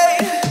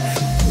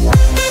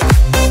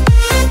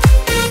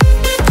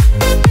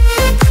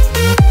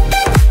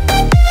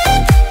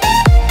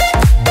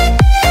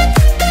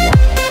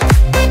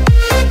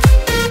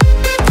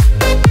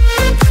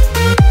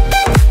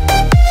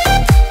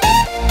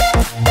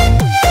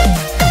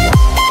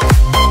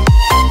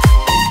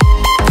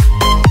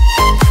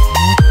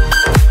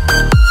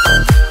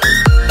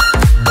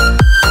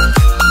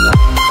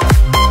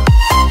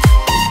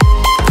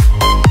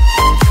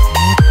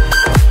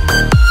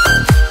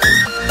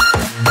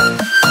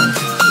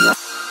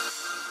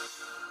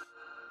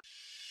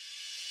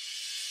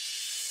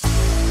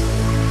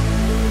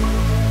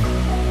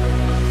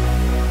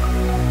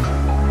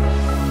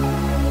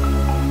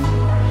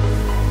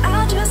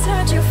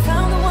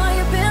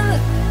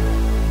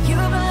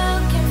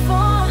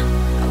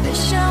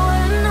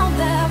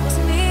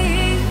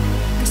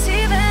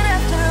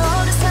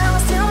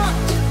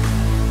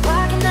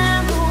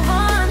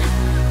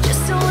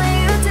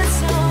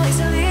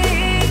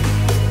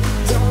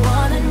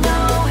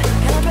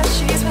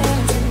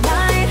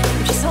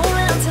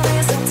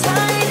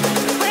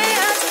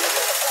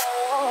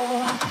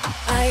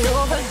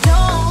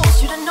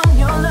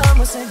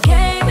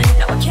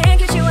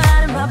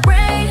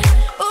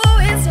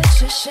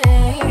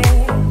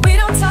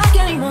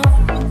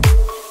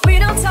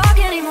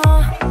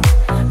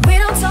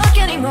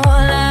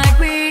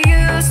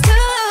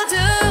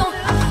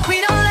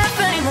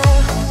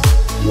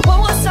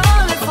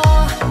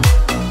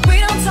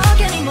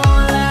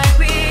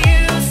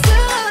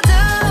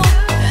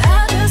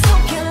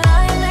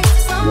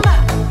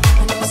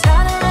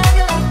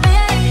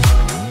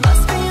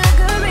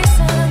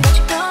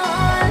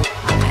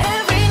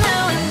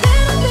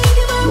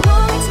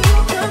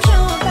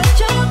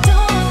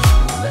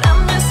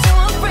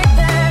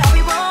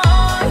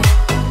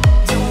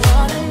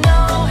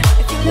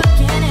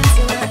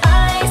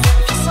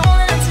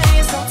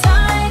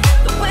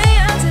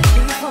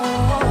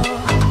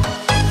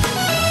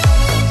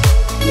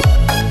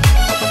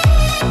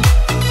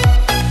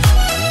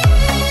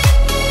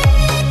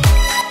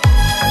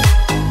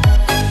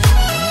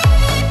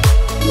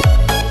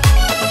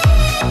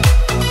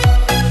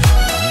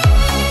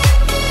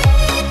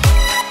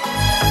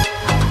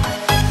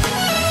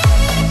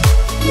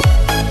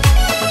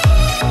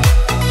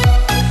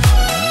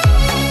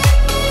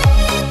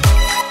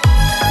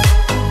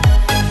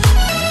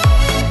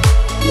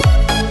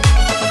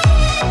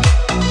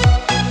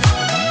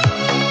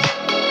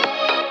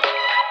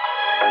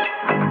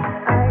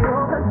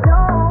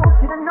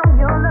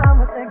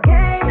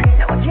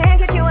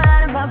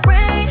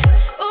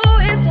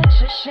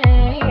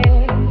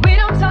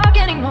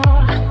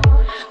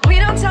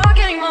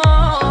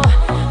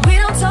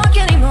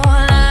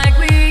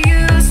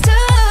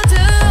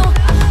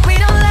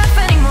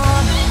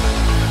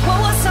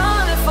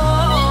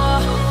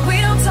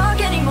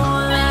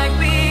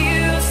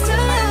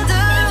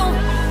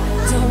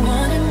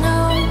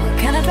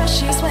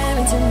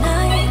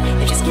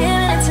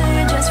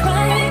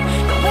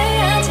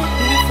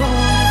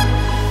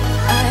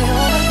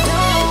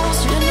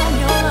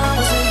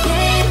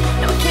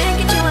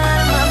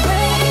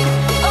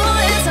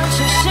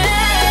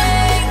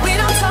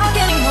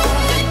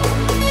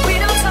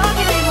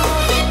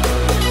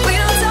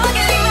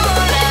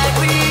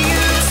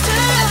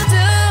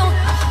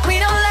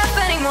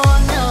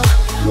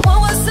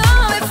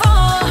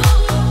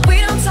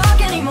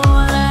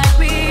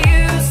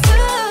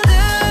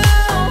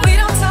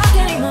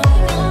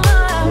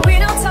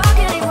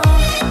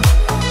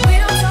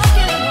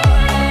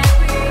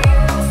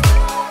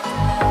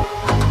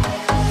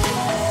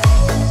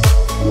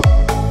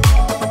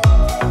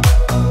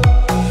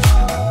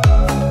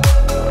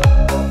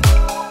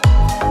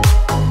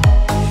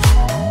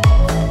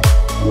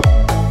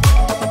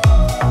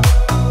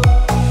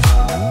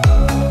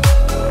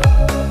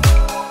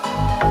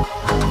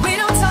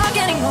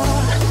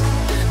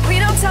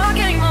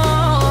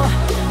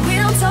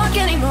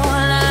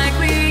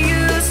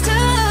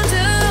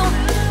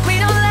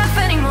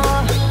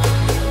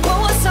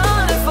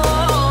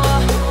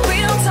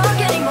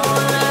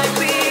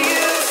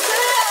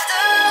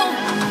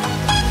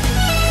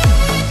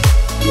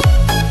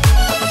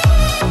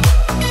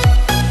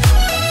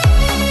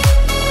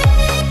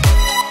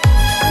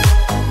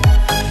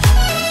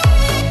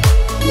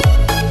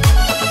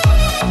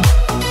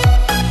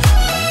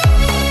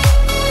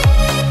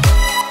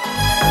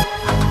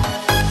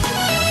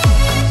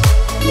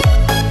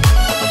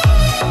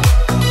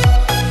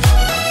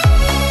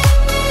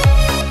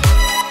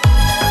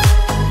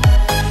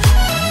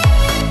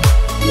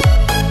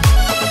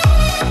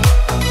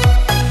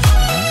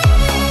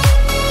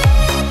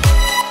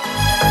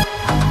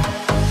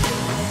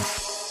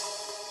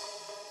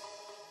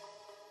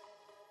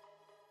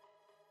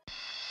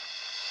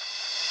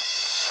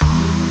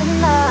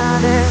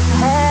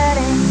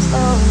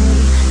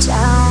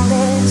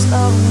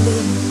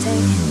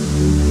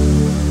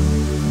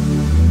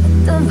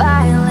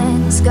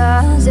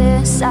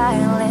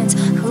 silence.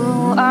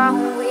 Who are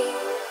we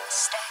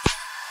mistaken?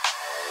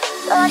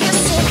 But you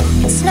see,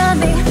 it's not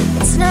me,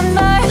 it's not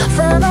my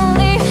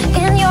family.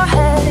 In your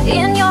head,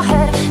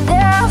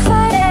 they're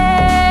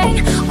fighting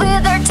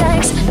with their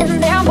tanks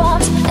and their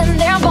bombs and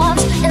their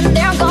bombs and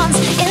their guns.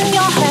 In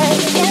your head,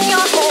 they're crying. In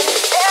your head.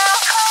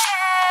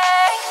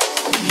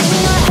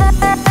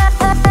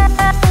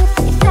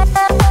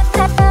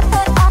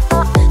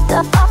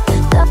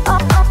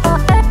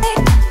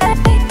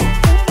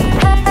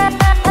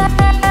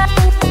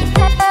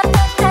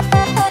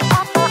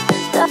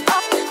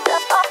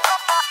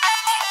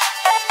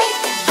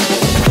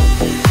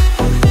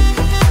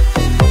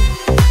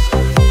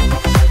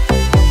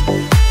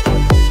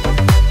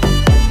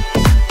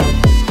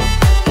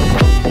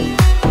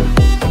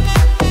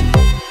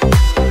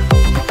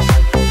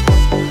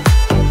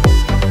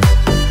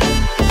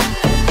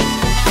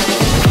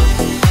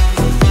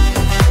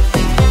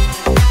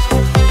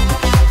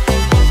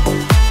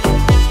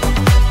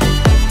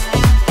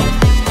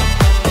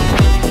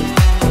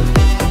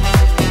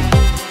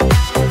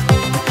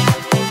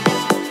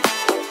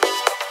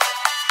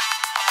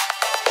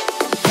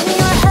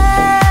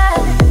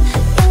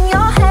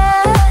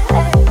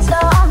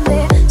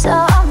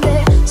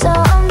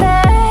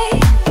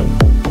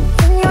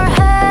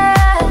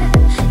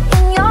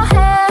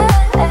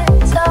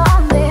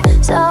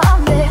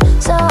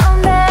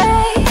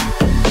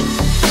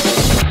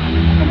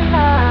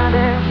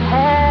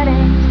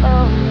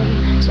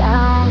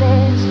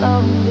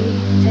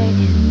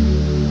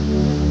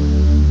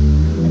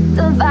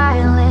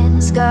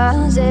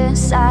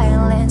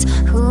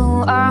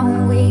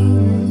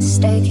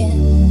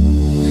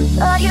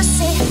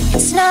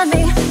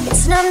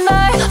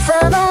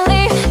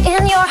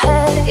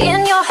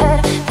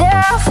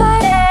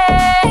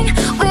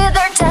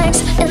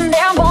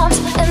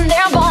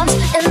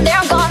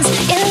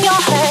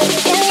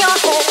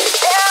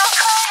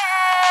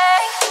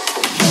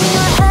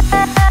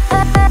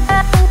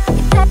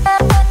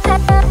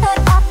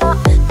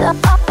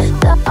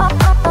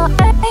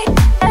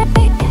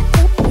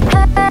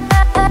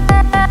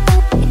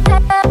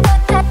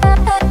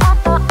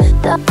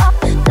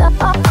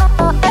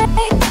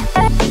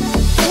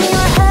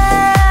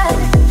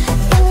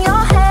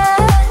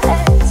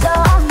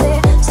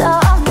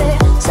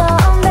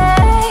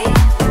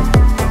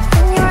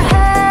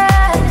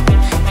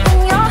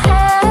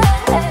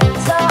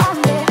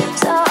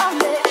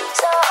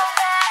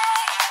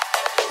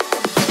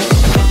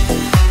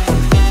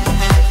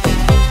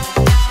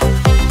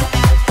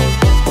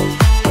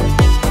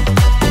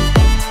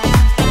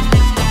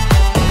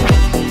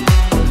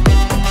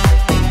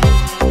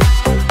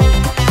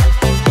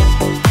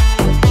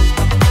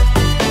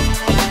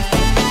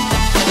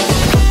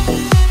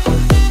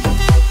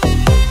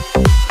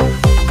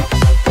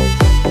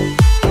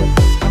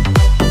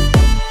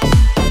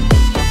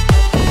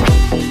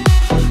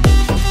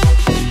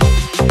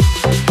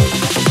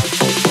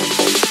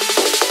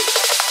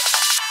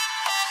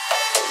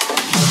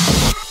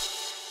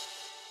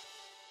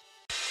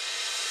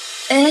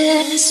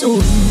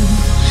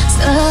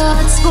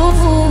 Saat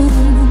subuh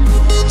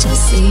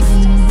jasing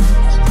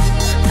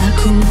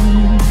aku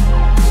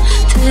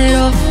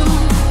teror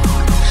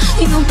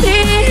yung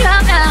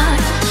piranha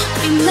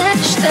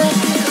imeste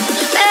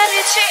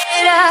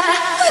medicina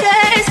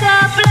reza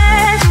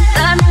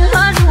pleta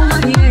numa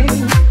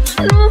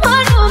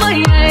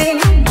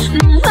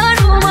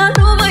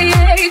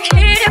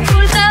queria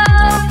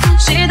pulsar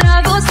se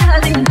Dragostea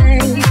Din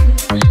Tei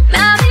me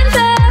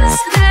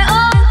amintesc de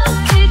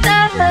ochii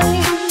tăi.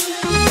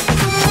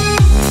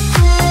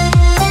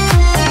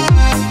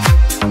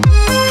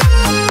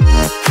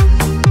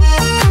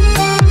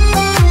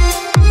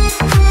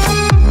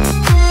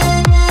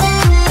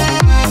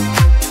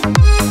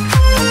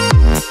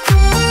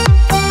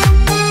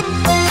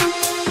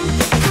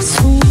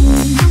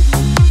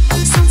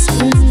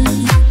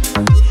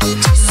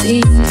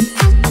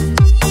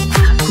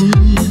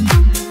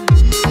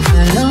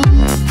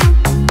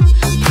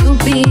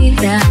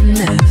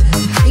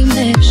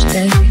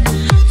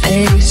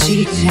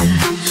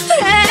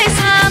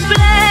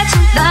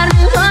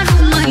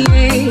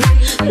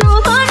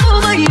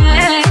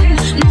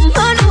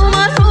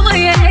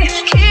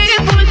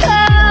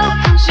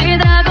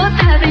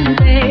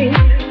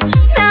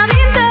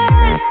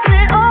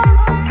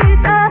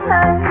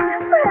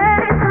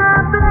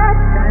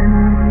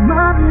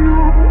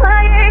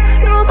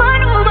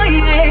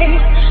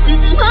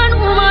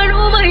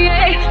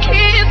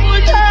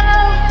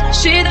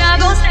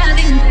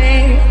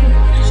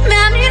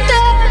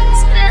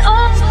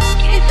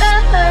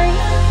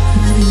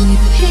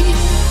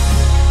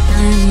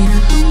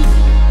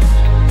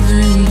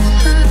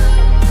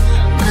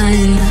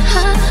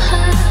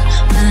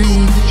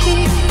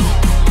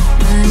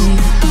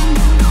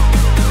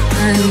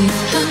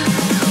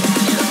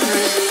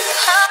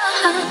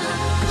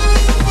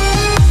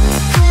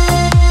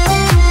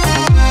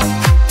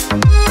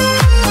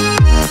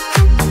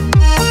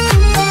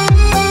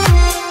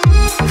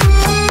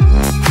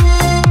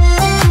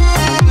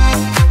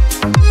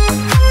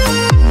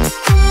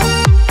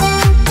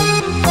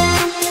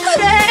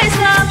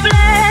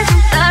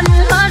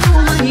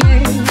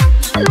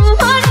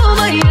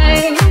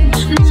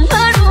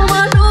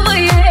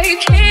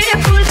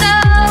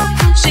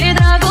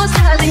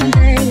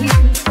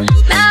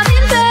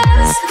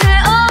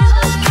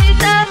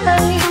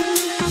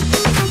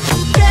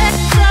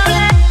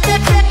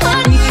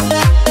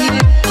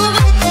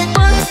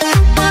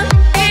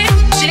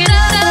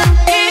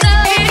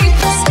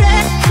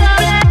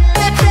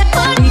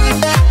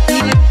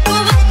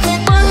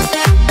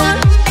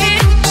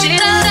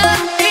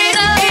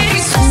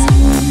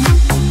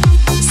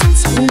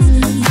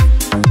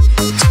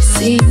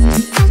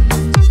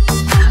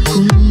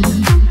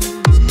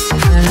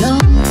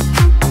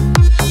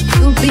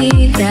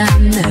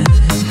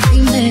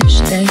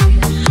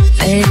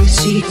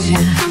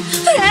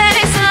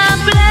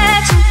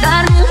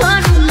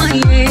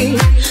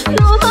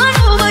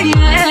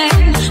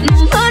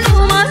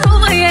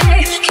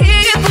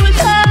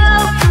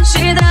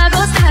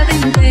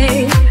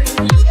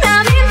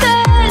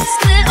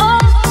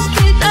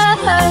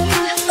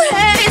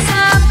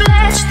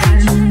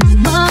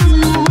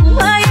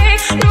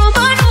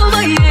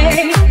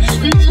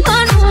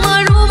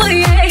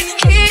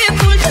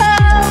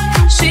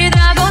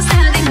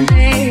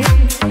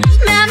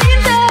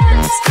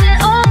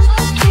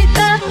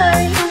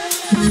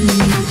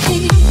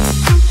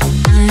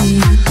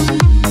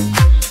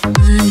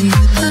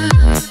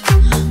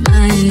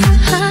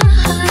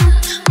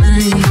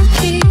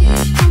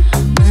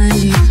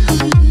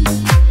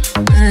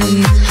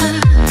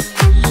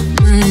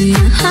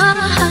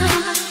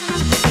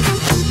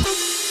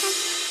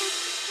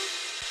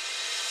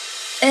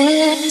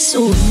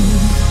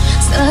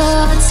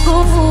 să-ți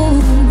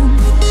spun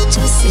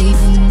ce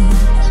simt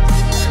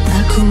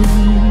acum.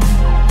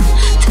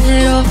 Te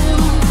rog,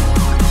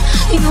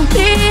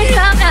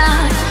 iubirea mea,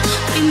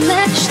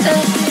 primește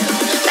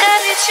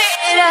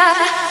fericirea.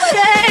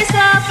 Vrei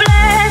să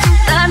pleci,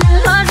 dar nu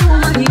mă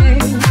iei,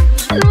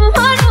 nu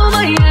mă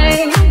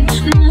iei,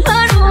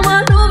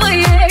 nu mă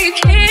iei.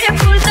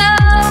 Chipul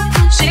tău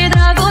și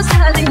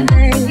dragostea din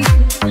tei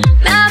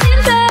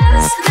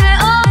mi-amintesc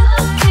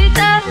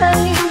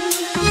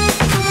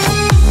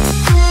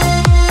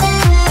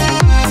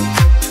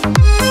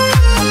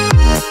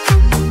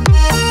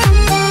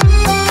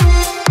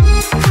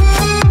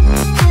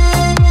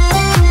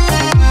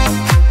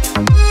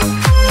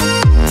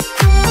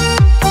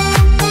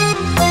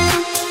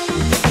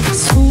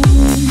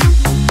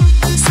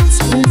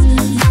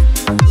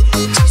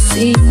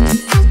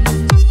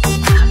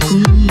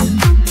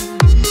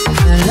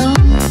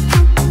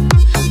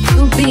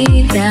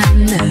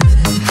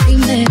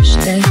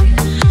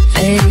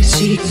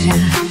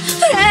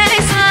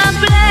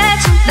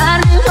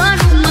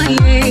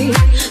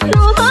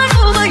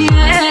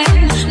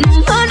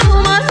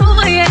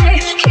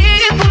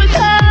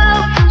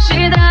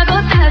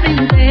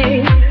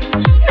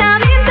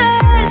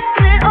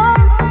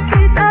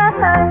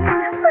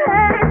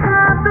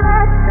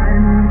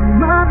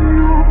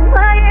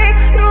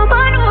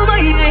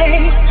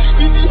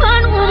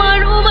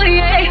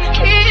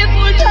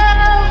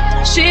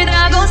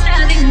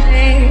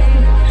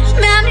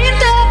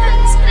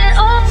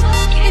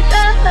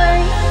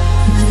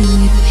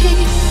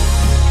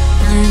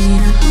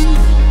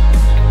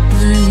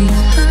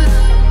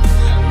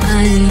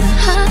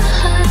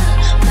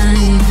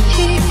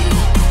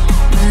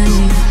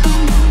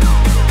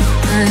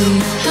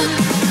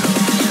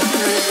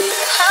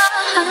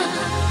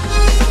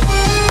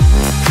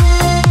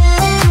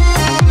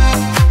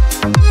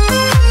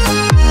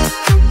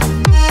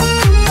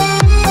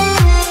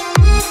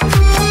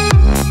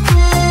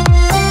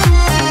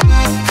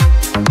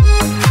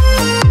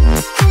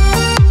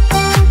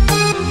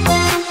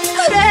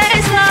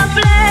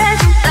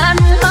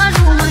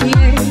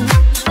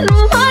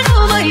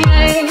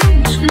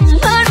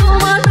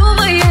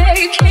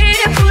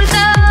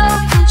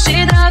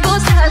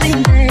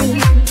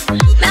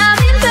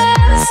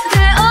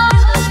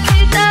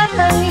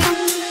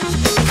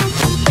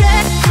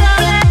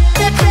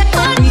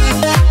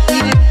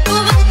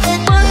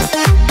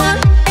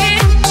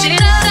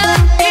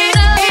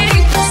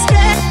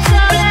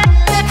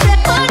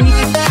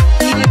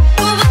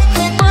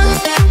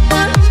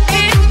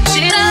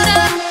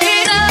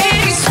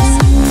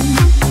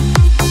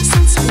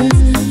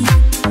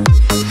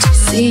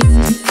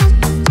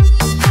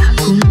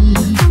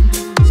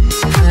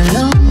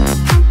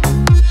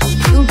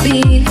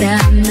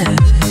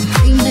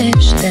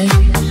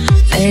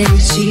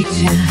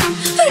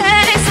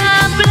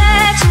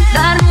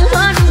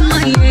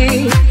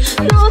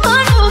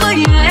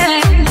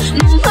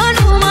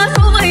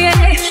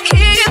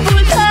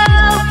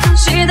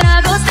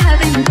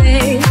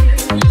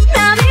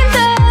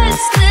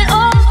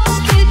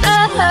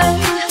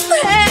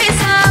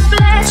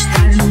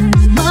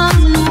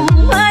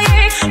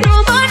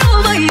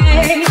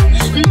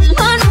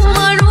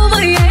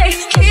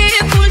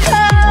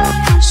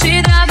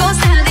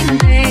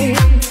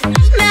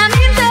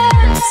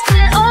de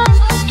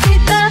ochii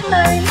tăi.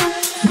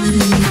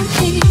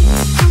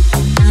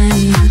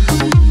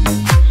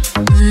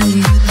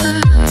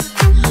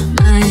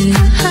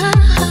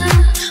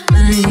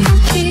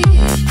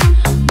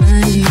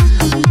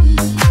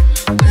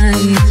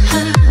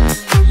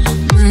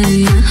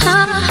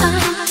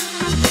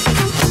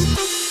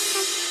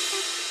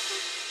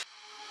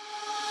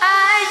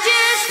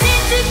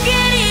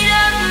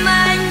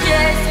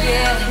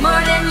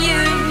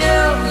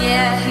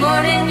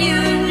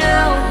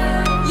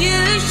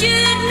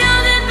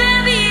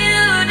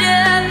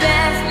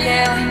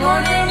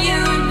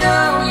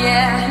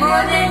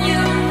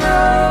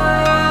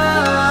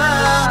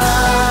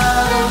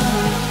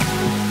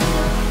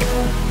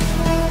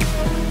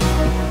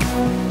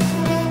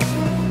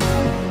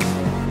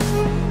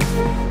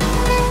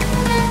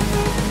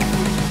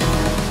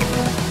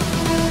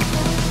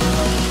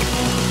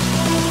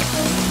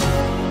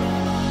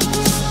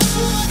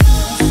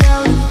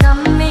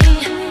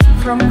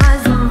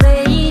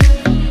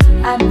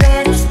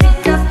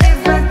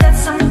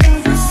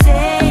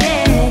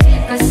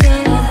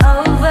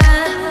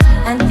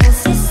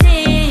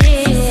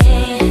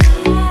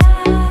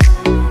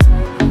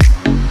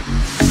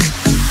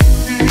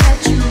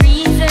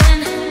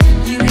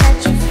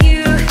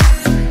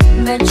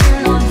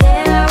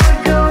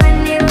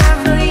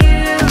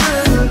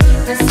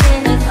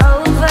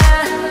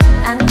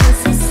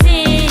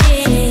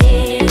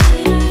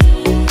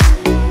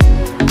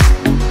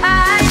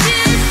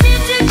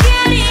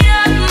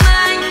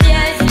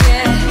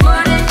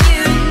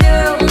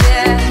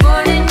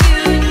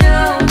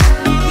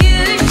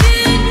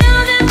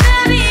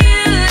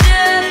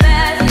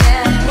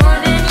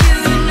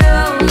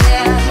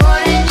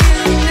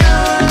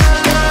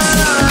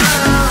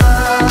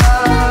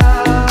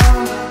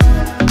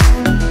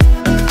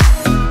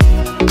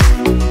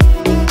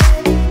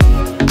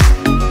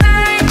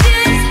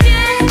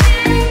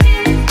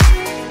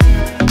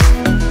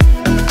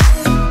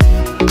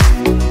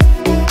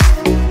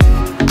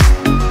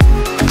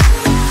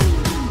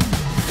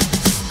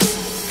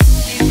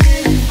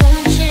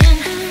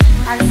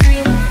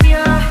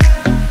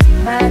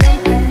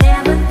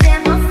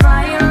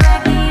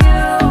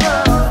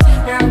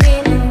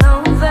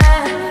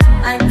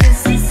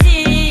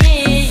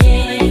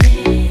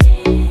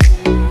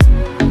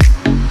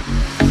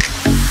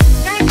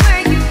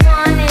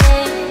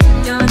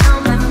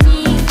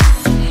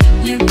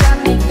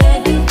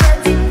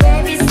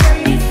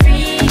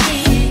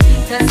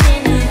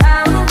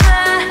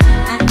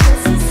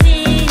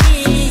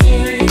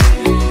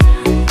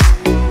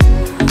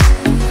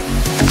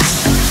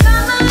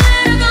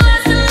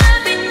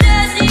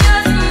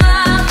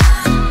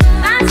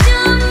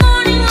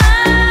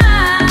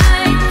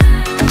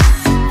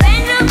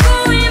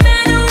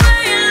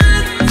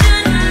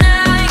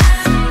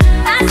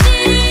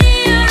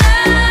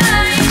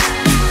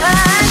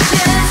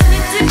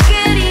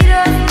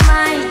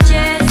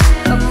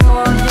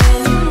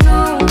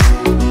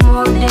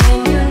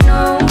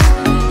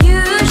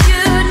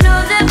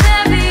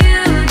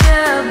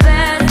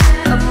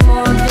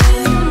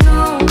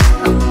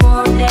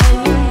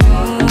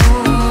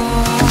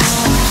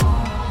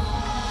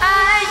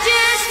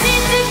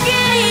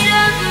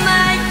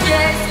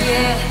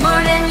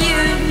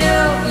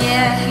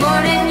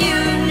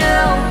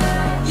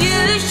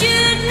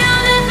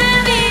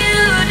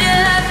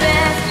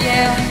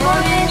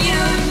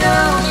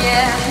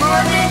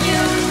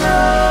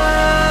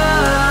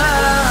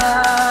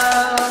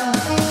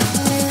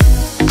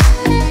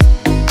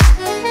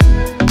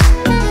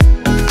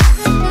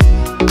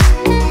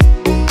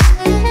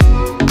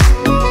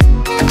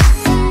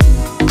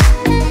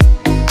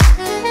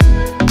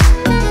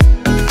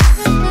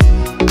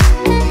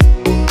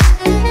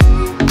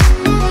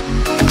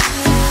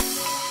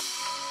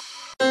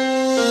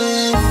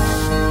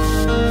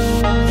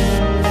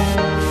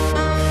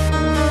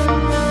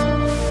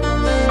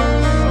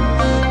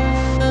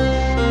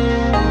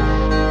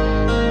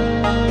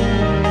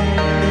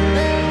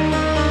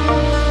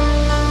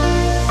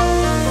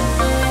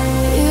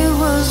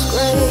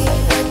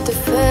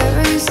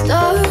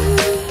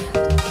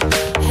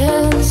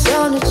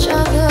 on each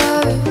other.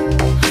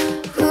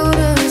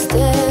 Couldn't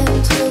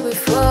stand to be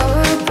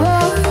far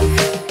apart.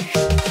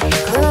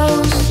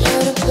 Closer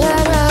to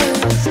better.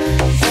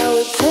 Now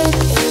we pick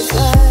and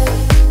fight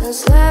and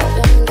slap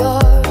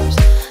indoors.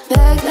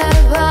 Back that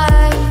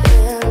vibe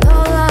and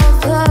all our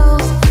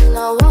flows. And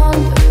I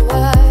wonder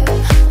why,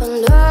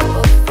 wonder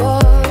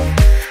before.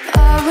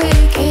 Are we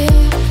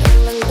keep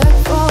coming back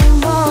for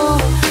more?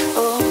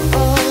 Oh,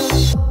 oh.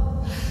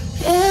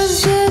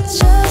 Is it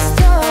just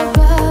our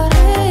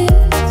bodies?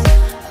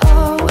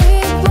 Are we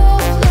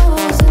both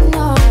losing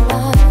our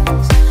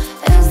minds?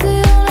 Is the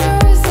only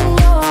reason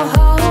you're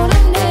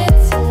holding it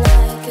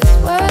tonight? 'Cause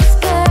we're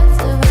scared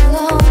to be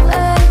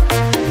lonely.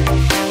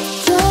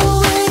 Do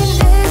we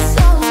need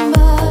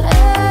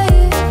somebody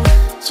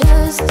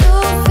just to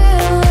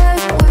feel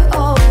like we're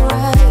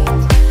alright?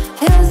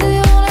 Is the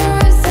only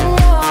reason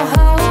you're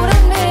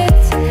holding me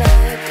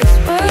tonight? 'Cause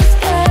we're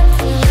scared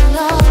to be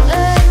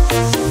lonely.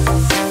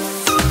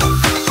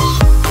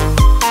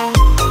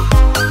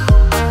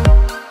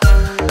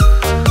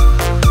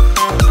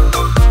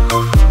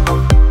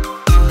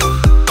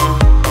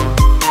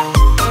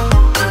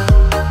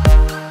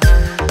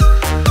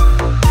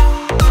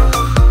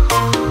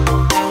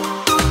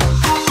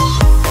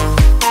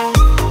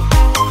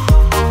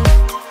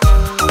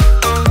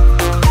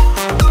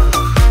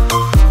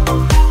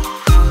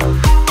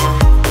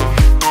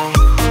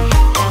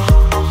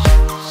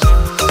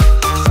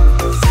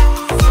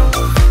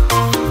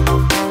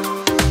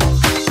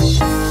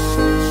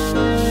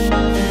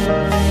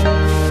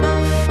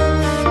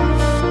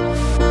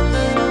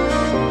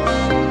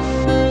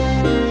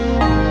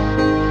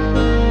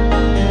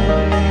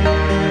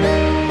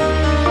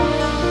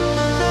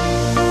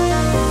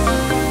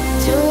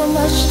 Too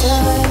much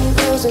time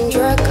losing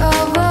track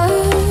of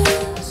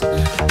us.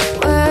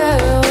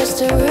 Where was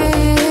the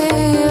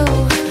real?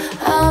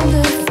 I'm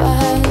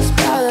defined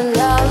by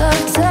another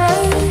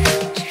touch.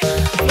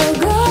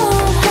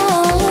 Forgot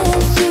how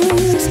it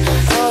feels.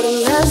 All the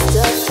messed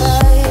up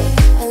fight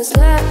and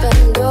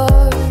slapping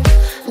doors.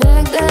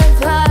 Make that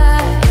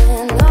vibe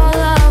and all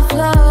our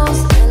flows.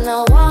 And I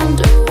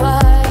wonder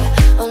why,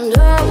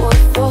 wonder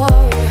what for.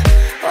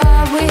 Why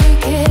we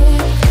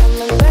keep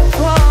coming back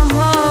for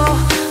more.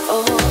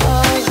 Oh,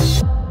 oh.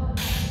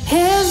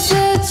 Is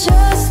it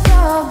just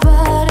our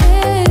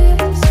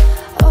bodies?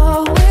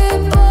 Are we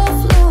both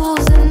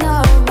losing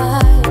our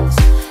minds?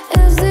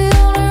 Is the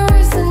only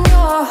reason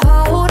you're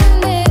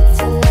holding it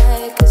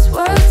tonight? 'Cause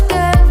we're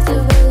scared to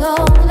be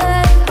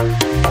lonely.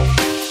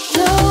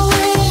 Do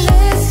we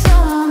need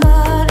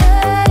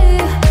somebody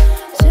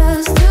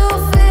just to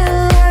feel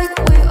like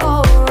we're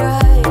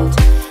alright?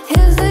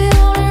 Is the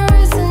only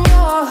reason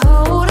you're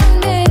holding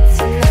me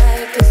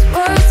tonight? 'Cause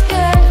we're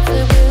scared to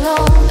be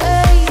lonely.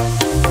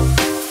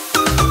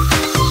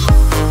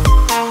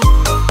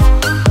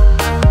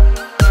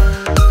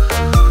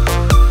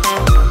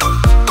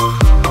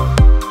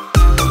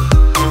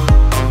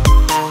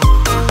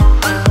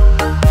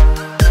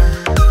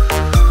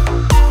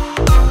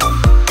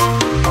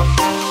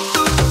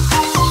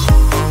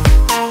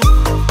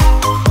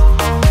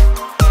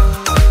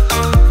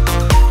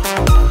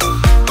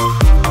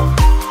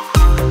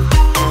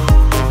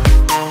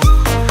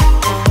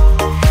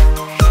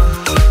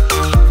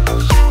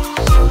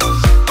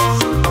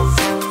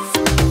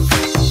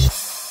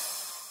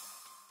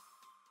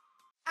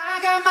 I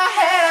got my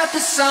head out the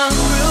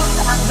sunroof.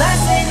 I'm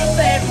blasting your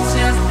favorite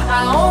tunes. I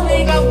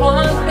only got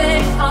one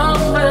thing on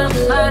my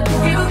mind.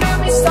 You got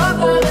me stuck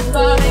on the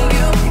thought of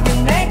you.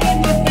 You're making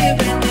me feel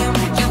brand new.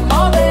 You're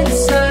more than the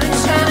sun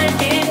shining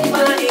in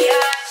my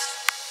eyes.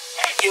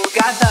 You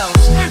got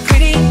those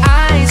pretty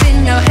eyes in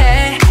your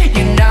head.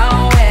 You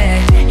know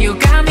it. You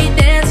got me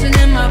dancing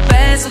in my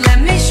bed, so let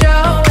me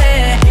show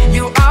it.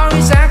 You are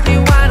exactly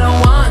what I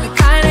want.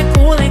 Kinda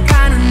cool and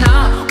kinda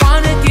not.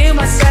 Wanna give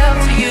myself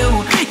to you.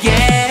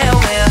 Yeah,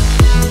 well.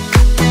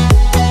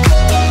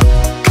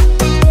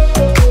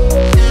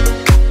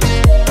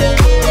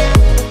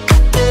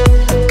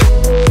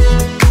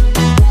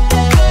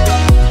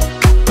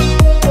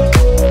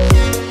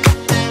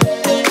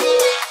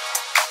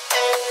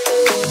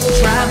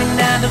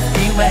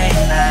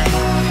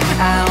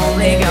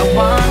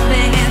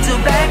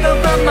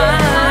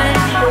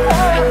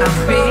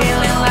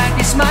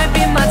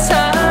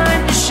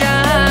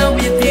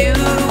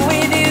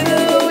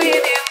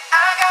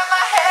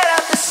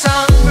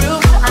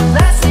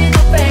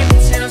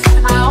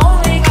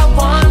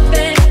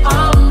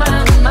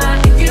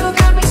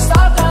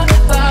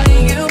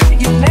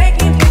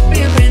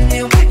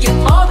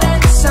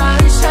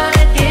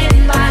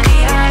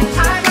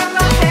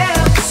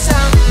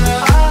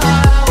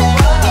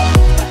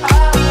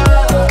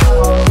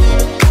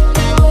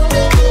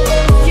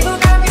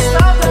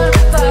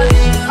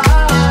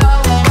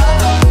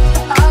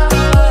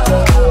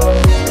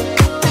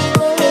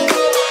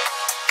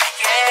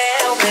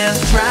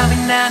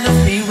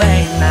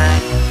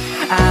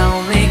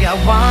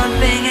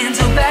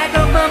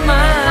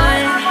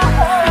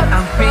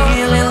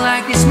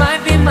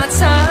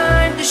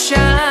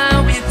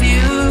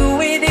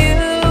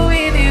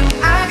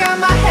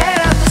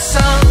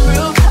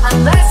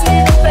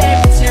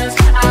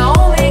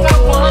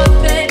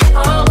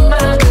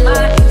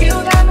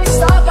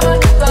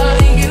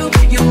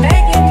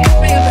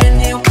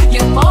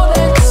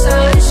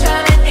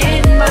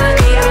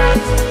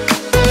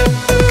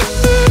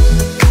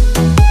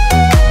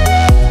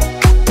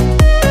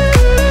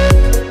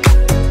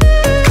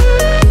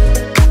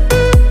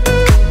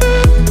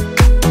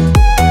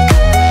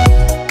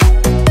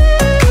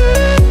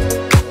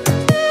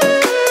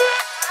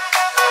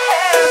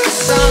 head out the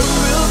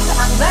sunroof.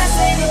 Unless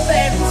ain't your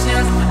favorite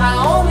chance. I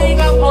only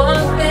got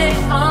one thing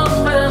on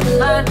my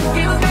mind.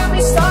 You got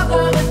me stuck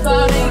on the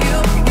thought of you.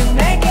 You're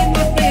making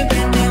me feel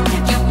brand new.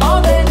 You're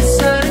more than the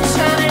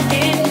sunshine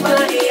in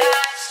my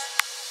eyes.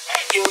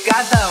 You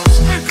got those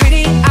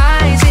pretty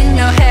eyes in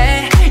your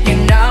head. You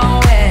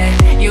know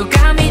it. You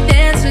got me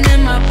dancing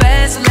in my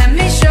bed, so let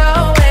me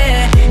show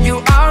it. You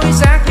are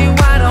exactly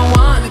what I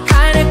want.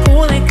 Kinda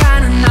cool and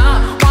kinda not.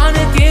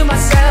 Wanna give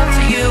myself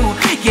to you.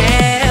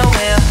 Yeah,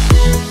 well.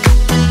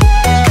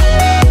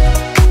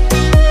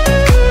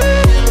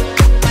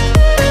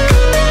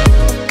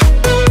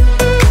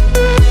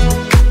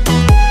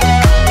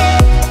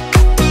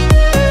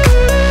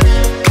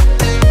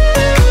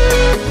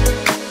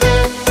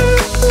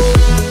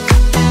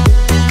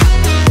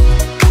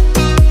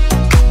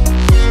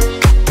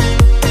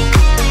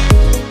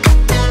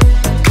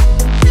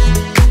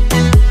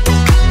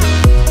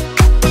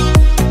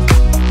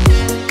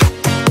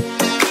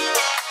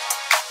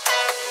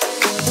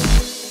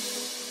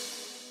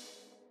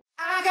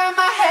 I got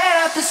my head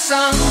out the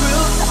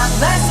sunroof.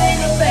 Unless ain't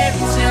your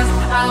favorite chance.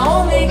 I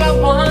only got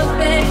one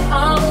thing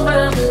on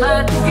my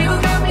mind. You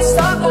got me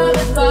stuck on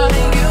the thought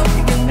of you.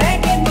 You're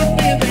making me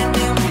feel brand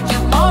new.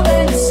 You're more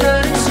than the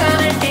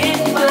sunshine in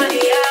my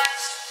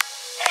eyes.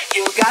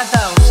 You got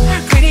those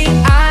pretty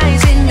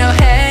eyes in your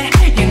head.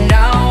 You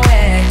know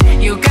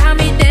it. You got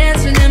me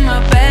dancing in my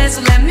bed,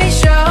 so let me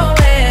show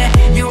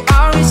it. You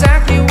are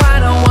exactly what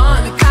I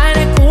want.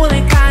 Kinda cool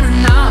and kinda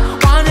not.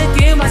 Wanna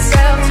give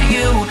myself to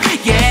you.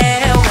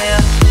 Yeah,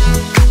 well.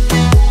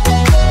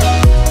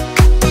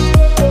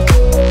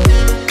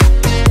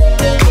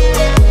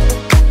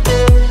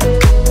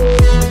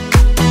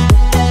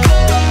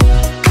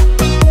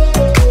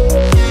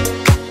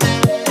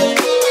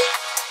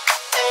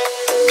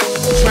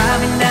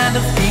 Driving down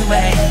the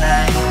freeway at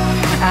night.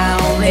 I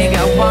only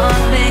got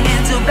one thing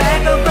in the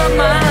back of my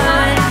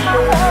mind.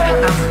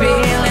 I'm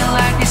feeling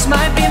like this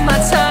might be my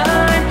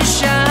time to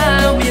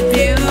shine with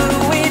you,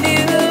 with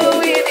you,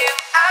 with you.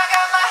 I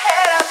got my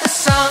head out the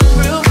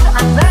sunroof.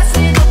 Unless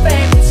it's your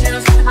favorite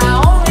chance. I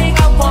only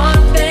got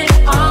one thing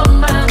on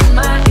my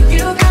mind.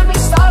 You got me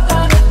stuck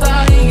on the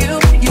thought of you.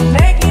 You're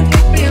making me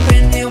feel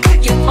brand new.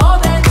 You're more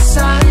than the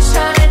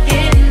sunshine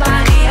in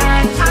my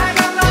eyes. I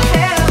got my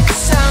head out the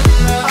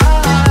sunroof.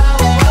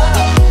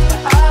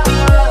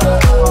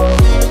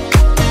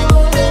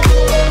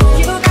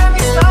 You got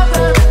me stuck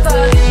on the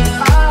thought of you.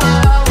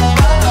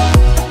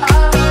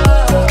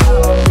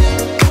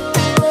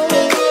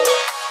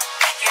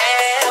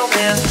 Yeah,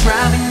 we're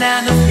driving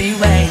down the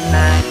freeway at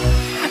night.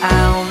 I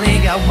only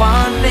got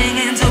one thing